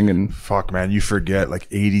needed thing. And fuck, man, you forget like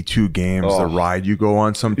 82 games, the ride you go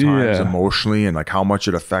on sometimes emotionally, and like how much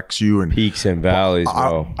it affects you, and peaks and valleys.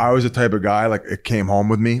 I was the type of guy, like, it came home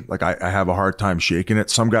with me. Like, I have a hard time shaking it.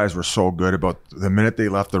 Some guys were so good about the minute they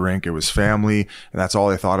left the rink, it was family, and that's all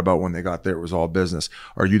they thought about when they got there. It was all business.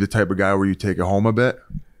 Are you the type of guy where you take it home a bit?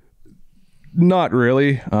 Not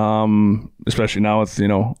really, especially now with,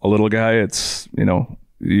 a little guy. It's,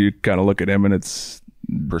 you kind of look at him and it's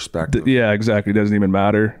perspective. Yeah, exactly. It doesn't even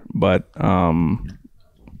matter. But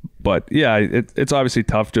yeah, it's obviously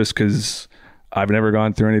tough just because I've never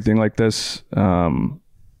gone through anything like this in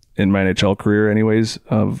my NHL career anyways,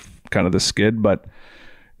 of kind of the skid. But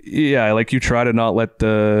yeah, like, you try to not let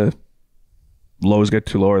the lows get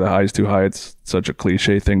too low or the highs too high. It's such a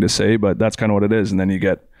cliche thing to say, but that's kind of what it is. And then you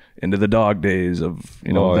get into the dog days of,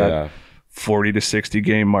 40 to 60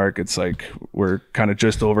 game mark. It's like we're kind of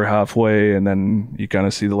just over halfway, and then you kind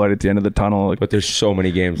of see the light at the end of the tunnel. Like, but there's so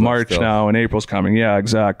many games. March now and April's coming. Yeah,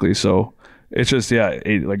 exactly. So it's just,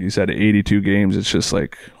 like you said, 82 games. It's just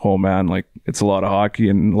like, oh man, like, it's a lot of hockey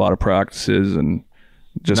and a lot of practices, and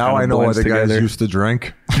just now I know why the guys used to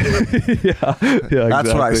drink. yeah, that's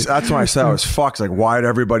when I said I was fucked. Like, why did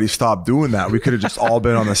everybody stop doing that? We could have just all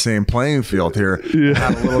been on the same playing field here. Yeah.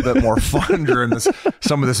 Had a little bit more fun during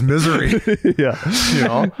some of this misery.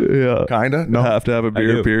 Kind of. No, have to have a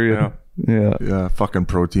beer. Period. Yeah. Fucking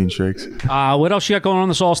protein shakes. What else you got going on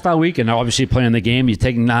this All-Star weekend? Obviously playing the game. You're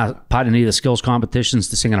taking part in any of the skills competitions.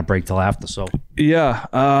 This ain't gonna break till after. So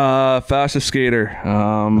fastest skater.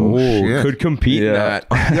 Could compete in that.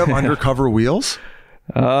 You have undercover wheels?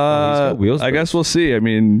 Wheels, I guess we'll see. I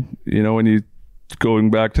mean, when you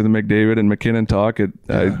going back to the McDavid and McKinnon talk,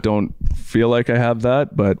 I don't feel like I have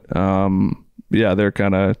that, but they're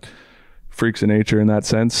kind of freaks of nature in that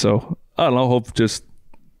sense. So I don't know. Hope just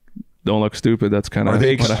don't look stupid. That's kind of. Are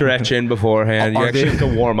they stretch in beforehand? You actually have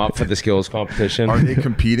to warm up for the skills competition. Are they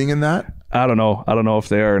competing in that? I don't know. I don't know if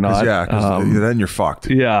they are or not. Then you're fucked.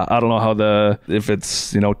 Yeah, I don't know how if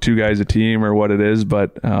it's two guys a team or what it is,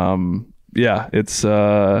 but it's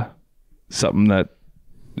something that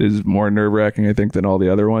is more nerve wracking, I think, than all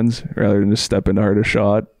the other ones. Rather than just step into hardest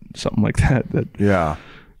shot, something like that. Yeah.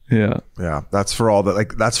 That's for all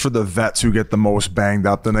that. That's for the vets who get the most banged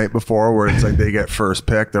up the night before, where it's like they get first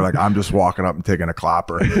pick. They're like, I'm just walking up and taking a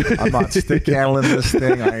clapper. I'm not stick handling this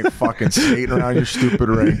thing. I ain't fucking skating around your stupid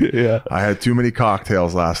ring. Yeah. I had too many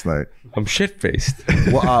cocktails last night. I'm shit faced.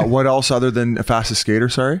 What else other than a fastest skater?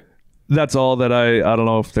 Sorry. That's all that I don't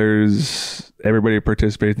know if there's everybody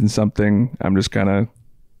participates in something. I'm just kind of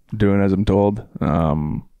doing as I'm told.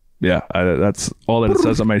 That's all that it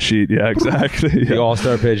says on my sheet. Yeah, exactly. The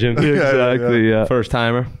All-Star pigeon. Exactly. Yeah. First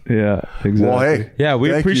timer. Yeah, exactly. Well, hey. Yeah,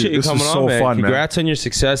 we appreciate you coming on, man. Fun, Congrats on your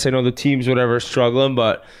success. I know the team's struggling,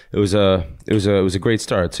 but it was a great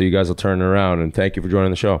start. So you guys will turn it around, and thank you for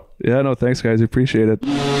joining the show. Yeah, no, thanks guys. I appreciate it.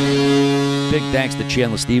 Big thanks to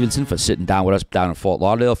Chandler Stephenson for sitting down with us down in Fort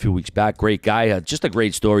Lauderdale a few weeks back. Great guy. Just a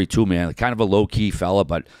great story too, man. Kind of a low-key fella,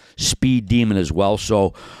 but speed demon as well.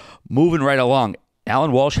 So moving right along,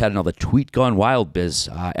 Alan Walsh had another tweet gone wild, Biz.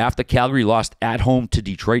 After Calgary lost at home to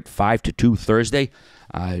Detroit 5-2 Thursday,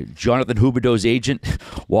 Jonathan Huberdeau's agent,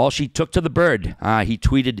 Walshy, took to the bird. He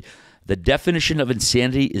tweeted, "The definition of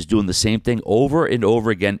insanity is doing the same thing over and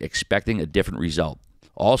over again, expecting a different result.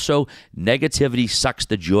 Also, negativity sucks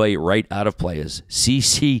the joy right out of players.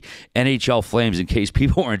 CC NHL Flames," in case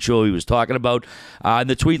people weren't sure who he was talking about. And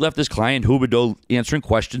the tweet left his client, Huberdeau, answering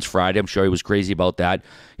questions Friday. I'm sure he was crazy about that.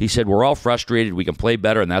 He said, "We're all frustrated. We can play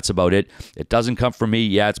better, and that's about it. It doesn't come from me.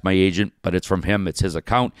 Yeah, it's my agent, but it's from him. It's his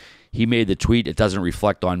account. He made the tweet. It doesn't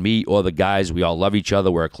reflect on me or the guys. We all love each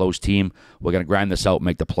other. We're a close team. We're going to grind this out and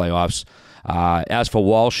make the playoffs." As for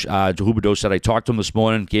Walsh, Huberdeau said, "I talked to him this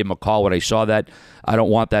morning, gave him a call when I saw that. I don't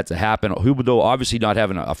want that to happen." Huberdeau obviously not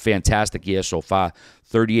having a fantastic year so far.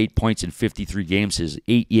 38 points in 53 games. His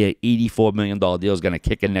 8-year, $84 million deal is going to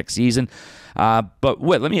kick in next season. But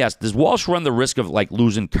wait, let me ask, does Walsh run the risk of like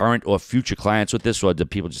losing current or future clients with this, or do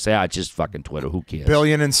people just say, it's just fucking Twitter, who cares?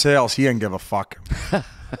 Billion in sales. He didn't give a fuck.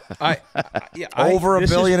 Over a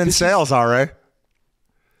billion in sales, all right.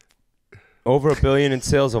 Over $1 billion in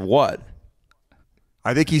sales of what?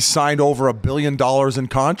 I think he's signed over $1 billion in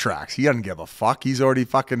contracts. He doesn't give a fuck. He's already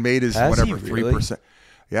fucking made his whatever 3%.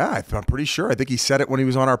 Yeah, I'm pretty sure. I think he said it when he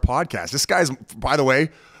was on our podcast. This guy's, by the way,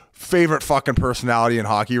 favorite fucking personality in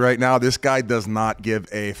hockey right now. This guy does not give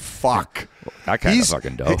a fuck. That kind of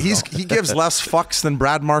fucking dope. He gives less fucks than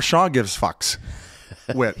Brad Marchand gives fucks.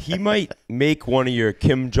 He might make one of your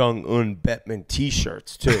Kim Jong-un Bettman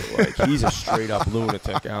T-shirts too. Like, he's a straight up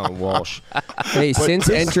lunatic, Alan Walsh. Hey, since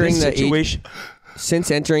entering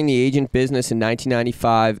the agent business in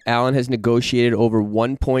 1995, Allen has negotiated over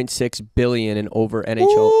 $1.6 billion in overall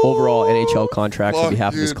NHL contracts on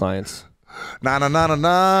behalf of his clients. Money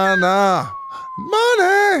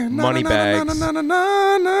bags.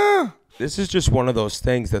 This is just one of those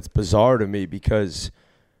things that's bizarre to me because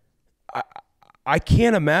I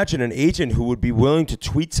can't imagine an agent who would be willing to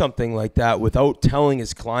tweet something like that without telling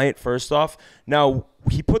his client first off. Now,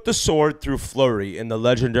 he put the sword through Fleury in the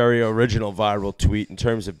legendary original viral tweet in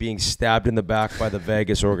terms of being stabbed in the back by the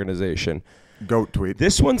Vegas organization. Goat tweet.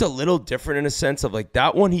 This one's a little different in a sense of like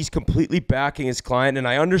that one he's completely backing his client, and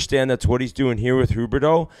I understand that's what he's doing here with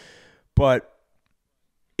Huberdeau, but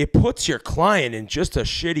it puts your client in just a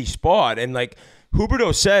shitty spot. And like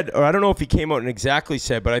Huberdeau said, or I don't know if he came out and exactly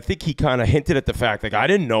said, but I think he kind of hinted at the fact, like, I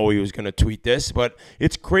didn't know he was going to tweet this, but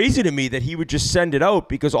it's crazy to me that he would just send it out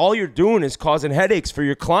because all you're doing is causing headaches for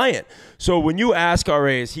your client. So when you ask RA,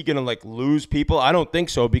 is he going to like lose people? I don't think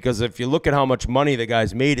so, because if you look at how much money the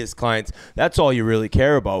guy's made his clients, that's all you really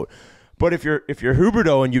care about. But if you're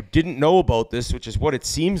Huberdeau and you didn't know about this, which is what it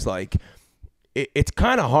seems like, it's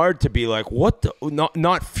kind of hard to be like,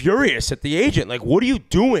 not furious at the agent. Like, what are you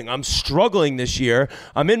doing? I'm struggling this year.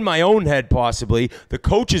 I'm in my own head, possibly. The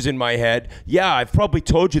coach is in my head. Yeah, I've probably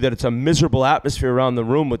told you that it's a miserable atmosphere around the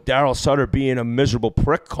room with Daryl Sutter being a miserable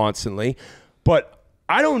prick constantly. But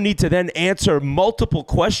I don't need to then answer multiple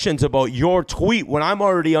questions about your tweet when I'm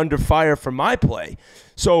already under fire for my play.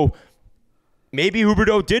 So maybe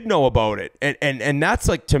Huberdeau did know about it. And that's,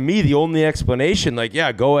 like, to me, the only explanation. Like,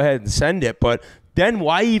 yeah, go ahead and send it. But then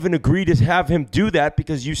why even agree to have him do that?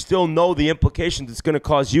 Because you still know the implications it's going to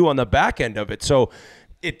cause you on the back end of it. So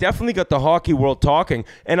it definitely got the hockey world talking.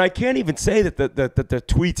 And I can't even say that the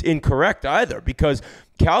tweet's incorrect either, because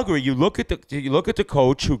Calgary, you look at the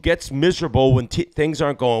coach who gets miserable when things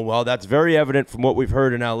aren't going well. That's very evident from what we've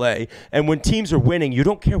heard in LA. And when teams are winning, you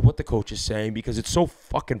don't care what the coach is saying because it's so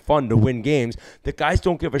fucking fun to win games. The guys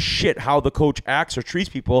don't give a shit how the coach acts or treats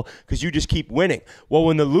people because you just keep winning. Well,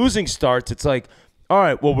 when the losing starts, it's like, all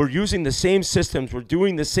right, well, we're using the same systems, we're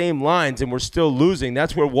doing the same lines, and we're still losing.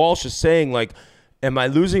 That's where Walsh is saying, like, am I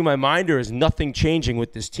losing my mind, or is nothing changing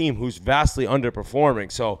with this team who's vastly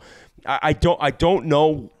underperforming? So I don't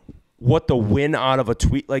know what the win out of a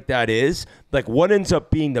tweet like that is. Like, what ends up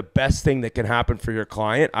being the best thing that can happen for your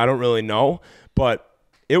client? I don't really know, but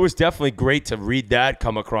it was definitely great to read that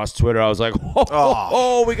come across Twitter. I was like,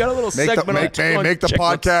 oh, we got a little segment on make the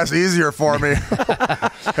podcast easier for me.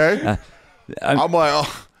 Hey, I'm like,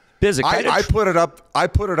 I put it up. I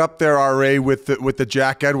put it up there, RA, with the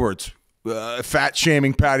Jack Edwards. Fat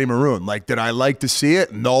shaming Patty Maroon. Like, did I like to see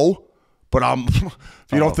it? No. But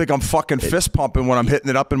if you don't think I'm fucking fist pumping when I'm hitting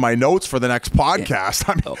it up in my notes for the next podcast,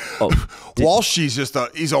 I mean, Walshy's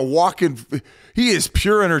he's a walking, he is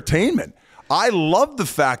pure entertainment. I love the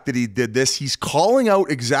fact that he did this. He's calling out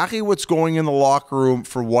exactly what's going in the locker room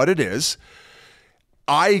for what it is.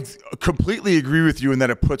 I completely agree with you in that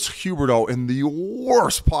it puts Huberdeau in the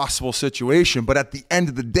worst possible situation. But at the end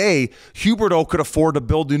of the day, Huberdeau could afford to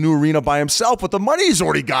build a new arena by himself with the money he's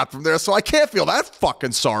already got from there. So I can't feel that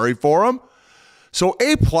fucking sorry for him. So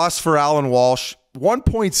A+ for Alan Walsh,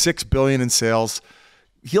 $1.6 billion in sales.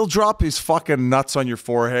 He'll drop his fucking nuts on your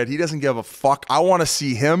forehead. He doesn't give a fuck. I want to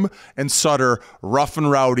see him and Sutter rough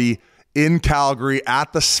and rowdy in Calgary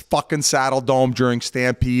at the fucking Saddle Dome during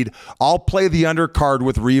Stampede. I'll play the undercard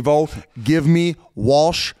with Revo. Give me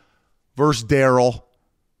Walsh versus Daryl.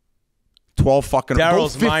 12 fucking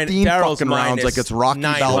Daryl's 15 fucking rounds like it's Rocky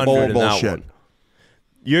Balboa bullshit.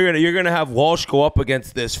 You're gonna have Walsh go up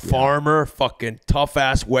against this farmer, fucking tough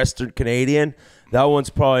ass Western Canadian. That one's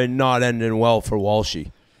probably not ending well for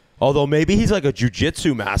Walshy. Although maybe he's like a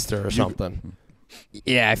jiu-jitsu master or something.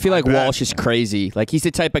 Yeah, I feel like Walsh is crazy. Like, he's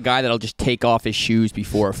the type of guy that'll just take off his shoes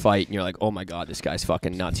before a fight, and you're like, oh my God, this guy's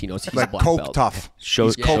fucking nuts. He knows he's like a black coke belt. tough.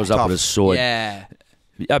 Shows up with his sword. Yeah.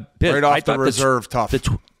 Right off the reserve tough.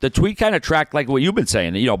 The tweet kind of tracked like what you've been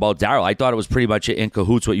saying, about Daryl. I thought it was pretty much in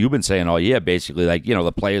cahoots what you've been saying all year, basically. Like,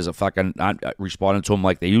 the players are fucking not responding to him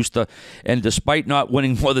like they used to. And despite not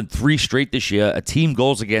winning more than 3 straight this year, a team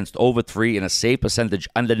goals against over 3 and a save percentage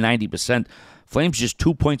under 90%. Flames just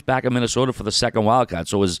 2 points back of Minnesota for the second wildcard.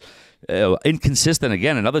 So it was inconsistent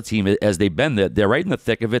again. Another team, as they've been, they're right in the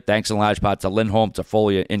thick of it, thanks in large part to Lindholm, to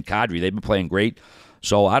Foley, and Kadri. They've been playing great.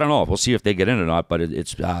 So I don't know. We'll see if they get in or not. But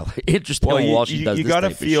it's interesting when Walsh does this gotta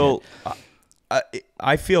type feel. of shit.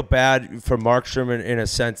 I feel bad for Markstrom in a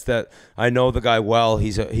sense that I know the guy well.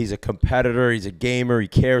 He's a competitor. He's a gamer. He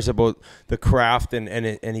cares about the craft and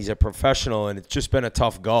he's a professional. And it's just been a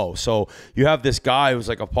tough go. So you have this guy who's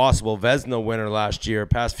like a possible Vezina winner last year.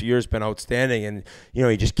 Past few years been outstanding, and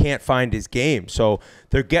he just can't find his game. So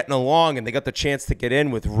they're getting along, and they got the chance to get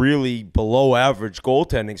in with really below average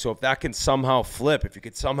goaltending. So if that can somehow flip, if you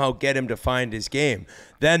could somehow get him to find his game,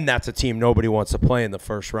 then that's a team nobody wants to play in the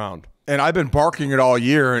first round. And I've been barking it all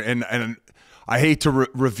year, and I hate to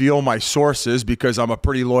reveal my sources because I'm a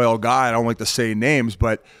pretty loyal guy. I don't like to say names,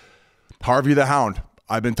 but Harvey the Hound,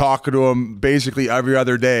 I've been talking to him basically every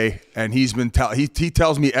other day, and he's been he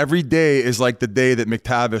tells me every day is like the day that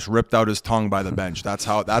McTavish ripped out his tongue by the bench.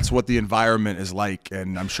 That's what the environment is like,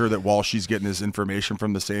 and I'm sure that Walshy's getting his information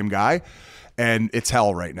from the same guy, and it's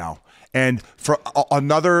hell right now. And for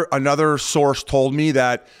another source told me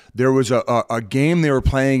that there was a game they were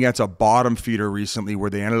playing against a bottom feeder recently where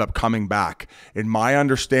they ended up coming back. And my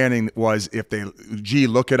understanding was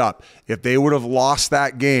look it up. If they would have lost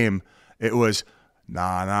that game, it was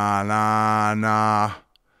nah,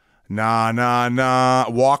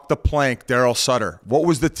 walk the plank, Daryl Sutter. What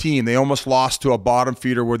was the team? They almost lost to a bottom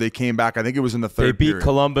feeder where they came back. I think it was in the third period. They beat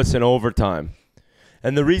Columbus in overtime.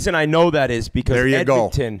 And the reason I know that is because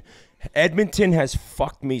Edmonton has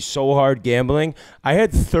fucked me so hard gambling. I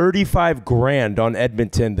had $35,000 on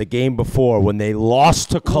Edmonton the game before when they lost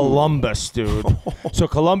to Columbus, dude. So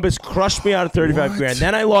Columbus crushed me out of $35,000.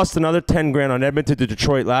 Then I lost another $10,000 on Edmonton to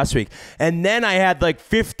Detroit last week. And then I had like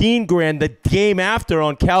 $15,000 the game after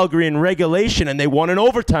on Calgary in regulation, and they won in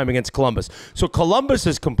overtime against Columbus. So Columbus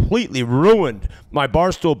has completely ruined my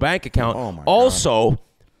Barstool bank account. Oh my God.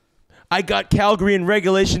 I got Calgary in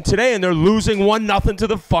regulation today, and they're losing 1-0 to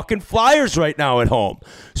the fucking Flyers right now at home.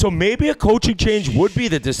 So maybe a coaching change would be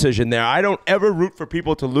the decision there. I don't ever root for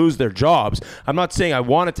people to lose their jobs. I'm not saying I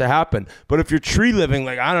want it to happen, but if you're tree living,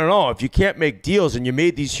 like, I don't know, if you can't make deals and you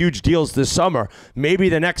made these huge deals this summer, maybe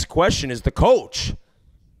the next question is the coach.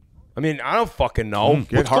 I mean, I don't fucking know.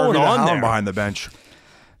 Get What's Harvey going on the Hound there? behind the bench.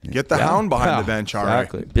 Get the Hound behind the bench, all right.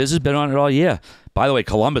 Exactly. Biz has been on it all year. By the way,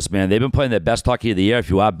 Columbus, man, they've been playing their best hockey of the year. If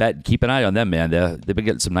you are betting, keep an eye on them, man. They've been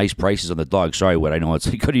getting some nice prices on the Dogs. Sorry, Whit, I know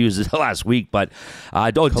you could have used it last week, but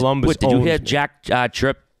Columbus. Did you hear Jack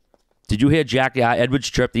Tripp? Did you hear Jack Edwards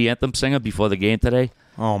Tripp, the anthem singer, before the game today?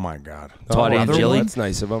 Oh my God. Todd Angeli. That's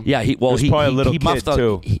nice of him. Yeah, he probably a little kid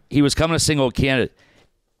too. He was coming to sing "Oh Canada."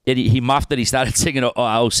 He muffed it. He started singing,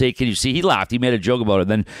 "Oh, say, can you see?" He laughed. He made a joke about it.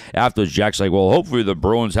 Then afterwards, Jack's like, "Well, hopefully the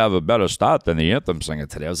Bruins have a better start than the anthem singer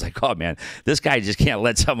today." I was like, "Oh man, this guy just can't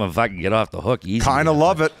let someone fucking get off the hook easy." Kind of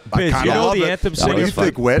love it. I kind of love the it. anthem What do you singer?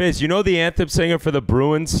 think, Whit? Biz, you know the anthem singer for the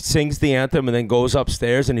Bruins sings the anthem and then goes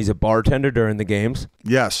upstairs and he's a bartender during the games?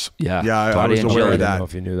 Yes. Yeah. Yeah, I Todd was Angeli. aware I of don't know that.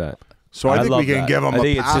 if you knew that. So I think love we can that. give him I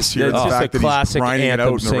think a pass it's here. just, The it's fact just a that he's classic grinding it anthem out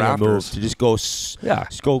in the singer move rafters. to just go,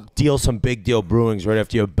 just go deal some big deal Bruins right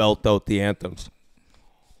after you belt out the anthems.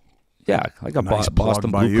 Yeah, like a Nice Boston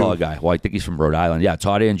plug by blue you. collar guy. Well, I think he's from Rhode Island. Yeah,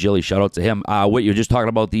 Todd Angeli. Shout out to him. Whit, you're just talking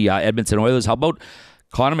about the Edmonton Oilers. How about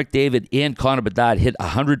Connor McDavid and Connor Bedard hit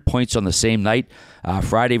 100 points on the same night.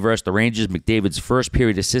 Friday versus the Rangers, McDavid's first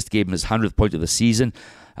period assist gave him his 100th point of the season.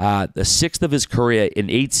 The sixth of his career in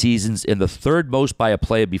 8 seasons, and the third most by a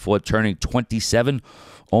player before turning 27.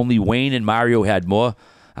 Only Wayne and Mario had more.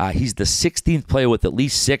 He's the 16th player with at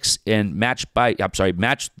least 6, and matched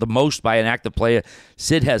the most by an active player.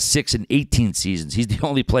 Sid has 6 in 18 seasons. He's the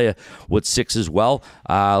only player with 6 as well.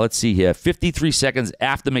 Let's see here. 53 seconds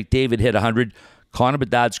after McDavid hit 100, Connor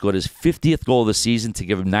Bedard scored his 50th goal of the season to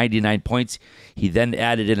give him 99 points. He then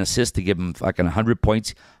added an assist to give him fucking 100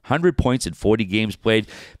 points. 100 points in 40 games played.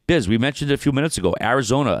 Biz, we mentioned it a few minutes ago.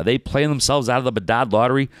 Arizona, are they playing themselves out of the Bedard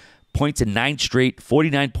lottery? Points in 9 straight,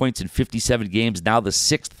 49 points in 57 games. Now the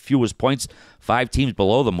 6th fewest points, 5 teams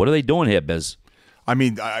below them. What are they doing here, Biz? I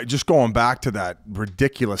mean, just going back to that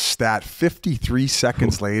ridiculous stat, 53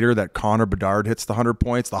 seconds later that Connor Bedard hits the 100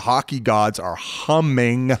 points. The hockey gods are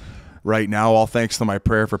humming right now, all thanks to my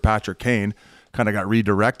prayer for Patrick Kane. Kind of got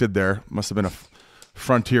redirected there. Must have been a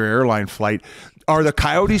Frontier airline flight. Are the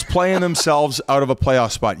Coyotes playing themselves out of a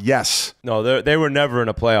playoff spot? Yes. No, they were never in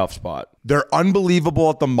a playoff spot. They're unbelievable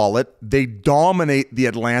at the mullet. They dominate the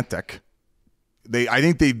Atlantic. I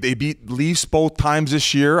think they beat Leafs both times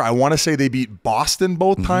this year. I want to say they beat Boston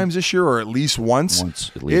both times this year, or at least once.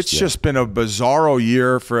 At least, it's just been a bizarro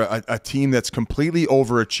year for a team that's completely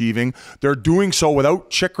overachieving. They're doing so without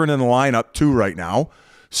Chychrun in the lineup too right now.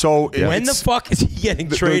 So when the fuck is he getting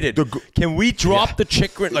traded? Can we drop the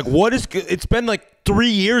Chychrun? Like, what is? It's been like 3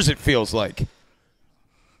 years. It feels like.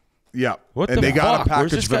 Yeah, what and the they got fuck? to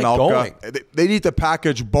package Where's this guy Vanelka. They need to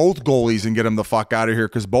package both goalies and get them the fuck out of here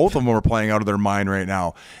because both of them are playing out of their mind right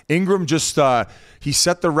now. Ingram just he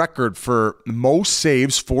set the record for most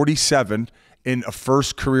saves, 47, in a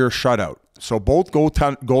first career shutout. So both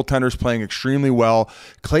goaltenders playing extremely well.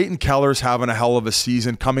 Clayton Keller's having a hell of a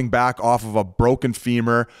season, coming back off of a broken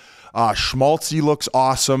femur. Schmaltzy looks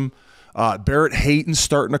awesome. Barrett Hayton's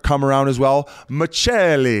starting to come around as well.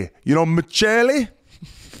 Michelli, you know Michelli?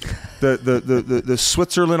 The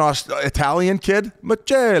Switzerland Italian kid,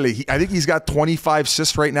 Michelli. I think he's got 25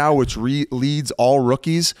 assists right now, which leads all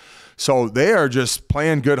rookies. So they are just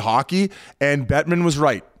playing good hockey. And Bettman was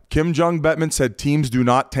right. Kim Jung Bettman said teams do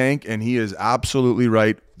not tank, and he is absolutely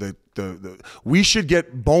right. We should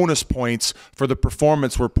get bonus points for the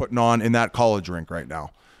performance we're putting on in that college rink right now.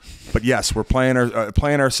 But yes, we're playing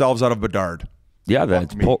ourselves out of Bedard. Yeah,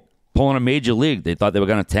 that's pulling a major league. They thought they were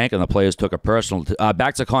going to tank, and the players took it personal.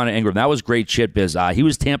 Back to Connor Ingram. That was great shit, Biz. He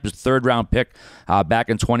was Tampa's 3rd-round pick back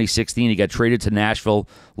in 2016. He got traded to Nashville,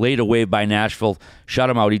 later waived by Nashville, shut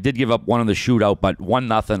him out. He did give up one in the shootout, but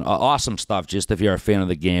 1-0. Awesome stuff, just if you're a fan of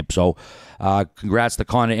the game. So congrats to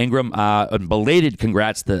Connor Ingram. And belated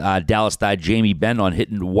congrats to Dallas star Jamie Benn on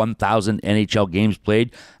hitting 1,000 NHL games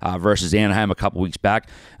played versus Anaheim a couple weeks back.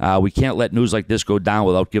 We can't let news like this go down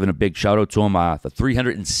without giving a big shout-out to him, the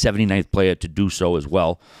 379th player to do so as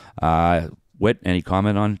well. Whit, any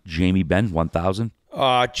comment on Jamie Benn, 1,000?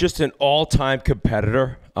 Just an all-time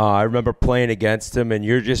competitor. I remember playing against him, and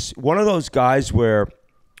you're just one of those guys where,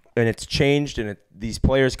 and it's changed, and these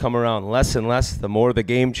players come around less and less the more the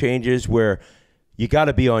game changes, where you got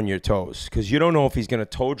to be on your toes because you don't know if he's going to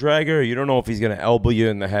toe drag her, or you don't know if he's going to elbow you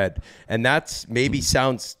in the head. And that's maybe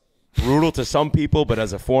sounds brutal to some people, but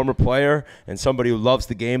as a former player and somebody who loves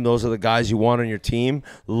the game, those are the guys you want on your team.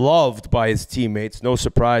 Loved by his teammates. No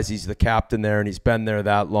surprise he's the captain there, and he's been there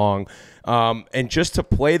that long. And just to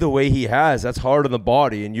play the way he has, that's hard on the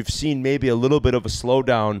body. And you've seen maybe a little bit of a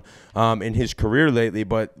slowdown in his career lately,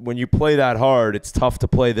 but when you play that hard, it's tough to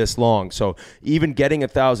play this long. So even getting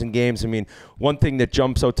 1,000 games, I mean, one thing that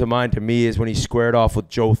jumps out to mind to me is when he squared off with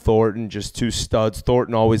Joe Thornton, just 2 studs.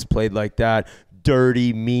 Thornton always played like that.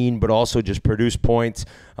 Dirty, mean, but also just produce points.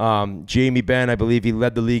 Jamie Benn, I believe he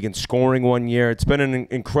led the league in scoring one year. It's been an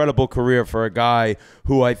incredible career for a guy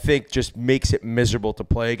who I think just makes it miserable to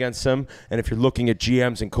play against him. And if you're looking at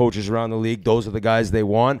GMs and coaches around the league, those are the guys they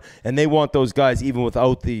want. And they want those guys even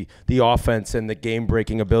without the offense and the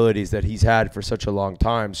game-breaking abilities that he's had for such a long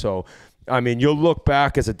time. So, I mean, you'll look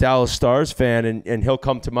back as a Dallas Stars fan, and he'll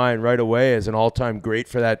come to mind right away as an all-time great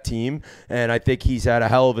for that team. And I think he's had a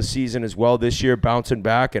hell of a season as well this year, bouncing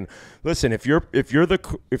back. And listen, if you're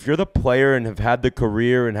the player and have had the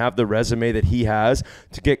career and have the resume that he has,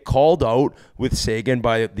 to get called out with Sagan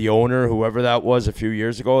by the owner, whoever that was a few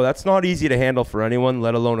years ago, that's not easy to handle for anyone,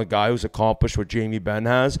 let alone a guy who's accomplished what Jamie Benn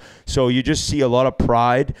has. So you just see a lot of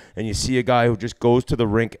pride, and you see a guy who just goes to the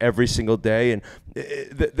rink every single day. And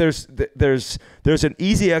there's an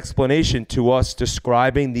easy explanation to us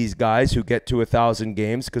describing these guys who get to 1,000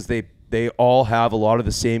 games because they they all have a lot of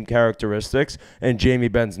the same characteristics, and Jamie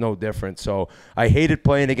Benn's no different. So I hated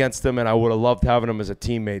playing against him, and I would have loved having him as a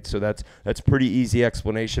teammate. So that's pretty easy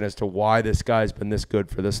explanation as to why this guy's been this good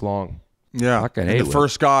for this long. Yeah, and the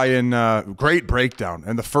first guy in great breakdown,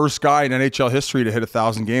 and the first guy in NHL history to hit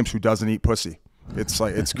 1,000 games who doesn't eat pussy. It's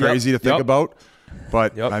like it's crazy to think about,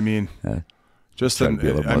 but I mean,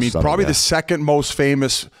 probably the second most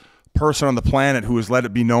famous person on the planet who has let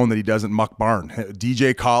it be known that he doesn't muck barn.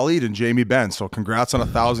 DJ Khalid and Jamie Benn. So congrats on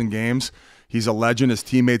 1,000 games. He's a legend. His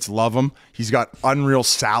teammates love him. He's got unreal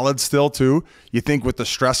salad still too. You think with the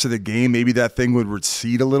stress of the game, maybe that thing would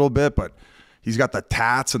recede a little bit, but he's got the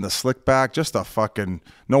tats and the slick back. Just a fucking,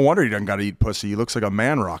 no wonder he doesn't got to eat pussy. He looks like a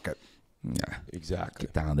man rocket. Yeah, exactly.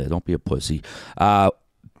 Get down there. Don't be a pussy.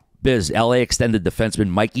 Biz, LA extended defenseman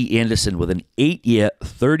Mikey Anderson with an 8-year,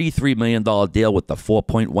 $33 million deal with the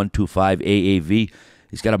 4.125 AAV.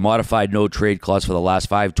 He's got a modified no-trade clause for the last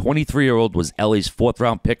 5. 23-year-old was LA's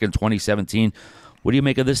 4th-round pick in 2017. What do you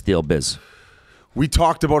make of this deal, Biz? We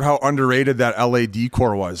talked about how underrated that LA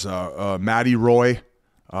D-core was. Matty Roy.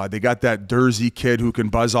 They got that Dursey kid who can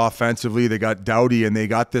buzz offensively. They got Doughty, and they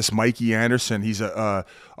got this Mikey Anderson. He's a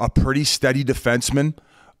pretty steady defenseman,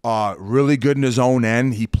 really good in his own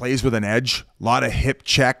end. He plays with an edge, a lot of hip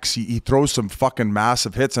checks. He throws some fucking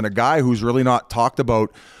massive hits, and a guy who's really not talked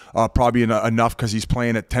about probably enough because he's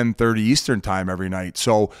playing at 10:30 Eastern time every night.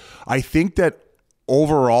 So I think that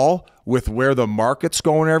overall, with where the market's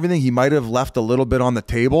going and everything, he might have left a little bit on the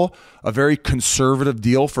table. A very conservative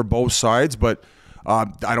deal for both sides, but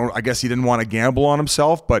I guess he didn't want to gamble on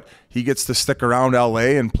himself, but he gets to stick around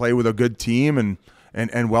LA and play with a good team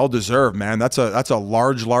and well deserved, man. That's a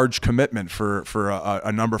large commitment for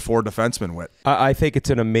a number 4 defenseman. Whit. I think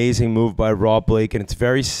it's an amazing move by Rob Blake, and it's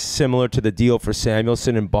very similar to the deal for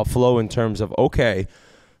Samuelson in Buffalo in terms of, okay,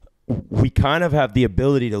 we kind of have the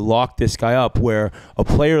ability to lock this guy up where a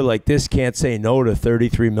player like this can't say no to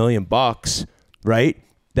 $33 million, right?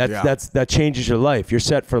 That changes your life. You're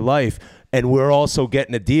set for life. And we're also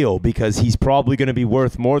getting a deal because he's probably going to be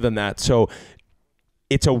worth more than that. So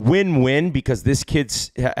it's a win-win because this kid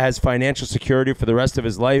has financial security for the rest of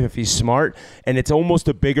his life if he's smart. And it's almost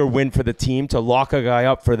a bigger win for the team to lock a guy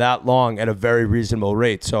up for that long at a very reasonable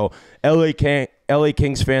rate. So LA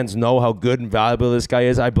Kings fans know how good and valuable this guy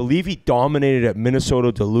is. I believe he dominated at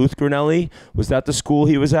Minnesota Duluth Grinnelli. Was that the school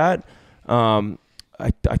he was at? I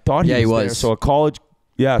thought he was there. So a college...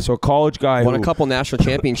 Yeah, so a college guy won a couple national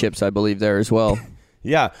championships, I believe, there as well.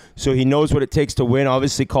 Yeah, so he knows what it takes to win.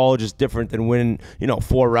 Obviously, college is different than winning,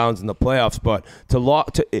 4 rounds in the playoffs. But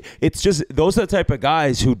it's just those are the type of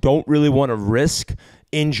guys who don't really want to risk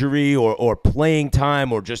injury or playing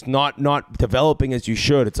time or just not developing as you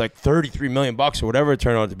should. It's like $33 million or whatever it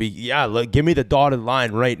turned out to be. Yeah, give me the dotted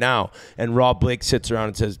line right now. And Rob Blake sits around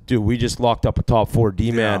and says, dude, we just locked up a top 4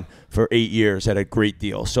 D-man for 8 years at a great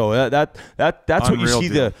deal. So that's what you see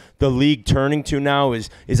the league turning to now is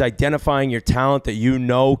identifying your talent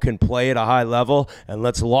that can play at a high level, and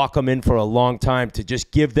let's lock them in for a long time to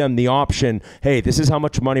just give them the option, hey, this is how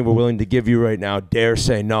much money we're willing to give you right now. Dare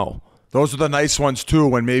say no. Those are the nice ones too.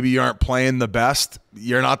 When maybe you aren't playing the best,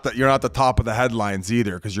 you're not the top of the headlines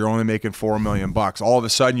either because you're only making $4 million. All of a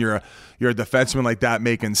sudden, you're a defenseman like that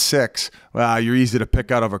making $6 million. You're easy to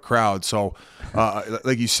pick out of a crowd. So,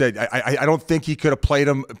 like you said, I don't think he could have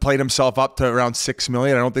played himself up to around $6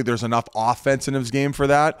 million. I don't think there's enough offense in his game for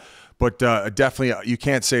that. But definitely, you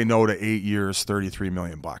can't say no to 8 years, $33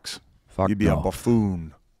 million. You'd be a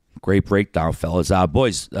buffoon. Great breakdown, fellas.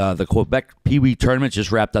 Boys, the Quebec PeeWee Tournament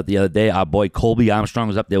just wrapped up the other day. Our boy Colby Armstrong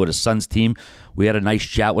was up there with his son's team. We had a nice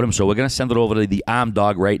chat with him, so we're going to send it over to the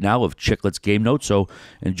ArmDog right now of Chiclets Game Notes, so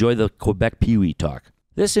enjoy the Quebec PeeWee talk.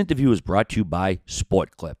 This interview is brought to you by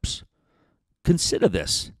Sport Clips. Consider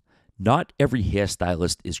this. Not every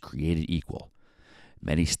hairstylist is created equal.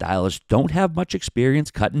 Many stylists don't have much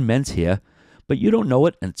experience cutting men's hair, but you don't know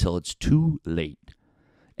it until it's too late.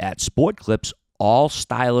 At Sport Clips, all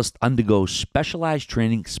stylists undergo specialized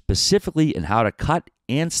training specifically in how to cut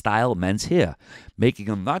and style men's hair, making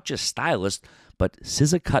them not just stylists, but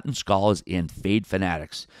scissor cutting scholars and fade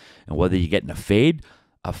fanatics. And whether you're getting a fade,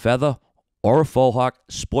 a feather, or a faux hawk,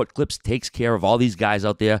 Sport Clips takes care of all these guys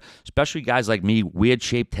out there, especially guys like me,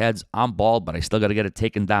 weird-shaped heads. I'm bald, but I still got to get it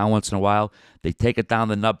taken down once in a while. They take it down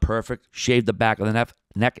the nub perfect, shave the back of the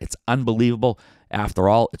neck. It's unbelievable. After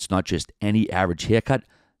all, it's not just any average haircut.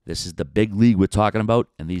 This is the big league we're talking about,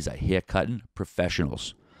 and these are hair-cutting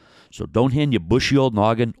professionals. So don't hand your bushy old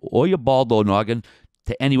noggin or your bald old noggin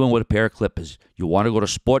to anyone with a pair of clippers. You want to go to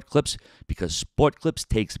Sport Clips because Sport Clips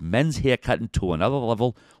takes men's hair cutting to another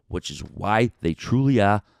level, which is why they truly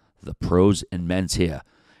are the pros in men's hair.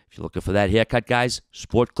 If you're looking for that haircut, guys,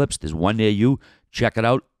 Sport Clips, there's one near you. Check it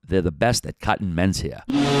out. They're the best at cutting men's hair.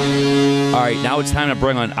 All right, now it's time to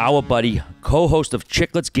bring on our buddy, co-host of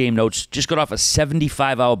Chiclets Game Notes. Just got off a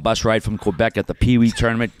 75-hour bus ride from Quebec at the PeeWee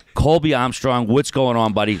Tournament. Colby Armstrong, what's going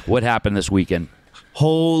on, buddy? What happened this weekend?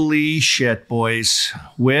 Holy shit, boys.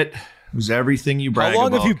 Whit was everything you brag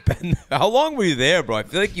about. How long have you been? How long were you there, bro? I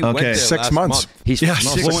feel like you went there 6 last months. month. He's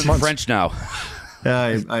fluent in French now.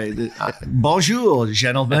 Bonjour,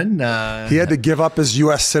 gentlemen. He had to give up his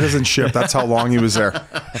U.S. citizenship. That's how long he was there.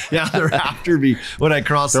 Yeah, they're after me when I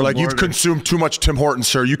crossed They're the like, border. you've consumed too much Tim Hortons,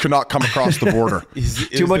 sir. You cannot come across the border.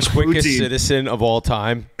 Too much poutine. quickest citizen of all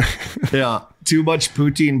time. Yeah, too much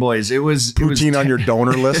poutine, boys. It was Poutine on your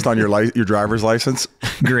donor list on your driver's license.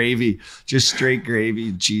 Gravy, just straight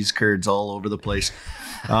gravy, cheese curds all over the place.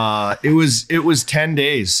 It was 10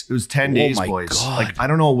 days. It was 10 days, my boys. God. Like, I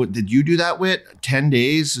don't know, what did you do that with? 10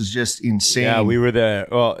 days is just insane. Yeah, we were there.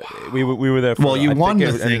 Well, we were there for, Well, you I won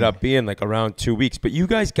think the it ended thing. up being like around 2 weeks. But you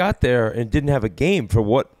guys got there and didn't have a game for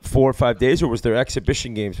what, 4 or 5 days, or was there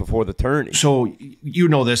exhibition games before the tourney? So you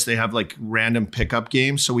know this, they have like random pickup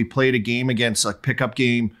games. So we played a game against like pickup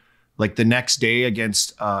game like the next day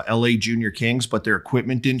against LA Junior Kings, but their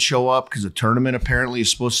equipment didn't show up because the tournament apparently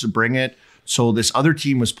is supposed to bring it. So this other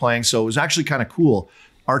team was playing. So it was actually kind of cool.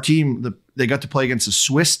 Our team, they got to play against a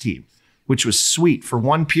Swiss team, which was sweet for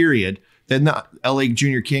one period. Then the LA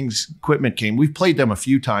Junior Kings equipment came. We've played them a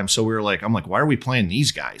few times. So we were like, I'm like, why are we playing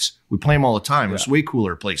these guys? We play them all the time. It's way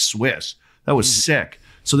cooler to play Swiss. That was sick.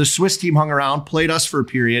 So the Swiss team hung around, played us for a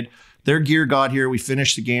period. Their gear got here. We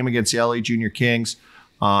finished the game against the LA Junior Kings.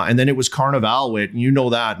 And then it was Carnival Wit. And you know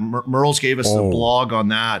that. Merles gave us the blog on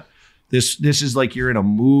that. This is like you're in a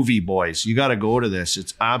movie, boys. You got to go to this.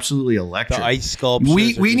 It's absolutely electric. The ice sculptures.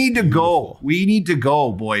 We need to go. We need to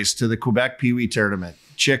go, boys, to the Quebec PeeWee Tournament.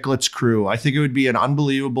 Chiclets crew. I think it would be an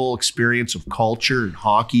unbelievable experience of culture and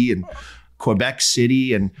hockey and Quebec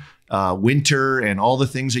City and winter and all the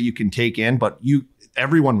things that you can take in. But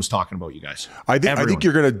everyone was talking about you guys. I think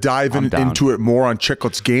you're going to dive into it more on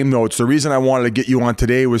Chiclets Game Notes. The reason I wanted to get you on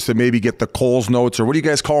today was to maybe get the Coles Notes, or what do you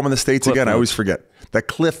guys call them in the States again? I always forget. The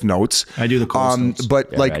Cliff Notes. I do the Coles Notes.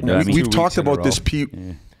 But we've talked about this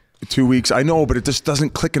 2 weeks. I know, but it just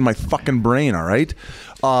doesn't click in my fucking brain, all right?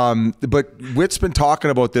 But Whit's been talking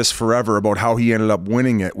about this forever, about how he ended up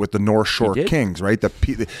winning it with the North Shore Kings, right?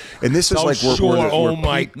 And this is like oh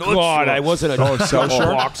my God, I wasn't a South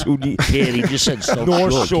Shore. He just said South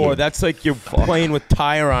North Shore. kid. That's like you're playing with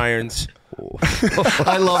tire irons.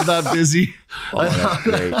 I love that, Busy.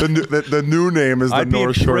 the new name is the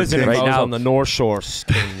North Shore Kings. Right Right now. on the North Shore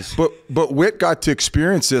Kings. But Whit got to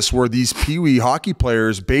experience this, where these Pee-wee hockey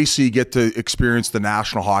players basically get to experience the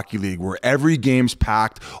National Hockey League, where every game's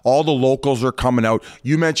packed, all the locals are coming out.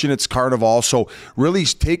 You mentioned it's Carnival, so really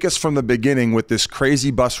take us from the beginning with this crazy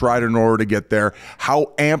bus ride in order to get there,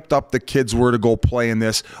 how amped up the kids were to go play in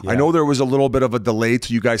this. Yeah. I know there was a little bit of a delay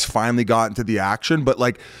till you guys finally got into the action, but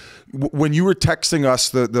like when you were texting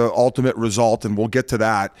us the ultimate result, and we'll get to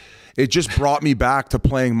that, it just brought me back to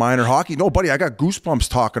playing minor hockey. No, buddy, I got goosebumps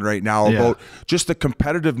talking right now about just the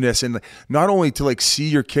competitiveness, and not only to like see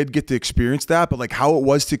your kid get to experience that, but like how it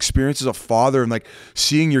was to experience as a father and like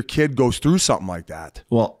seeing your kid go through something like that.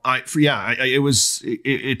 Well, it's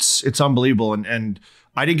unbelievable, and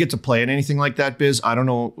I didn't get to play in anything like that, Biz. I don't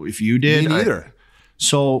know if you did. Me neither.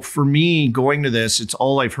 So for me, going to this, it's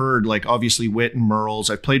all I've heard. Like obviously Whit and Merles.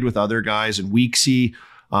 I played with other guys and Weeksy,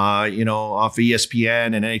 off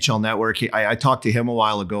ESPN and NHL Network. I talked to him a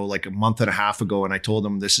while ago, like a month and a half ago, and I told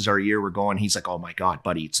him this is our year. We're going. He's like, "Oh my God,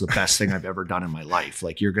 buddy, it's the best thing I've ever done in my life.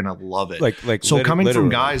 Like you're gonna love it." Coming from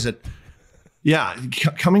guys that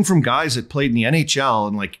played in the NHL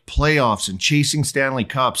and like playoffs and chasing Stanley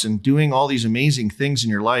Cups and doing all these amazing things in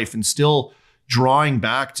your life, and still drawing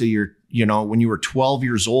back to your, when you were 12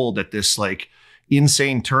 years old at this like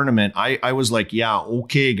insane tournament, I was like, yeah,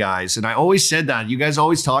 okay, guys. And I always said that. You guys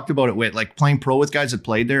always talked about it with like playing pro with guys that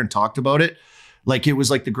played there and talked about it. Like it was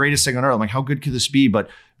like the greatest thing on earth. I'm like, how good could this be? But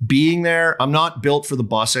being there, I'm not built for the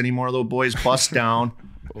bus anymore, though, boys. Bus down.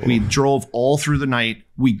 We drove all through the night.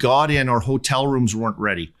 We got in, our hotel rooms weren't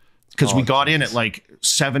ready because we got in at like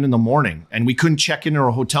 7 a.m. and we couldn't check into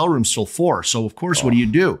our hotel rooms till 4. So of course, what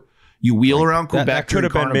do? You wheel around Quebec. That could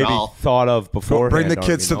have been maybe thought of before. Bring the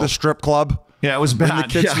kids to the strip club. Yeah, it was bad. Bring the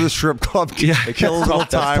kids to the strip club. Kill a little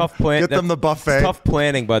time. Get them the buffet. It's tough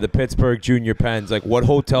planning by the Pittsburgh Junior Pens. Like, what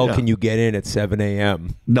hotel can you get in at 7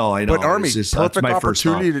 a.m.? No, I know. But Army, perfect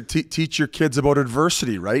opportunity to teach your kids about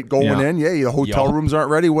adversity, right? Going in, the hotel rooms aren't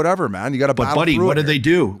ready, whatever, man. You got to battle buddy, through what it. do they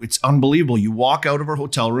do? It's unbelievable. You walk out of our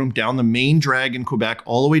hotel room, down the main drag in Quebec,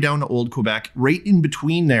 all the way down to Old Quebec. Right in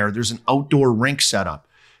between there's an outdoor rink set up.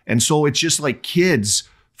 And so it's just like kids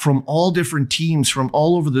from all different teams from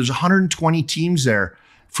all over. There's 120 teams there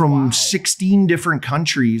from 16 different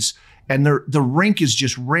countries. And the rink is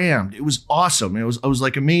just rammed. It was awesome. It was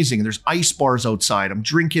like amazing. There's ice bars outside. I'm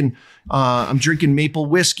drinking maple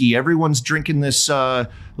whiskey. Everyone's drinking this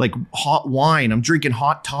like hot wine. I'm drinking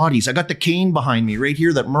hot toddies. I got the cane behind me right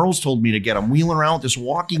here that Merle's told me to get. I'm wheeling around with this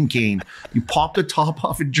walking cane. You pop the top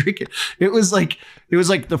off and drink it. It was like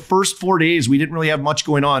the first 4 days we didn't really have much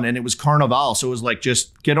going on, and it was Carnival. So it was like,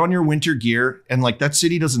 just get on your winter gear, and like that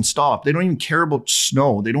city doesn't stop. They don't even care about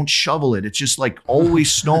snow. They don't shovel it. It's just like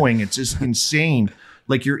always snowing. It's just insane.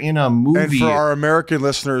 Like you're in a movie. And for our American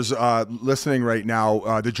listeners listening right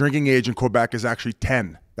now, the drinking age in Quebec is actually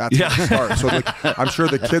 10. That's when it starts. So I'm sure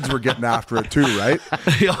the kids were getting after it too, right?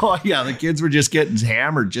 Oh yeah, the kids were just getting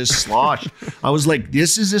hammered, just sloshed. I was like,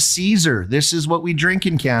 this is a Caesar. This is what we drink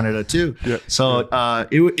in Canada too. Yeah. So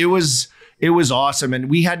it was awesome, and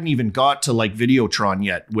we hadn't even got to like Videotron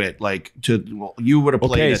yet. You would have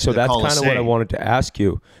played. Okay, at so the that's Colisée. kind of what I wanted to ask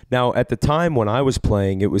you. Now, at the time when I was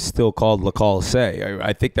playing, it was still called Le Colisée.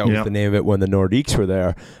 I think that was the name of it when the Nordiques were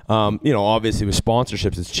there. Obviously with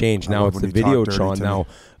sponsorships, it's changed. Now it's the Videotron. Now,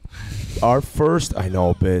 our first, I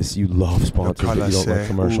know, Biz, you love sponsors, but you don't like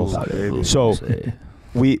commercials. So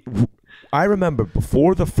I remember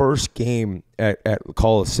before the first game at Le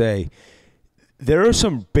Colisée, there are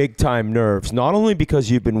some big time nerves, not only because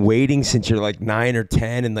you've been waiting since you're like 9 or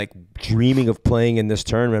 10 and like dreaming of playing in this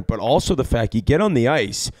tournament, but also the fact you get on the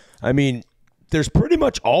ice. I mean, there's pretty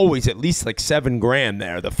much always at least like 7 grand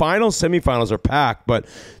there. The finals, semifinals are packed, but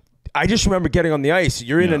I just remember getting on the ice.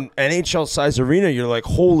 You're in an NHL size arena. You're like,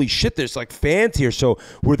 holy shit, there's like fans here. So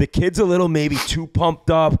were the kids a little maybe too pumped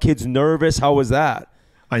up? Kids nervous? How was that?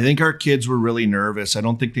 I think our kids were really nervous. I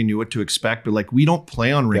don't think they knew what to expect, but like, we don't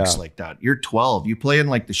play on rinks like that. You're 12. You play in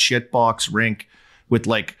like the shitbox rink with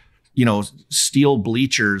like, steel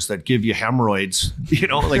bleachers that give you hemorrhoids,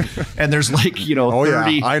 and there's like, 30.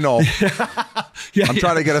 Yeah, I know. I'm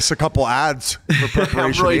trying to get us a couple ads for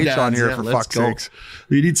preparation H ads, on here for fuck's sakes.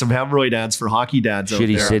 We need some hemorrhoid ads for hockey dads out there.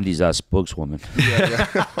 Shitty Cindy's our spokeswoman.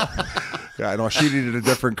 Yeah, I know. She needed a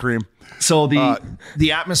different cream. So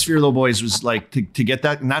the atmosphere, though, boys, was like to get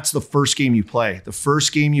that, and that's the first game you play. The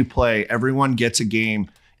first game you play, everyone gets a game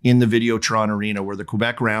in the Videotron Arena where the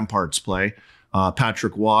Quebec Ramparts play.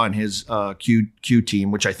 Patrick Waugh and his Q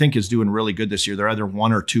team, which I think is doing really good this year. They're either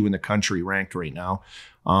 1 or 2 in the country ranked right now.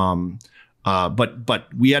 But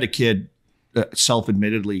we had a kid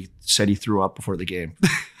self-admittedly said he threw up before the game.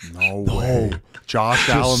 No way. Josh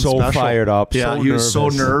Allen so special. Fired up. Yeah, he was so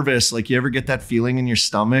nervous. Like, you ever get that feeling in your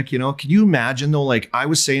stomach, Can you imagine though, like I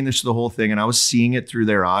was saying this to the whole thing and I was seeing it through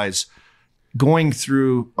their eyes, going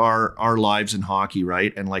through our lives in hockey,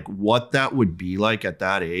 right? And like what that would be like at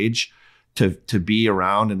that age to be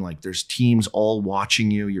around, and like there's teams all watching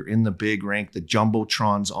you. You're in the big rink, the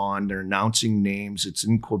Jumbotron's on, they're announcing names. It's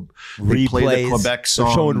in they play the Quebec song.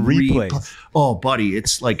 They're showing replays. Oh, buddy,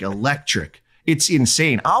 it's like electric. It's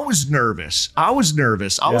insane. I was nervous. I was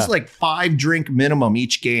like 5 drink minimum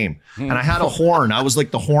each game. And I had a horn. I was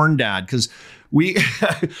like the horn dad because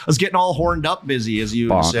I was getting all horned up busy, as you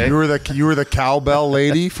would say. You were the cowbell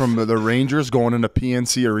lady from the Rangers going into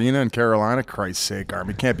PNC Arena in Carolina. Christ's sake,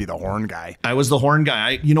 Army, can't be the horn guy. I was the horn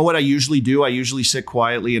guy. You know what I usually do? I usually sit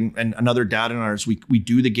quietly, and another dad and ours, we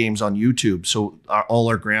do the games on YouTube, so all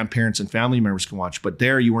our grandparents and family members can watch. But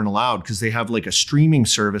there, you weren't allowed because they have like a streaming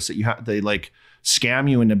service that they like scam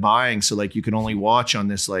you into buying, so like you can only watch on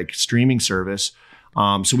this like streaming service.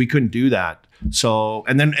 So we couldn't do that. So,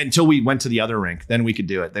 and then until we went to the other rink, then we could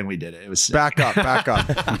do it. Then we did it. It was sick. Back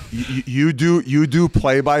up. You do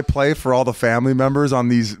play-by-play for all the family members on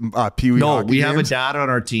these Pee-wee hockey we have a games? dad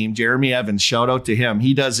on our team, Jeremy Evans. Shout out to him.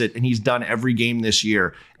 He does it, and he's done every game this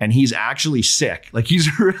year. And he's actually sick. Like,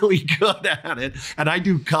 he's really good at it. And I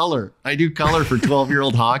do color. For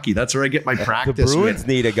 12-year-old hockey. That's where I get my practice. The Bruins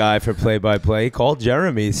need a guy for play-by-play. Call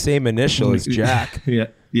Jeremy, same initial as Jack.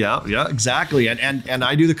 Yeah, exactly. And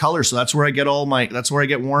I do the color, so that's where I get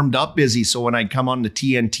warmed up busy. So when I come on the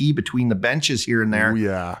TNT between the benches here and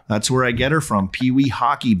there, that's where I get her from. Pee-wee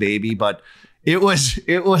hockey, baby. But it was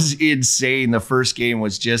insane. The first game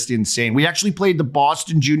was just insane. We actually played the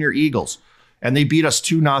Boston Junior Eagles, and they beat us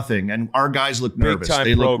 2-0. And our guys looked nervous.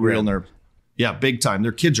 They looked real nervous. Yeah, big time.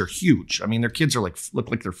 Their kids are huge. I mean, their kids are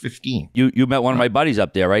look like they're 15. You met one of my buddies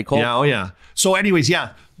up there, right, Cole? Yeah, oh yeah. So anyways,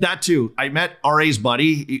 yeah, that too. I met RA's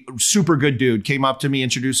buddy, super good dude. Came up to me,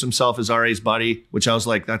 introduced himself as RA's buddy, which I was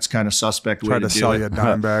like, that's kind of suspect way Tried to to do sell it. you a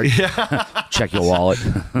dime bag. Check your wallet.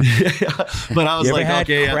 But I was You ever like, had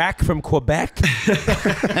okay, yeah. crack from Quebec?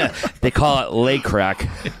 They call it lay crack.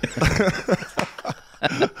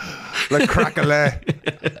 Like crackale.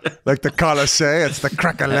 Like the color say, it's the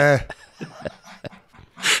crackale.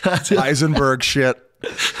 Heisenberg shit.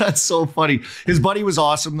 That's so funny. His buddy was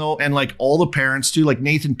awesome though, and like all the parents too. Like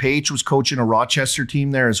Nathan Page was coaching a Rochester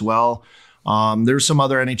team there as well. There's some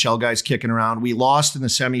other NHL guys kicking around. We lost in the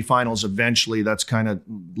semifinals eventually. That's kind of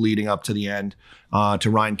leading up to the end to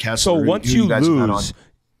Ryan Kessler. So once who you guys have had on. lose,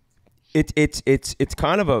 it's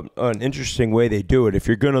kind of an interesting way they do it. If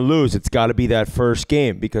you're going to lose, it's got to be that first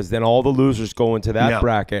game, because then all the losers go into that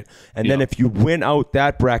bracket. And then if you win out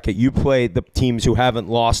that bracket, you play the teams who haven't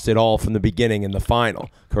lost it all from the beginning in the final,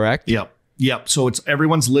 correct? Yep. So it's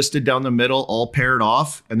everyone's listed down the middle, all paired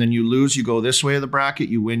off, and then you lose, you go this way of the bracket,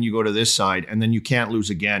 you win, you go to this side, and then you can't lose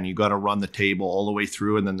again. You got to run the table all the way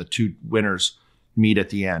through, and then the two winners meet at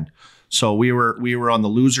the end. So we were on the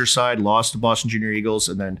loser side, lost to Boston Junior Eagles,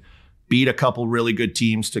 and then beat a couple really good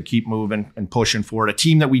teams to keep moving and pushing forward. A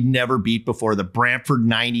team that we never beat before, the Brantford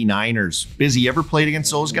 99ers. Busy, you ever played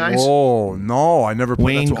against those guys? Oh, no, I never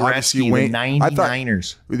played. Wayne Gretzky, the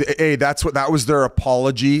 99ers. Hey, that was their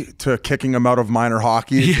apology to kicking him out of minor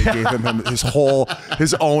hockey. They gave him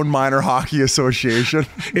his own minor hockey association.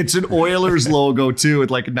 It's an Oilers logo too,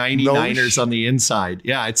 with like 99ers on the inside.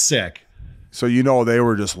 Yeah, it's sick. So they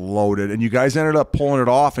were just loaded, and you guys ended up pulling it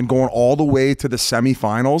off and going all the way to the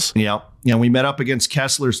semifinals. Yeah. We met up against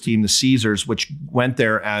Kessler's team, the Caesars, which went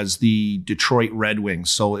there as the Detroit Red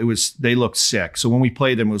Wings. So they looked sick. So when we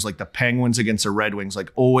played them, it was like the Penguins against the Red Wings,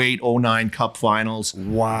 like 08, 09 Cup Finals.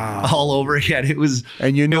 Wow. All over again. It was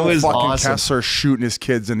And it was fucking awesome. Kessler shooting his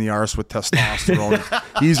kids in the arse with testosterone.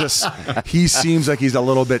 He seems like he's a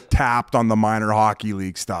little bit tapped on the minor hockey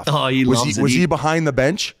league stuff. Oh, he loves it. Was he behind the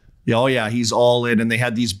bench? Oh yeah, he's all in, and they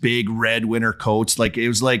had these big red winter coats. Like it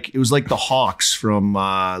was like the Hawks from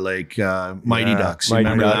Mighty Ducks. You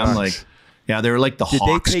remember them? Like, yeah, they were like the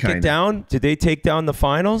Hawks. Did they take it down? Did they take down the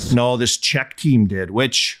finals? No, this Czech team did.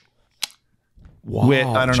 Which,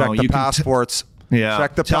 I don't Check know. the passports.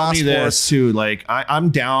 Check the Tell passports. me this too. Like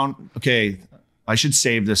I'm down. Okay, I should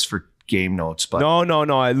save this for game notes. But No.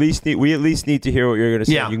 We at least need to hear what you're going to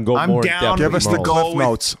say. Yeah, You can go I'm more in down. depth. Give us the Merle. cliff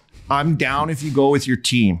notes. I'm down if you go with your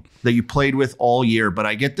team that you played with all year, but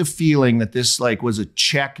I get the feeling that this was a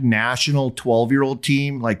Czech national 12-year-old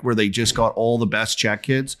team, like where they just got all the best Czech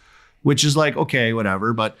kids, which is like, okay,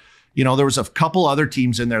 whatever. But, there was a couple other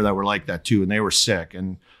teams in there that were like that too, and they were sick.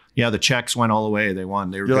 And yeah, the Czechs went all the way. They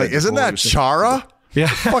won. They were You're good. like, isn't that Chara? Yeah.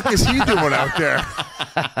 What the fuck is he doing out there?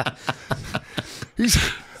 He's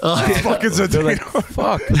fucking They're like,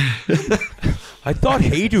 fuck. I thought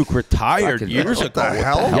Hayduk retired years ago. What the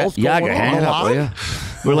hell? Yeah, hang up, will ya?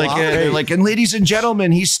 We're like, they're like, and ladies and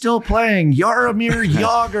gentlemen, he's still playing Jaromir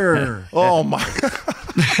Jagr. Oh my!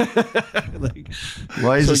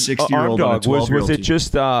 Why is a 60-year-old on a ArmDog, 12-year-old was it team?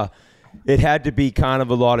 just it had to be kind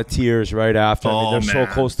of a lot of tears right after. I mean, they're man.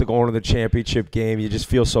 so close to going to the championship game. You just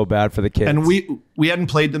feel so bad for the kids. And we hadn't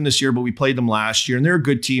played them this year, but we played them last year, and they're a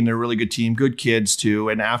good team. They're a really good team, good kids too.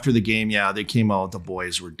 And after the game, they came out. The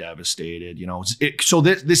boys were devastated. So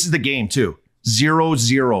this is the game too.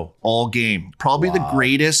 0-0 all game. Probably the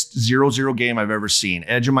greatest 0-0 game I've ever seen.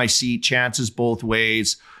 Edge of my seat, chances both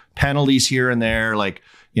ways, penalties here and there,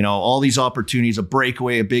 all these opportunities, a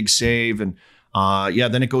breakaway, a big save, and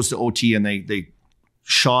then it goes to OT, and they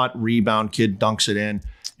shot, rebound, kid dunks it in.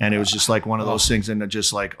 And it was just like one of those things, and it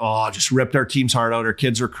just just ripped our team's heart out. Our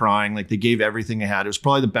kids were crying. Like, they gave everything they had. It was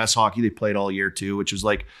probably the best hockey they played all year too, which was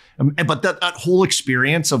but that whole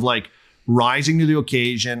experience of rising to the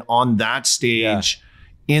occasion on that stage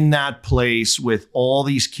in that place with all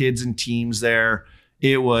these kids and teams there.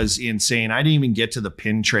 It was insane. I didn't even get to the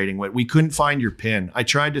pin trading. We couldn't find your pin. I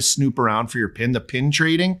tried to snoop around for your pin. The pin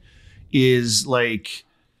trading is like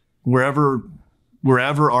wherever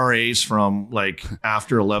RA's from,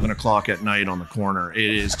 after 11 o'clock at night on the corner.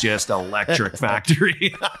 It is just electric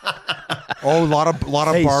factory. Oh, a lot of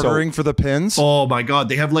bartering for the pins. Oh my God.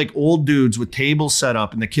 They have old dudes with tables set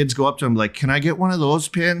up, and the kids go up to them like, can I get one of those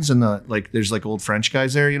pins? And there's old French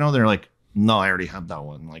guys there, they're like, No, I already have that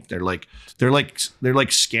one. Like they're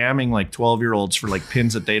scamming like 12-year-olds for like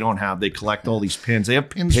pins that they don't have. They collect all these pins. They have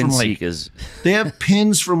pins Pin from like seekers. they have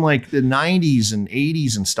pins from like the 90s and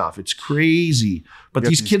 80s and stuff. It's crazy. But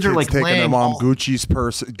these kids are like taking playing their mom Gucci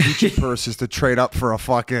purses to trade up for a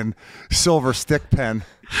fucking silver stick pen.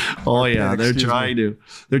 Oh yeah, they're trying to.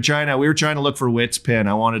 We were trying to look for Witt's pin.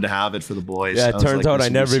 I wanted to have it for the boys. Yeah, it turns out I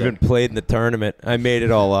never even played in the tournament. I made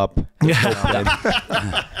it all up. We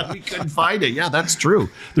couldn't find it. Yeah, that's true.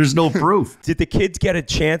 There's no proof. Did the kids get a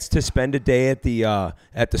chance to spend a day at the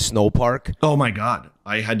snow park? Oh my God,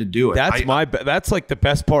 I had to do it. That's like the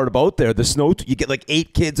best part about there. The snow. You get like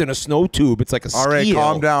 8 kids in a snow tube. It's like a all right, ski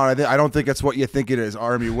calm hill. down. I don't think it's what you think it is,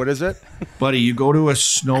 Army. What is it, buddy? You go to a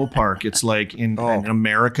snow park. It's like in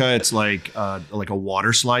America. It's like a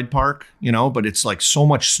water slide park, but it's like so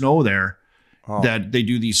much snow there that they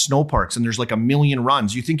do these snow parks, and there's like a million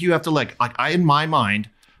runs. You think you have to in my mind,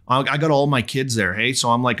 I got all my kids there. Hey,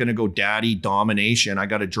 so I'm like going to go daddy domination. I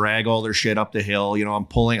got to drag all their shit up the hill.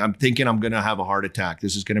 I'm thinking I'm going to have a heart attack.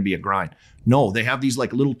 This is going to be a grind. No, they have these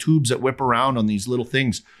like little tubes that whip around on these little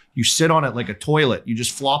things. You sit on it like a toilet. You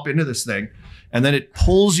just flop into this thing, and then it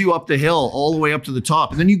pulls you up the hill all the way up to the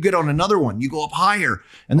top. And then you get on another one. You go up higher.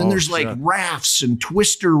 And then there's like rafts and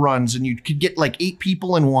twister runs, and you could get like 8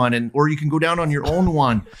 people in one, or you can go down on your own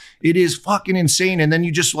one. It is fucking insane. And then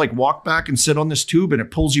you just like walk back and sit on this tube, and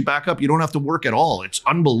it pulls you back up. You don't have to work at all. It's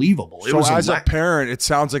unbelievable. So as a parent, it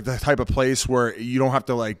sounds like the type of place where you don't have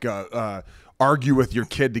to like argue with your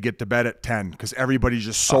kid to get to bed at 10 because everybody's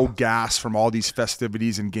just so gassed from all these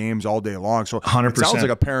festivities and games all day long. So 100%. It sounds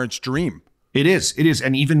like a parent's dream. It is.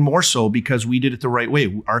 And even more so because we did it the right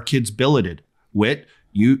way. Our kids billeted. Whit,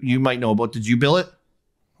 you might know about, did you billet?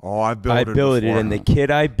 Oh, I billeted before. And the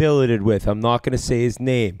kid I billeted with, I'm not going to say his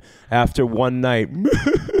name, after one night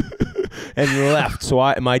and left.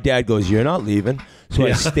 So my dad goes, "You're not leaving." So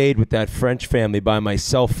I stayed with that French family by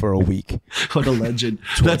myself for a week. What a legend.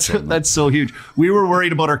 That's so huge. We were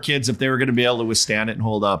worried about our kids if they were going to be able to withstand it and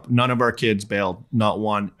hold up. None of our kids bailed. Not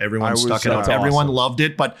one. Everyone stuck it out. Everyone loved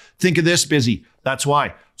it. But think of this, Busy. That's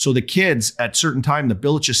why. So the kids, at certain time, the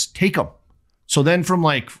billets just take them. So then from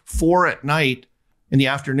like 4 at night in the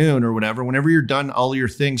afternoon or whatever, whenever you're done all your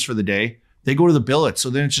things for the day, they go to the billet. So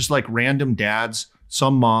then it's just like random dads,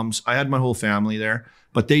 some moms. I had my whole family there.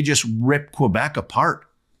 But they just ripped Quebec apart.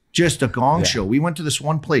 Just a gong show. We went to this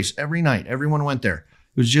one place every night. Everyone went there.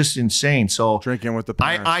 It was just insane. So drinking with the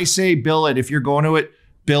parents. I say bill it. If you're going to it,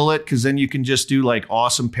 bill it, because then you can just do like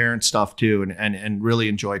awesome parent stuff too and really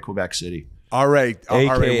enjoy Quebec City. All right. AKA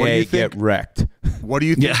all right. What do you think? Get wrecked. What do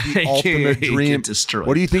you think the ultimate dream?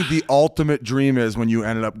 What do you think the ultimate dream is when you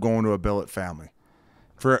ended up going to a billet family?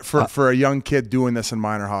 For a young kid doing this in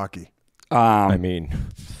minor hockey? I mean,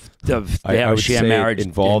 they have a sham marriage. It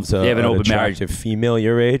involves they have an open marriage. Female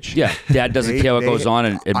your age. Yeah, dad doesn't care what goes on,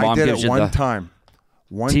 and mom gives you one time.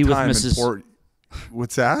 Tea with Mrs.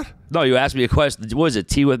 What's that? No, you asked me a question. What was it?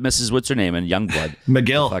 Tea with Mrs. What's her name? And Youngblood.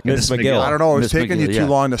 McGill. Miss McGill. I don't know. It was Miss taking McGill, you too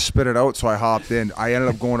long to spit it out, so I hopped in. I ended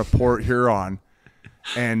up going to Port Huron,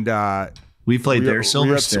 and we played there.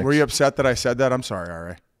 Silver Sticks. Were you upset that I said that? I'm sorry,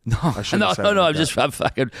 Ari. No. I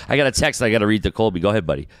got a text. I got to read to Colby. Go ahead,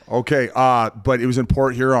 buddy. Okay, but it was in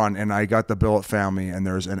Port Huron, and I got the billet family, and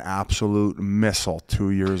there's an absolute missile 2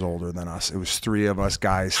 years older than us. It was 3 of us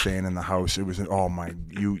guys staying in the house. It was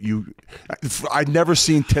I'd never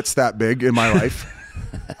seen tits that big in my life.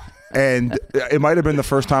 And it might have been the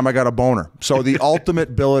first time I got a boner. So the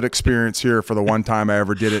ultimate billet experience here for the one time I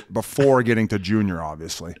ever did it before getting to junior,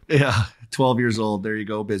 obviously. Yeah, 12 years old. There you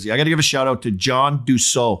go, Busy. I got to give a shout out to John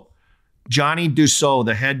Dussault. Johnny Dussault,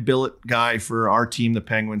 the head billet guy for our team, the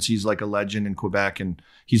Penguins. He's like a legend in Quebec, and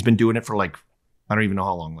he's been doing it for like, I don't even know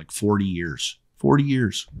how long, like 40 years. 40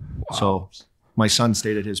 years. Wow. So my son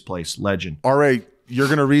stayed at his place. Legend. All right, you're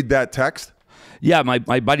going to read that text? Yeah, my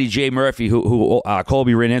buddy Jay Murphy, who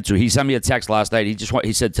Colby ran into, he sent me a text last night. He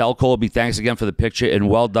said, "Tell Colby thanks again for the picture and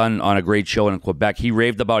well done on a great show in Quebec." He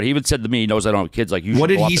raved about it. He even said to me, he knows I don't have kids like you. What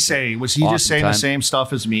did he say? Was he just saying the same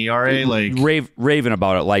stuff as me? RA, like raving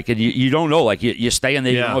about it, like, and you don't know, like you're staying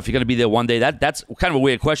there. You don't know if you're going to be there one day. That's kind of a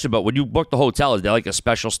weird question. But when you book the hotel, is there like a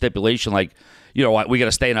special stipulation, like, you know, we got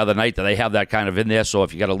to stay another night? Do they have that kind of in there? So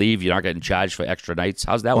if you got to leave, you're not getting charged for extra nights.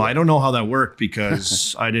 How's that work? I don't know how that worked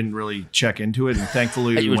because I didn't really check into it, and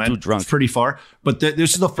thankfully we went pretty far. But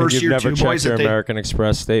this is the first year, too, boys. Your American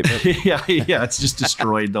Express statement. yeah, it's just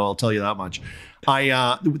destroyed though. I'll tell you that much.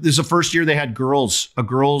 This is the first year they had a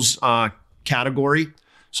girls category.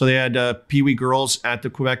 So they had PeeWee girls at the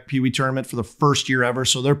Quebec PeeWee Tournament for the first year ever.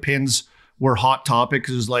 So their pins were hot topic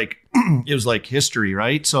because it was like history,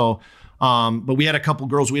 right? So But we had a couple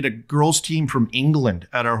girls. We had a girls team from England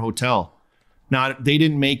at our hotel. Now, they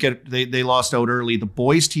didn't make it. They lost out early. The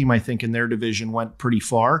boys team, I think, in their division went pretty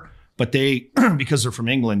far. But they, because they're from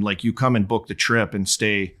England, like you come and book the trip and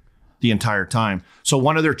stay the entire time. So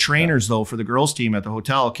one of their trainers, though, for the girls team at the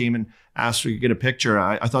hotel came and asked her to get a picture.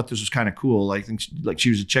 I thought this was kind of cool. Like she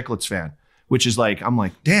was a Chiclets fan, which is like, I'm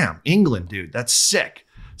like, damn, England, dude, that's sick.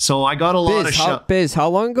 So I got a lot of Biz, how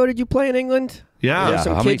long ago did you play in England? Yeah. There's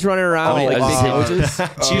some kids running around with big houses.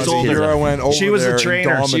 She's older. She was a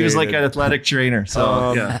trainer. She was like an athletic trainer.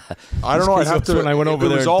 So yeah. I don't know. I'd have to. When I went over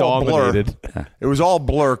there and dominated. It was all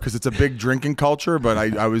blur because it's a big drinking culture. But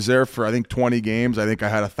I was there for I think 20 games. I think I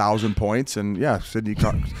had 1,000 points. And yeah, Sidney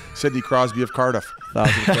Crosby of Cardiff.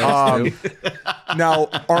 1,000 points. Now,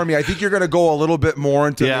 Army, I think you're going to go a little bit more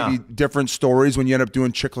into maybe different stories when you end up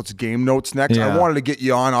doing Chiclets game notes next. I wanted to get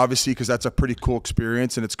you on, obviously, because that's a pretty cool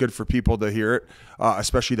experience and it's good for people to hear it,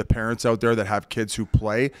 especially the parents out there that have kids who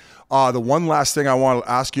play. The one last thing I want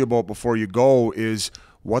to ask you about before you go is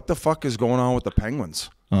what the fuck is going on with the Penguins?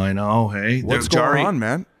 I know. Hey, what's going on,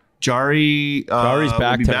 man? Jari's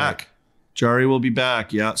back. Will be back. Jari will be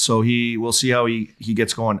back. Yeah, so we'll see how he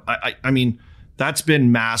gets going. I mean, that's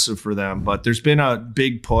been massive for them, but there's been a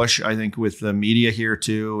big push, I think, with the media here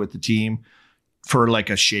too, with the team, for like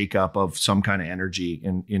a shakeup of some kind of energy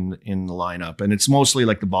in the lineup, and it's mostly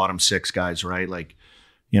like the bottom six guys, right? Like,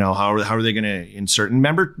 you know, how are they going to insert? And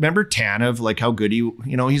remember Tanev, like how good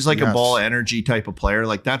he's like a ball energy type of player.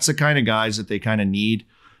 Like that's the kind of guys that they kind of need,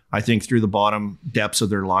 I think, through the bottom depths of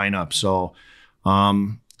their lineup. So,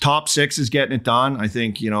 top six is getting it done. I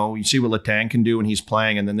think, you see what Letang can do when he's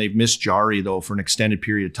playing, and then they've missed Jari, though, for an extended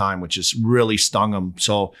period of time, which has really stung them.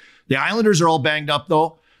 So the Islanders are all banged up,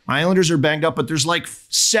 though. Islanders are banged up, but there's like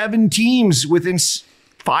 7 teams within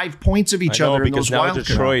 5 points of each other in those wild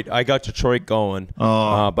Detroit. I got Detroit going.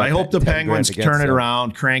 But I hope the Penguins turn it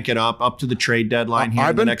around, crank it up to the trade deadline here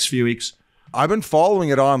in the next few weeks. I've been following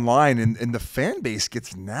it online, and the fan base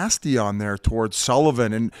gets nasty on there towards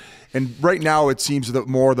Sullivan, and right now it seems that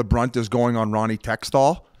more of the brunt is going on Ronnie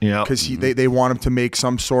Textall, because they want him to make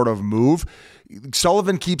some sort of move.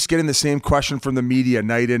 Sullivan keeps getting the same question from the media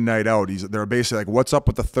night in, night out. They're basically like, "What's up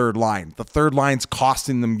with the third line? The third line's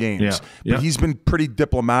costing them games." But he's been pretty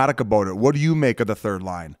diplomatic about it. What do you make of the third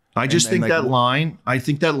line? I think that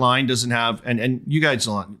line doesn't have, and you guys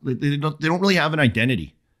they don't really have an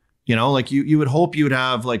identity. Like you would hope you would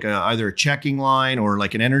have like either a checking line or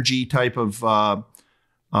like an energy type of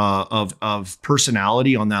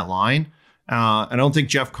personality on that line. I don't think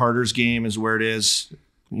Jeff Carter's game is where it is,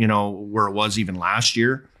 where it was even last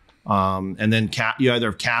year. And then you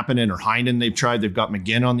either have Kapanen or Heinen. They've got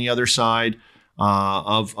McGinn on the other side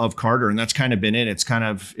of Carter, and that's kind of been it. It's kind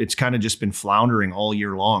of just been floundering all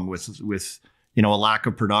year long with a lack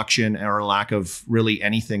of production or a lack of really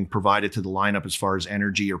anything provided to the lineup as far as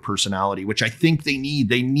energy or personality, which I think they need.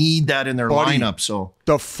 They need that in their lineup. So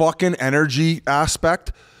the fucking energy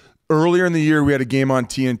aspect. Earlier in the year, we had a game on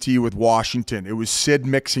TNT with Washington. It was Sid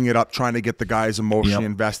mixing it up, trying to get the guys emotionally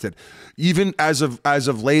invested. Even as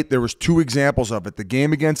of late, there was 2 examples of it. The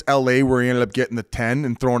game against LA, where he ended up getting the 10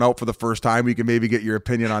 and thrown out for the first time. We can maybe get your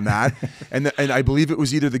opinion on that. and I believe it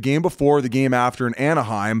was either the game before or the game after in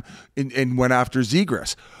Anaheim, and went after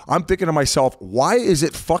Zegras. I'm thinking to myself, why is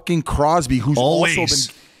it fucking Crosby, who's also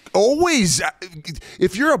been... Always,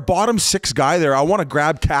 if you're a bottom 6 guy there, I want to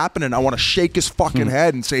grab Kapanen and I want to shake his fucking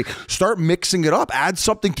head and say, start mixing it up. Add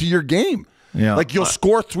something to your game. Yeah. Like you'll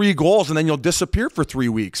score 3 goals and then you'll disappear for 3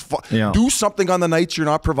 weeks. Do something on the nights you're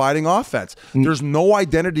not providing offense. There's no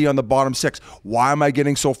identity on the bottom 6. Why am I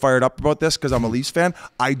getting so fired up about this? Because I'm a Leafs fan?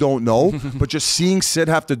 I don't know. But just seeing Sid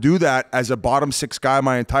have to do that as a bottom 6 guy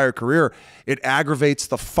my entire career, it aggravates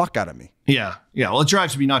the fuck out of me. Yeah. Well, it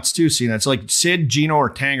drives me nuts too, seeing that. It's like Sid, Gino, or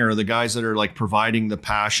Tanger are the guys that are like providing the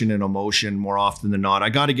passion and emotion more often than not. I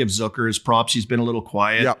got to give Zucker his props. He's been a little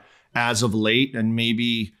quiet as of late, and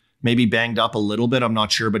maybe banged up a little bit. I'm not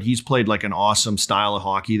sure, but he's played like an awesome style of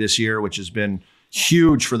hockey this year, which has been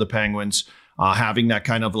huge for the Penguins. Having that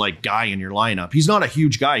kind of like guy in your lineup. He's not a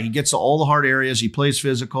huge guy. He gets to all the hard areas. He plays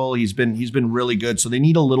physical. He's been really good. So they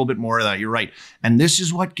need a little bit more of that. You're right. And this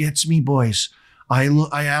is what gets me, boys. I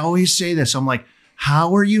always say this. I'm like,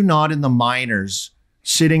 how are you not in the minors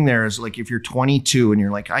sitting there as like if you're 22 and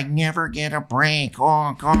you're like, I never get a break.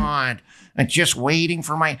 Oh God. And just waiting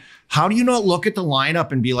for my, how do you not look at the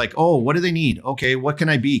lineup and be like, oh, what do they need? Okay, what can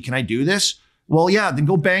I be? Can I do this? Well, yeah, then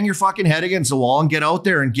go bang your fucking head against the wall and get out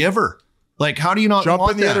there and give her. Like, how do you not jump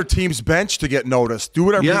want in the other team's bench to get noticed? Do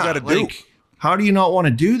whatever you got to do. How do you not want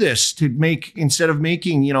to do this to make, instead of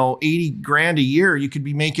making, $80,000 a year, you could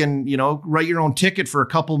be making, write your own ticket for a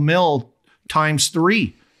couple mil times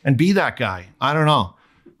 3 and be that guy. I don't know.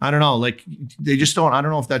 Like they just don't. I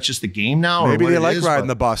don't know if that's just the game now. Maybe or what they it like is, riding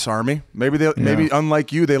the bus, Army. Maybe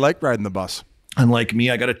unlike you, they like riding the bus. Unlike me,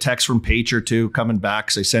 I got a text from Pacher too coming back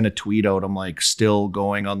because I sent a tweet out. I'm like, still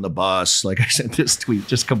going on the bus. Like I sent this tweet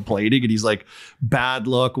just complaining, and he's like, bad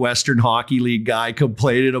look, Western Hockey League guy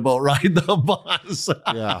complaining about riding the bus.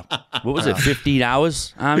 Yeah. What was it, 15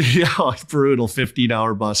 hours? Yeah, brutal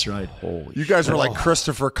 15-hour bus ride. Holy You guys were like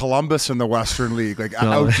Christopher Columbus in the Western League, like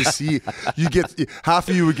out to sea. You get half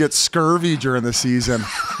of you would get scurvy during the season,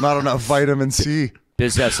 not enough vitamin C.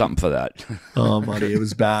 Biz has something for that. Oh, buddy, it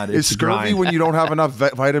was bad. Is scurvy when you don't have enough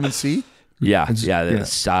vitamin C? Yeah. Okay.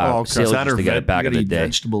 Sailors used to get it back in the day.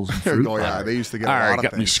 Vegetables and fruit. Oh yeah, they used to get All a lot right, of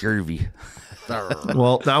got me things. scurvy.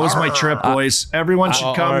 Well, that was my trip, boys. Everyone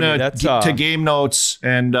should come to Game Notes,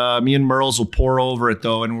 and me and Merles will pour over it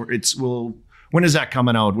though, and when is that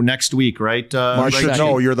coming out? Next week, right? I should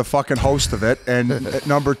know. You're the fucking host of it. And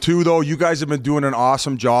number 2, though, you guys have been doing an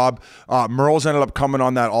awesome job. Merle's ended up coming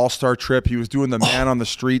on that All-Star trip. He was doing the man on the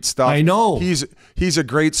street stuff. I know. He's a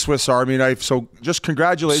great Swiss Army knife. So just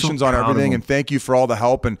congratulations on everything, and thank you for all the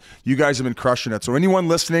help. And you guys have been crushing it. So anyone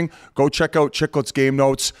listening, go check out Chiclets Game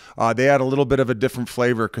Notes. They had a little bit of a different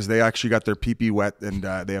flavor because they actually got their pee-pee wet, and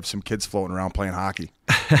they have some kids floating around playing hockey.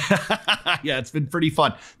 Yeah, it's been pretty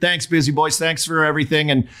fun. Thanks, Busy Boys. Thanks for everything.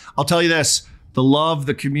 And I'll tell you this, the love,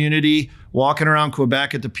 the community, walking around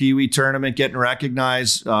Quebec at the PeeWee Tournament, getting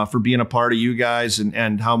recognized for being a part of you guys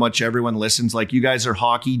and how much everyone listens. Like, you guys are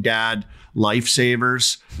hockey dad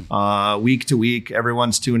lifesavers. Week to week,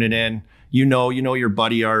 everyone's tuning in. You know your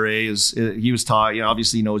buddy RA he was taught,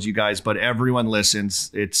 obviously knows you guys, but everyone listens.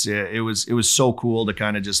 It was so cool to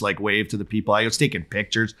kind of just like wave to the people. I was taking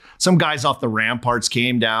pictures. Some guys off the ramparts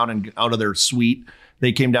came down and out of their suite.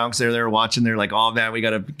 They came down because they were there watching. They're like, oh man, we got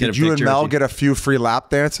to get a picture. Did you and Mel get a few free lap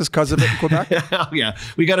dances because of it in Quebec? Yeah,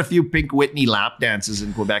 we got a few Pink Whitney lap dances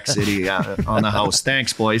in Quebec City on the house.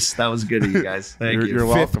 Thanks, boys. That was good of you guys. Thank you. You're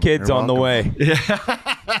welcome. 5th kids on the way.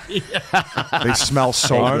 They smell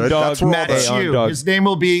so good. ArmDog, That's where all the Mathieu. His name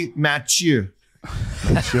will be Mathieu.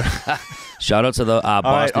 Shout out to the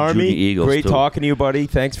Boston Army, Junior Eagles. great too. talking to you, buddy.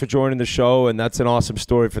 Thanks for joining the show, and that's an awesome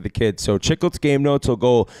story for the kids. So Chiclets Game Notes will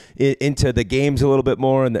go into the games a little bit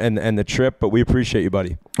more and the trip, but we appreciate you,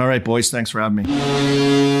 buddy. All right, boys. Thanks for having me.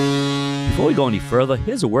 Before we go any further,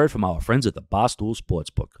 here's a word from our friends at the Barstool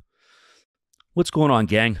Sportsbook. What's going on,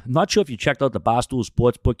 gang? I'm not sure if you checked out the Barstool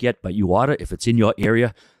Sportsbook yet, but you ought to if it's in your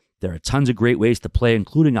area. There are tons of great ways to play,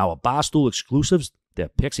 including our Barstool exclusives, their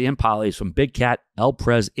picks and parlays from Big Cat, El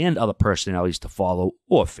Prez, and other personalities to follow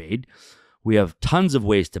or fade. We have tons of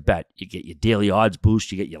ways to bet. You get your daily odds boost,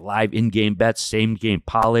 you get your live in-game bets, same-game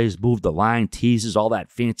parlays, move the line, teases, all that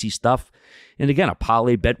fancy stuff. And again, a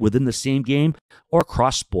parlay bet within the same game or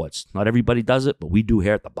cross sports. Not everybody does it, but we do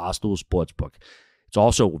here at the Barstool Sportsbook. It's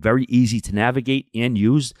also very easy to navigate and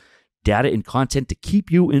use data and content to keep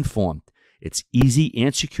you informed. It's easy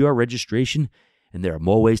and secure registration, and there are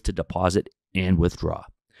more ways to deposit and withdraw.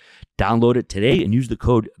 Download it today and use the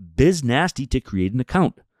code BIZNASTY to create an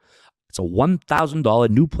account. It's a $1,000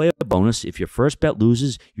 new player bonus. If your first bet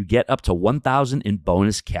loses, you get up to $1,000 in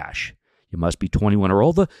bonus cash. You must be 21 or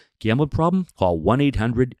older. Gambling problem? Call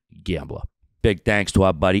 1-800-GAMBLER. Big thanks to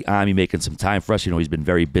our buddy Army making some time for us. He's been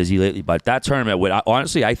very busy lately, but that tournament,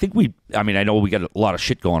 honestly, I think I know we got a lot of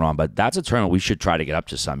shit going on, but that's a tournament we should try to get up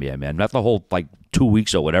to some year, man. Not the whole 2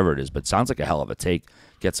 weeks or whatever it is, but sounds like a hell of a take.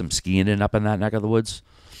 Get some skiing in up in that neck of the woods.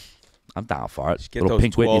 I'm down for it. Little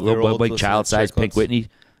Pink Whitney, little big listening child-sized to Pink Chiclets. Whitney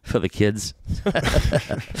for the kids.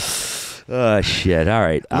 Oh, shit. All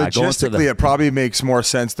right. Logistically, it probably makes more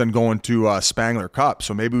sense than going to Spangler Cup.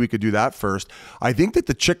 So maybe we could do that first. I think that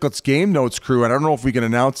the Chiclets Game Notes crew, and I don't know if we can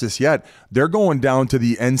announce this yet, they're going down to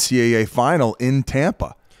the NCAA final in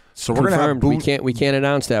Tampa. So we're going to have Confirmed. We can't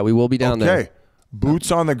announce that. We will be down there. Okay.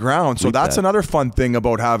 Boots on the ground. So that's another fun thing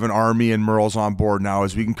about having Army and Merles on board now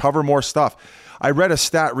is we can cover more stuff. I read a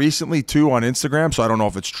stat recently, too, on Instagram, so I don't know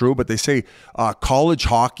if it's true, but they say college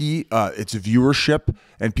hockey, its viewership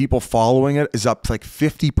and people following it is up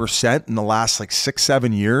 50% in the last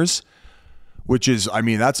 6-7 years, which is,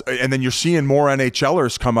 that's, and then you're seeing more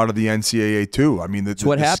NHLers come out of the NCAA, too. It's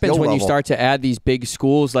what happens when you start to add these big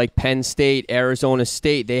schools like Penn State, Arizona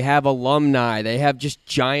State. They have alumni. They have just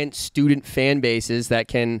giant student fan bases that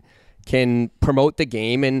can promote the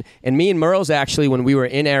game. And me and Merles, actually, when we were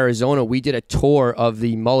in Arizona, we did a tour of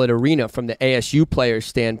the Mullet Arena from the ASU players'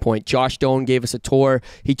 standpoint. Josh Doan gave us a tour.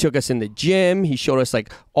 He took us in the gym. He showed us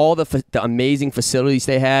all the amazing facilities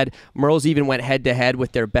they had. Merles even went head-to-head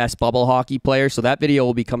with their best bubble hockey players. So that video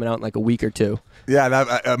will be coming out in a week or two. Yeah, that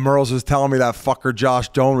Merles was telling me that fucker Josh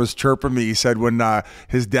Doan was chirping me. He said when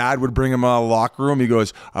his dad would bring him out of the locker room, he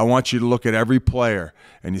goes, I want you to look at every player.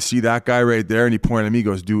 And you see that guy right there? And he pointed at me, he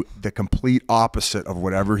goes, do the complete opposite of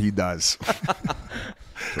whatever he does.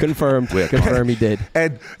 Confirmed. Confirm he did.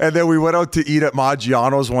 And then we went out to eat at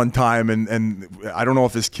Maggiano's one time, and I don't know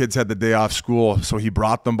if his kids had the day off school, so he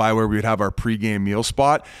brought them by where we would have our pregame meal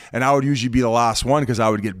spot. And I would usually be the last one because I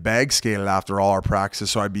would get bag skated after all our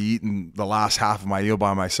practices, so I'd be eating the last half of my meal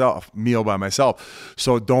by myself.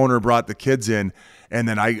 So Donor brought the kids in, and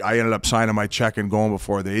then I ended up signing my check and going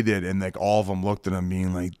before they did, and like all of them looked at him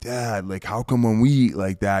being like, Dad, like how come when we eat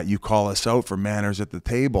like that you call us out for manners at the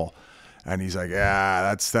table? And he's like,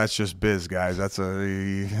 yeah, that's just biz, guys.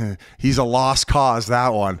 He's a lost cause, that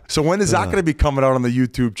one. So when is that going to be coming out on the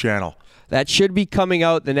YouTube channel? That should be coming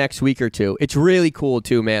out the next week or two. It's really cool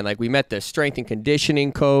too, man. Like we met the strength and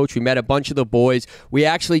conditioning coach. We met a bunch of the boys. We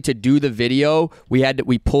actually, to do the video,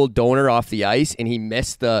 we pulled Donor off the ice and he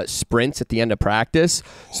missed the sprints at the end of practice.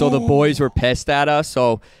 So the boys were pissed at us.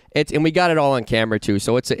 So and we got it all on camera too.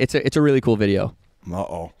 So it's a really cool video.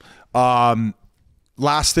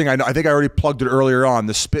 Last thing, I think I already plugged it earlier on,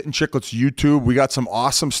 the Spittin Chiclets YouTube. We got some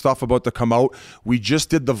awesome stuff about to come out. We just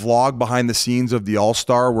did the vlog behind the scenes of the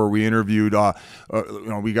All-Star where we interviewed,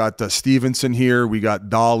 we got Stephenson here. We got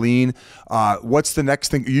Darlene. What's the next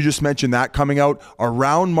thing? You just mentioned that coming out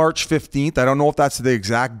around March 15th. I don't know if that's the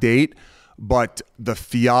exact date, but the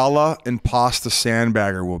Fiala and Pasta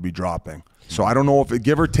Sandbagger will be dropping. So I don't know if it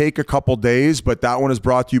give or take a couple days, but that one is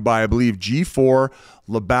brought to you by, I believe, G4,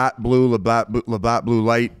 Labatt Blue, Labatt Blue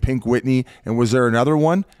Light, Pink Whitney, and was there another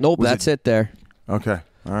one? Nope, that's it there. Okay.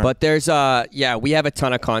 All right. But there's we have a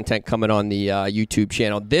ton of content coming on the YouTube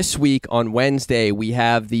channel. This week on Wednesday, we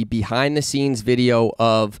have the behind the scenes video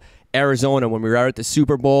of Arizona when we were out at the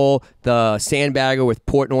Super Bowl, the Sandbagger with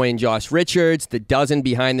Portnoy and Josh Richards, the dozen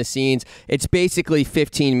behind the scenes. It's basically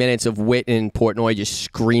 15 minutes of Whit and Portnoy just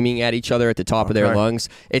screaming at each other at the top of their lungs.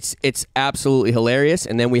 It's absolutely hilarious.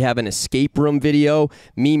 And then we have an escape room video.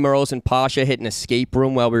 Me, Merles, and Pasha hit an escape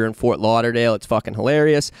room while we were in Fort Lauderdale. It's fucking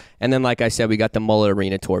hilarious. And then, like I said, we got the Mullet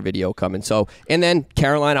Arena Tour video coming. So, and then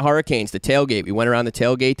Carolina Hurricanes, the tailgate. We went around the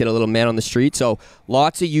tailgate, did a little man on the street. So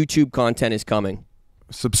lots of YouTube content is coming.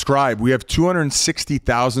 Subscribe. We have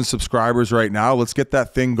 260,000 subscribers right now. Let's get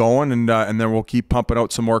that thing going, and then we'll keep pumping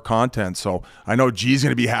out some more content. So I know G's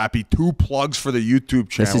going to be happy. 2 plugs for the YouTube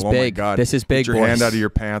channel. This is big. My God. This is big, Get your hand out of your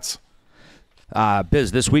pants.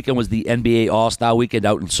 Biz, this weekend was the NBA All-Star Weekend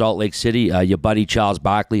out in Salt Lake City. Your buddy Charles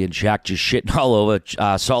Barkley and Shaq just shitting all over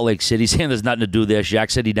Salt Lake City, saying there's nothing to do there.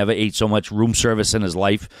 Shaq said he never ate so much room service in his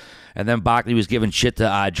life. And then Barkley was giving shit to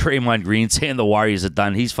Draymond Green, saying the Warriors are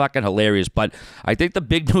done. He's fucking hilarious. But I think the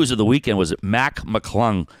big news of the weekend was Mac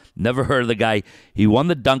McClung. Never heard of the guy. He won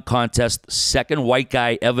the dunk contest, second white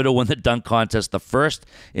guy ever to win the dunk contest, the first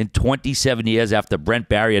in 27 years after Brent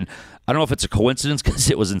Barry. And I don't know if it's a coincidence because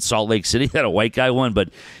it was in Salt Lake City that a white guy won, but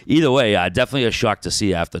either way, definitely a shock to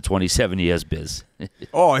see after 27 years, Biz.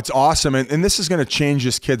 Oh, it's awesome. And this is going to change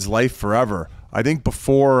this kid's life forever. I think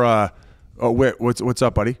before wait, what's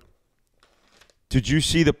up, buddy? Did you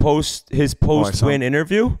see his post-win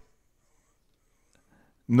interview?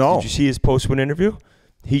 No. Did you see his post-win interview?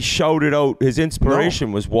 He shouted out his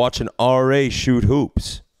inspiration was watching RA shoot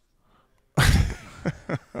hoops.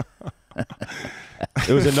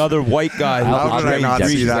 There was another white guy who How did I not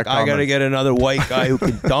see that I got to get another white guy who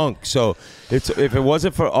can dunk. So if it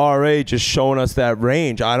wasn't for RA just showing us that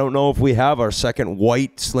range, I don't know if we have our second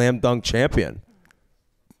white slam dunk champion.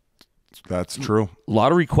 That's true. A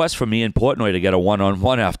lot of requests from me and Portnoy to get a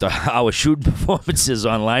one-on-one after our shooting performances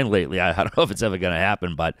online lately. I don't know if it's ever going to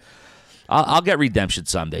happen, but I'll get redemption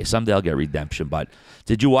someday. Someday I'll get redemption. But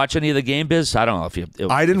did you watch any of the game, Biz? I don't know if you.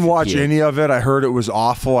 I didn't watch any of it. I heard it was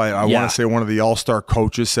awful. I want to say one of the All-Star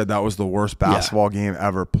coaches said that was the worst basketball game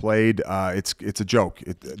ever played. It's a joke.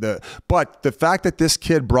 But the fact that this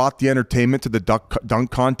kid brought the entertainment to the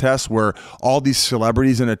dunk contest, where all these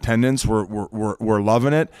celebrities in attendance were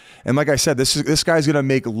loving it, and like I said, this guy's going to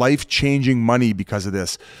make life-changing money because of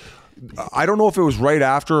this. I don't know if it was right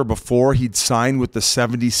after or before he'd signed with the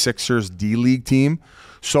 76ers D-League team.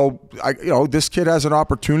 So, this kid has an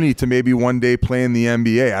opportunity to maybe one day play in the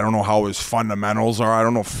NBA. I don't know how his fundamentals are. I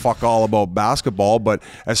don't know fuck all about basketball. But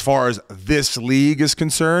as far as this league is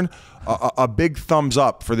concerned, a big thumbs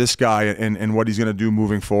up for this guy and what he's going to do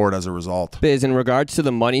moving forward as a result. Biz, in regards to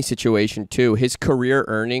the money situation too, his career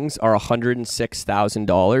earnings are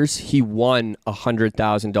 $106,000. He won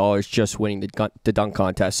 $100,000 just winning the dunk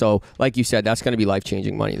contest. So, like you said, that's going to be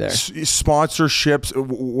life-changing money there. Sponsorships,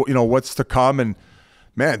 what's to come, and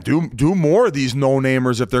man, do more of these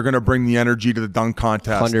no-namers if they're going to bring the energy to the dunk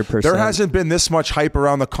contest. 100%. There hasn't been this much hype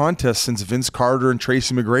around the contest since Vince Carter and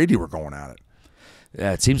Tracy McGrady were going at it.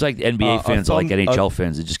 Yeah, it seems like NBA fans are like NHL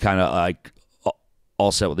fans. It's just kind of like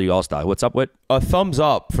all set with the All-Star. What's up, Whit? A thumbs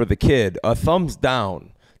up for the kid. A thumbs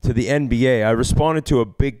down to the NBA. I responded to a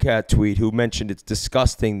Big Cat tweet who mentioned it's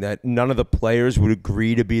disgusting that none of the players would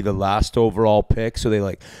agree to be the last overall pick, so they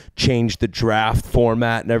like changed the draft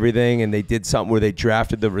format and everything, and they did something where they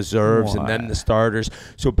drafted the reserves and then the starters,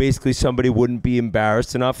 so basically somebody wouldn't be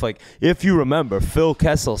embarrassed enough. Like, if you remember, Phil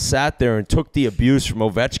Kessel sat there and took the abuse from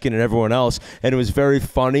Ovechkin and everyone else, and it was very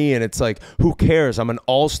funny, and it's like, who cares? I'm an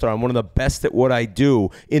all-star. I'm one of the best at what I do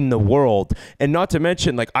in the world. And not to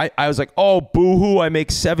mention, like, I was like, oh, boo-hoo, I make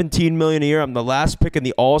 $17 million a year. I'm the last pick in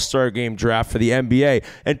the All Star Game draft for the NBA,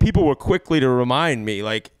 and people were quickly to remind me,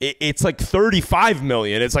 like, it's like $35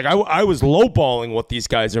 million. It's like I was lowballing what these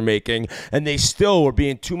guys are making, and they still were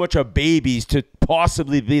being too much of babies to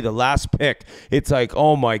possibly be the last pick. It's like,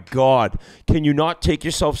 oh my God, can you not take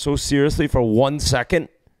yourself so seriously for 1 second?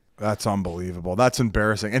 That's unbelievable. That's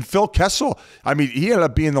embarrassing. And Phil Kessel, I mean, he ended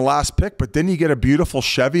up being the last pick, but didn't he get a beautiful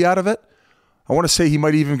Chevy out of it? I want to say he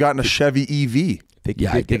might have even gotten a Chevy EV.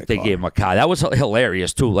 I think they gave him a car. That was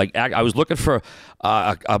hilarious, too. Like, I was looking for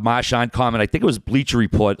a Marchand comment. I think it was Bleacher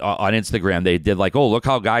Report on Instagram. They did like, oh, look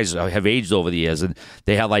how guys have aged over the years. And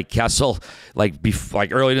they had like Kessel, like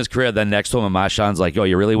early in his career, then next to him, and Marchand's like, oh,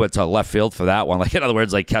 you really went to left field for that one. Like, in other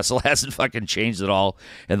words, like, Kessel hasn't fucking changed at all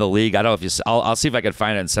in the league. I don't know if you, I'll see if I can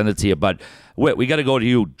find it and send it to you. But we got to go to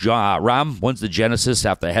you, John. Ram, when's the genesis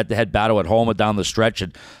after a head-to-head battle at Homer down the stretch?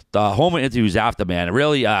 And the Homer interviews after, man,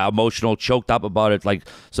 really emotional, choked up about it. Like,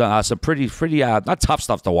 some pretty not tough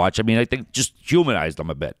stuff to watch. I mean, I think just humanized them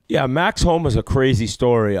a bit. Yeah, Max Homer's a crazy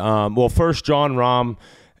story. Well, first, John Rahm,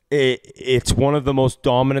 it's one of the most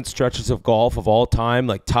dominant stretches of golf of all time,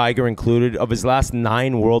 like Tiger included. Of his last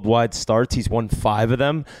 9 worldwide starts, he's won 5 of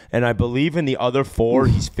them. And I believe in the other 4,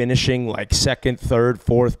 he's finishing like 2nd, 3rd,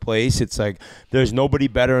 4th place. It's like there's nobody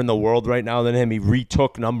better in the world right now than him. He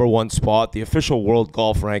retook #1 spot. The official world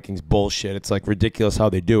golf rankings bullshit. It's like ridiculous how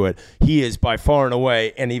they do it. He is by far and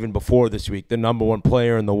away, and even before this week, the #1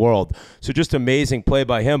 player in the world. So just amazing play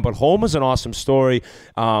by him. But Homer's an awesome story.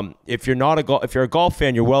 If you're a golf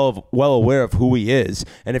fan, you're well aware of who he is,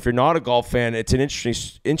 and if you're not a golf fan, it's an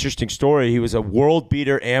interesting story. He was a world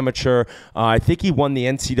beater amateur. I think he won the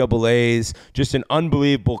NCAAs. Just an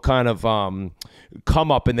unbelievable kind of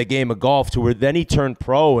come up in the game of golf, to where then he turned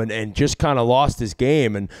pro and just kind of lost his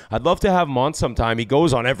game. And I'd love to have him on sometime. He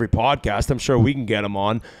goes on every podcast. I'm sure we can get him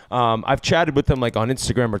on. I've chatted with him like on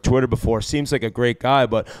Instagram or Twitter before. Seems like a great guy,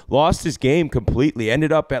 but lost his game completely.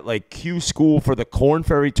 Ended up at like Q School for the Korn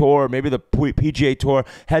Ferry Tour, maybe the PGA Tour.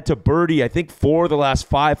 Had to birdie, I think, 4 of the last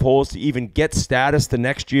 5 holes to even get status the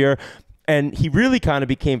next year. And he really kind of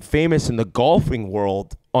became famous in the golfing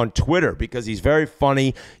world on Twitter because he's very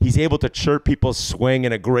funny. He's able to chirp people's swing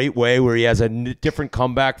in a great way, where he has a different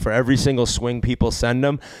comeback for every single swing people send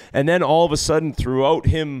him. And then all of a sudden, throughout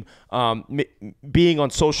him being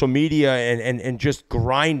on social media and just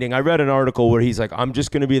grinding, I read an article where he's like, I'm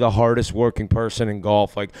just going to be the hardest working person in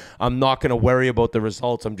golf. Like, I'm not going to worry about the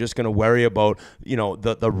results. I'm just going to worry about,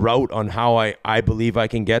 the route on how I believe I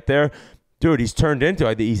can get there. Dude, he's turned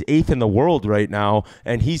into, he's 8th in the world right now,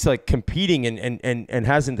 and he's like competing and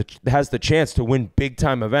has the chance to win big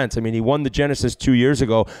time events. I mean, he won the Genesis 2 years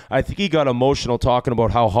ago. I think he got emotional talking about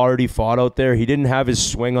how hard he fought out there. He didn't have his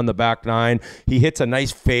swing on the back 9. He hits a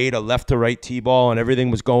nice fade, a left to right tee ball, and everything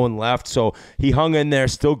was going left. So he hung in there,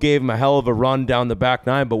 still gave him a hell of a run down the back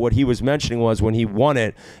 9. But what he was mentioning was when he won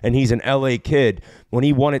it, and he's an LA kid, when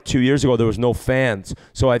he won it 2 years ago, there was no fans.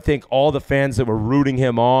 So I think all the fans that were rooting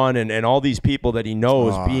him on and all these people that he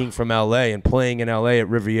knows being from LA and playing in LA at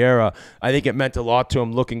Riviera, I think it meant a lot to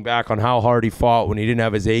him looking back on how hard he fought when he didn't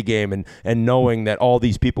have his A game and knowing that all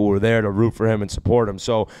these people were there to root for him and support him.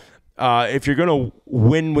 So if you're going to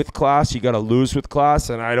win with class, you got to lose with class,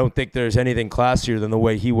 and I don't think there's anything classier than the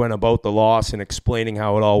way he went about the loss and explaining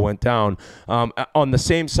how it all went down. On the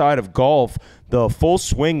same side of golf, The Full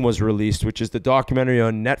Swing was released, which is the documentary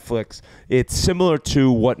on Netflix. It's similar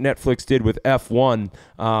to what Netflix did with F1.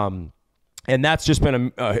 And that's just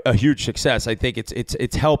been a huge success. I think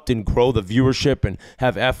it's helped and grow the viewership and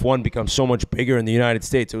have F1 become so much bigger in the United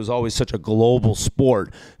States. It was always such a global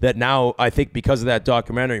sport that now I think because of that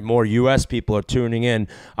documentary, more U.S. people are tuning in.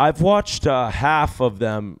 I've watched half of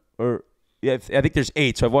them, or I think there's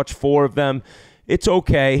 8, so I've watched 4 of them. It's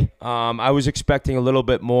okay. I was expecting a little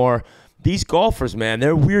bit more. These golfers, man,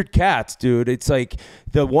 they're weird cats, dude. It's like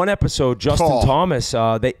the one episode, Justin Thomas,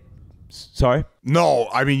 Sorry? No,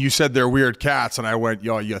 I mean, you said they're weird cats, and I went,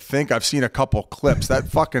 yo, you think? I've seen a couple clips. That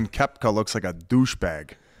fucking Kepka looks like a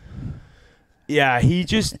douchebag. Yeah, he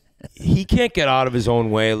can't get out of his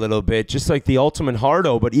own way a little bit, just like the ultimate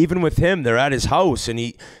hardo. But even with him, they're at his house, and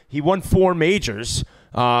he won 4 majors.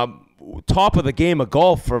 Top of the game of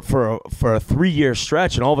golf for a 3-year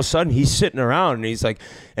stretch, and all of a sudden he's sitting around and he's like,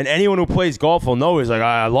 and anyone who plays golf will know, he's like,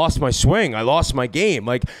 I lost my swing, I lost my game.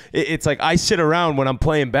 Like it's like I sit around when I'm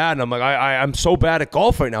playing bad and I'm like, I'm so bad at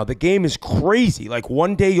golf right now. The game is crazy. Like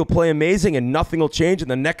one day you'll play amazing and nothing will change, and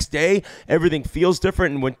the next day everything feels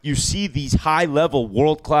different. And when you see these high level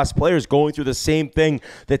world class players going through the same thing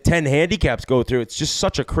that 10 handicaps go through, it's just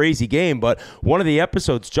such a crazy game. But one of the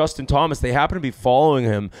episodes, Justin Thomas, they happen to be following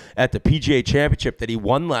him at the PGA Championship that he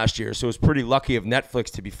won last year, so it was pretty lucky of Netflix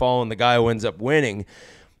to be following the guy who ends up winning.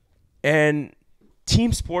 And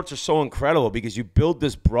team sports are so incredible because you build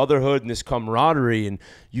this brotherhood and this camaraderie, and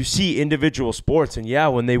you see individual sports, and yeah,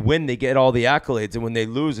 when they win, they get all the accolades, and when they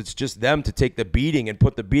lose, it's just them to take the beating and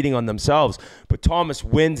put the beating on themselves. But Thomas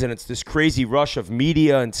wins, and it's this crazy rush of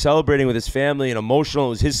media and celebrating with his family and emotional.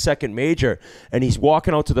 It was his second major, and he's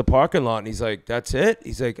walking out to the parking lot, and he's like, that's it?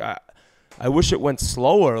 He's like, I wish it went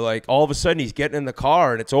slower. Like all of a sudden he's getting in the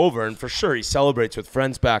car and it's over. And for sure he celebrates with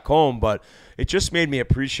friends back home, but it just made me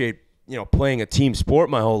appreciate, playing a team sport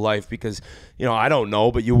my whole life because, I don't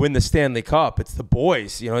know, but you win the Stanley Cup. It's the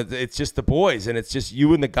boys, it's just the boys, and it's just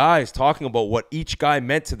you and the guys talking about what each guy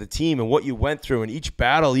meant to the team and what you went through and each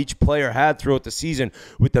battle each player had throughout the season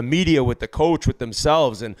with the media, with the coach, with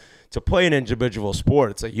themselves. And to play an individual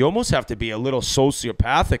sport, it's like you almost have to be a little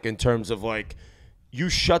sociopathic in terms of like, you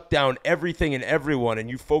shut down everything and everyone and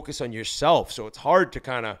you focus on yourself. So it's hard to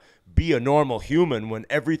kind of be a normal human when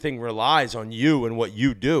everything relies on you and what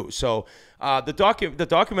you do. So the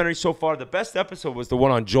documentary so far, the best episode was the one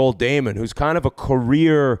on Joel Damon, who's kind of a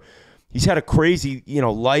career. He's had a crazy,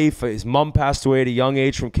 life. His mom passed away at a young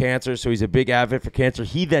age from cancer, so he's a big advocate for cancer.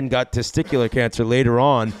 He then got testicular cancer later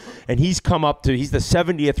on, and he's the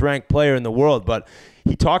 70th ranked player in the world, but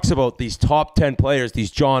he talks about these top 10 players, these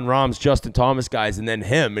John Rahms, Justin Thomas guys, and then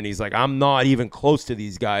him. And he's like, I'm not even close to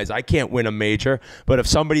these guys. I can't win a major. But if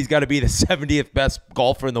somebody's got to be the 70th best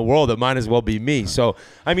golfer in the world, it might as well be me. So,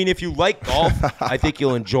 I mean, if you like golf, I think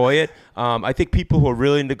you'll enjoy it. I think people who are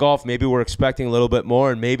really into golf, maybe we're expecting a little bit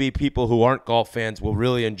more. And maybe people who aren't golf fans will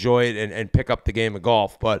really enjoy it and pick up the game of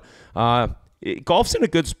golf. But golf's in a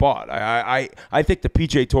good spot. I think the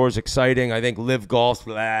PGA Tour is exciting. I think live golf,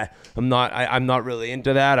 I'm not really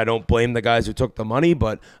into that. I don't blame the guys who took the money,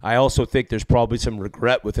 but I also think there's probably some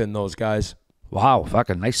regret within those guys. Wow,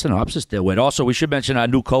 fucking nice synopsis there, Wade. Also, we should mention our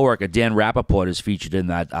new coworker, Dan Rappaport, is featured in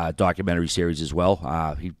that documentary series as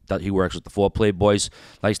well. He works with the 4Play Boys.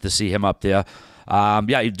 Nice to see him up there.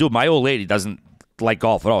 Dude, my old lady doesn't like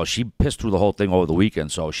golf at all. She pissed through the whole thing over the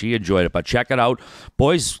weekend, so she enjoyed it. But check it out.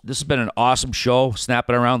 Boys, this has been an awesome show.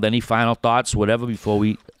 Snapping around. Any final thoughts, whatever, before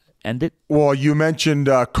we end it? Well, you mentioned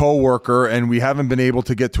coworker, and we haven't been able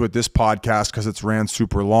to get to it this podcast because it's ran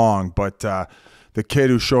super long, but the kid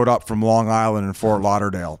who showed up from Long Island in Fort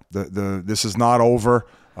Lauderdale, this is not over.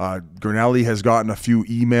 Grinelli has gotten a few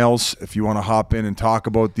emails. If you want to hop in and talk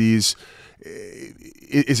about these,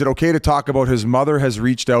 is it okay to talk about his mother has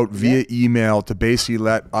reached out via email to basically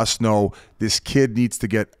let us know this kid needs to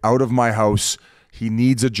get out of my house. He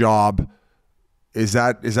needs a job. Is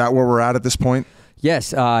that where we're at this point?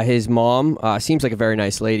 Yes, his mom seems like a very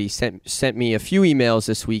nice lady. Sent me a few emails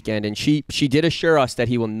this weekend, and she did assure us that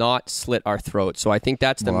he will not slit our throats. So I think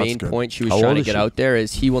that's the main point she was trying to get out there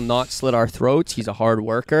is he will not slit our throats. He's a hard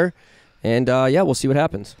worker, and we'll see what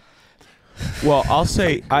happens. Well, I'll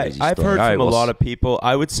say I've heard from a lot of people.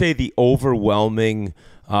 I would say the overwhelming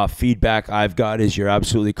feedback I've got is you're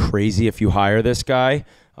absolutely crazy if you hire this guy.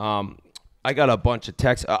 I got a bunch of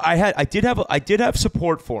texts. I did have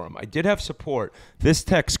support for him. I did have support. This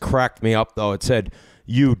text cracked me up though. It said,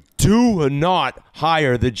 "You do not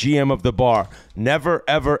hire the GM of the bar. Never,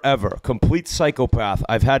 ever, ever. Complete psychopath.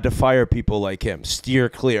 I've had to fire people like him. Steer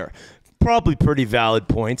clear." Probably pretty valid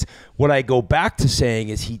points. What I go back to saying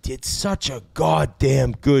is he did such a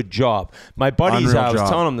goddamn good job. My buddies, I was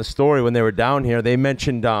telling them the story when they were down here. They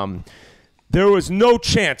mentioned there was no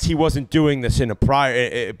chance he wasn't doing this in a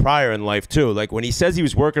prior in life too. Like when he says he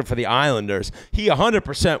was working for the Islanders, he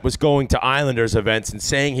 100% was going to Islanders events and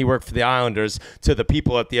saying he worked for the Islanders to the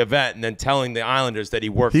people at the event, and then telling the Islanders that he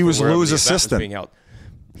worked. He was Lou's assistant.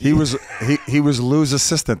 He was Lou's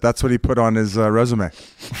assistant. That's what he put on his resume.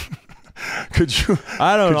 Could you?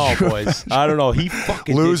 I don't know, boys. I don't know. He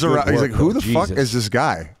fucking Lou's around. He's like, who the Jesus. fuck is this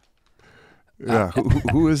guy? Yeah,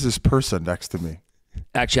 who is this person next to me?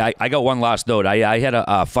 Actually, I got one last note. I had a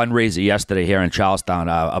fundraiser yesterday here in Charlestown.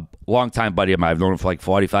 A longtime buddy of mine, I've known him for like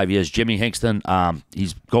 45 years, Jimmy Hinkston.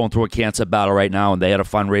 He's going through a cancer battle right now, and they had a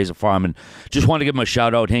fundraiser for him. And just want to give him a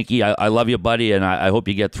shout out, Hinky. I love you, buddy, and I hope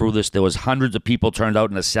you get through this. There was hundreds of people turned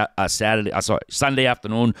out in a Sunday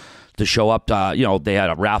afternoon to show up. They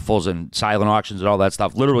had raffles and silent auctions and all that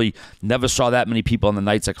stuff. Literally never saw that many people on the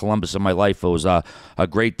Knights of Columbus in my life. It was a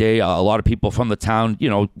great day. A lot of people from the town,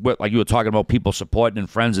 like you were talking about, people supporting and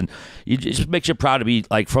friends, and it just makes you proud to be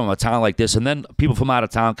like from a town like this. And then people from out of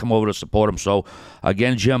town come over to support them. So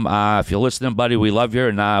again, Jim, if you're listening, buddy, we love you,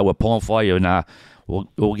 and we're pulling for you, and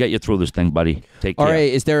we'll get you through this thing, buddy. Take care. All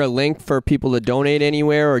right, is there a link for people to donate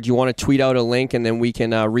anywhere, or do you want to tweet out a link and then we can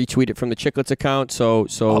retweet it from the Chiclets account so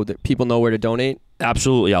that people know where to donate?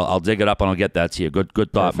 Absolutely. I'll dig it up and I'll get that to you. Good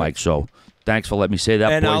thought, Perfect. Mike. So thanks for letting me say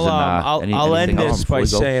that, and boys. I'll end this by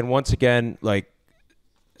saying once again,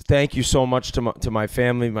 thank you so much to my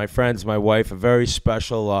family, my friends, my wife. A very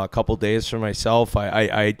special couple days for myself.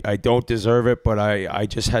 I don't deserve it, but I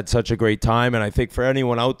just had such a great time. And I think for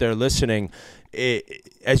anyone out there listening,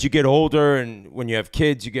 as you get older and when you have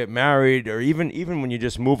kids, you get married, or even when you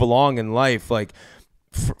just move along in life,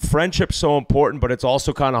 friendship's so important, but it's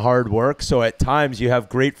also kind of hard work. So at times you have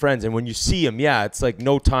great friends, and when you see them, it's like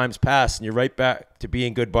no time's passed and you're right back to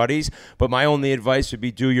being good buddies. But my only advice would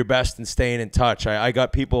be do your best in staying in touch. I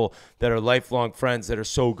got people that are lifelong friends that are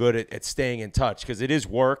so good at staying in touch, because it is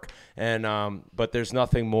work, and but there's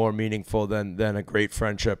nothing more meaningful than a great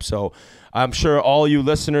friendship. So I'm sure all you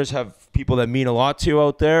listeners have people that mean a lot to you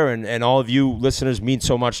out there, and all of you listeners mean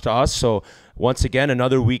so much to us. So once again,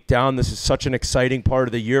 another week down. This is such an exciting part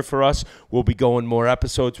of the year for us. We'll be going more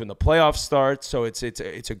episodes when the playoffs start. So it's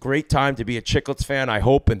a great time to be a Chiclets fan, I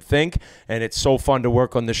hope and think. And it's so fun to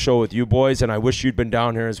work on this show with you boys. And I wish you'd been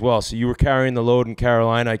down here as well. So you were carrying the load in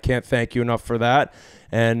Carolina. I can't thank you enough for that.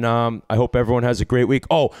 And I hope everyone has a great week.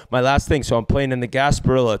 Oh, my last thing. So I'm playing in the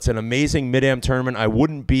Gasparilla. It's an amazing mid-am tournament. I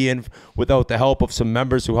wouldn't be in without the help of some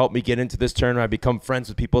members who helped me get into this tournament. I become friends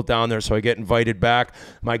with people down there, so I get invited back.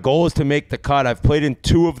 My goal is to make the cut. I've played in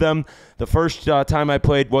 2 of them. The first time I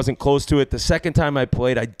played wasn't close to it. The second time I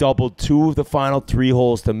played, I doubled 2 of the final 3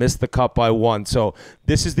 holes to miss the cut by 1. So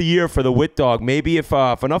this is the year for the Wit Dog. Maybe if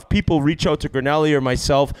enough people reach out to Grinelli or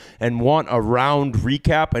myself and want a round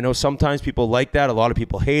recap, I know sometimes people like that. A lot of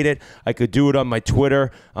people hate it. I could do it on my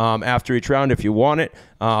Twitter after each round if you want it.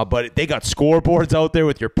 But they got scoreboards out there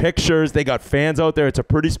with your pictures. They got fans out there. It's a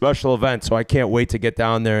pretty special event, so I can't wait to get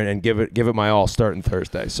down there and give it my all starting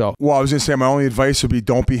Thursday. So, well, I was gonna say my only advice would be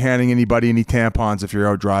don't be handing anybody any tampons if you're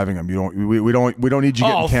out driving them. We don't need you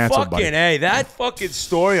getting canceled, buddy. Hey, that fucking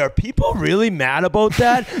story. Are people really mad about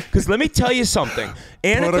that? Because let me tell you something.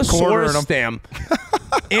 Annika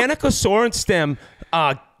Sorenstam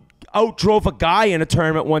outdrove a guy in a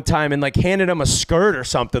tournament one time and handed him a skirt or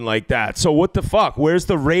something like that. So what the fuck? Where's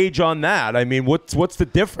the rage on that? I mean, what's the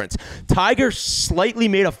difference? Tiger slightly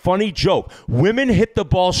made a funny joke. Women hit the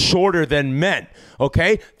ball shorter than men.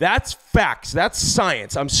 Okay? That's facts. That's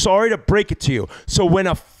science. I'm sorry to break it to you. So when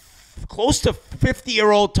a close to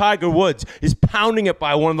 50-year-old Tiger Woods is pounding it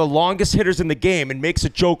by one of the longest hitters in the game and makes a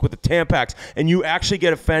joke with the Tampax, and you actually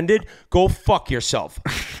get offended, go fuck yourself.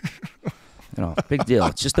 Big deal.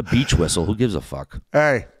 It's just a beach whistle. Who gives a fuck?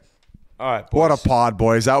 Hey. All right, boys. What a pod,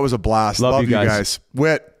 boys. That was a blast. Love you guys.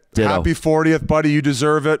 Wit, Ditto. Happy 40th, buddy. You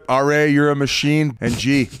deserve it. RA, you're a machine. And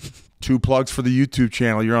G, 2 plugs for the YouTube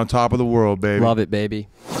channel. You're on top of the world, baby. Love it, baby.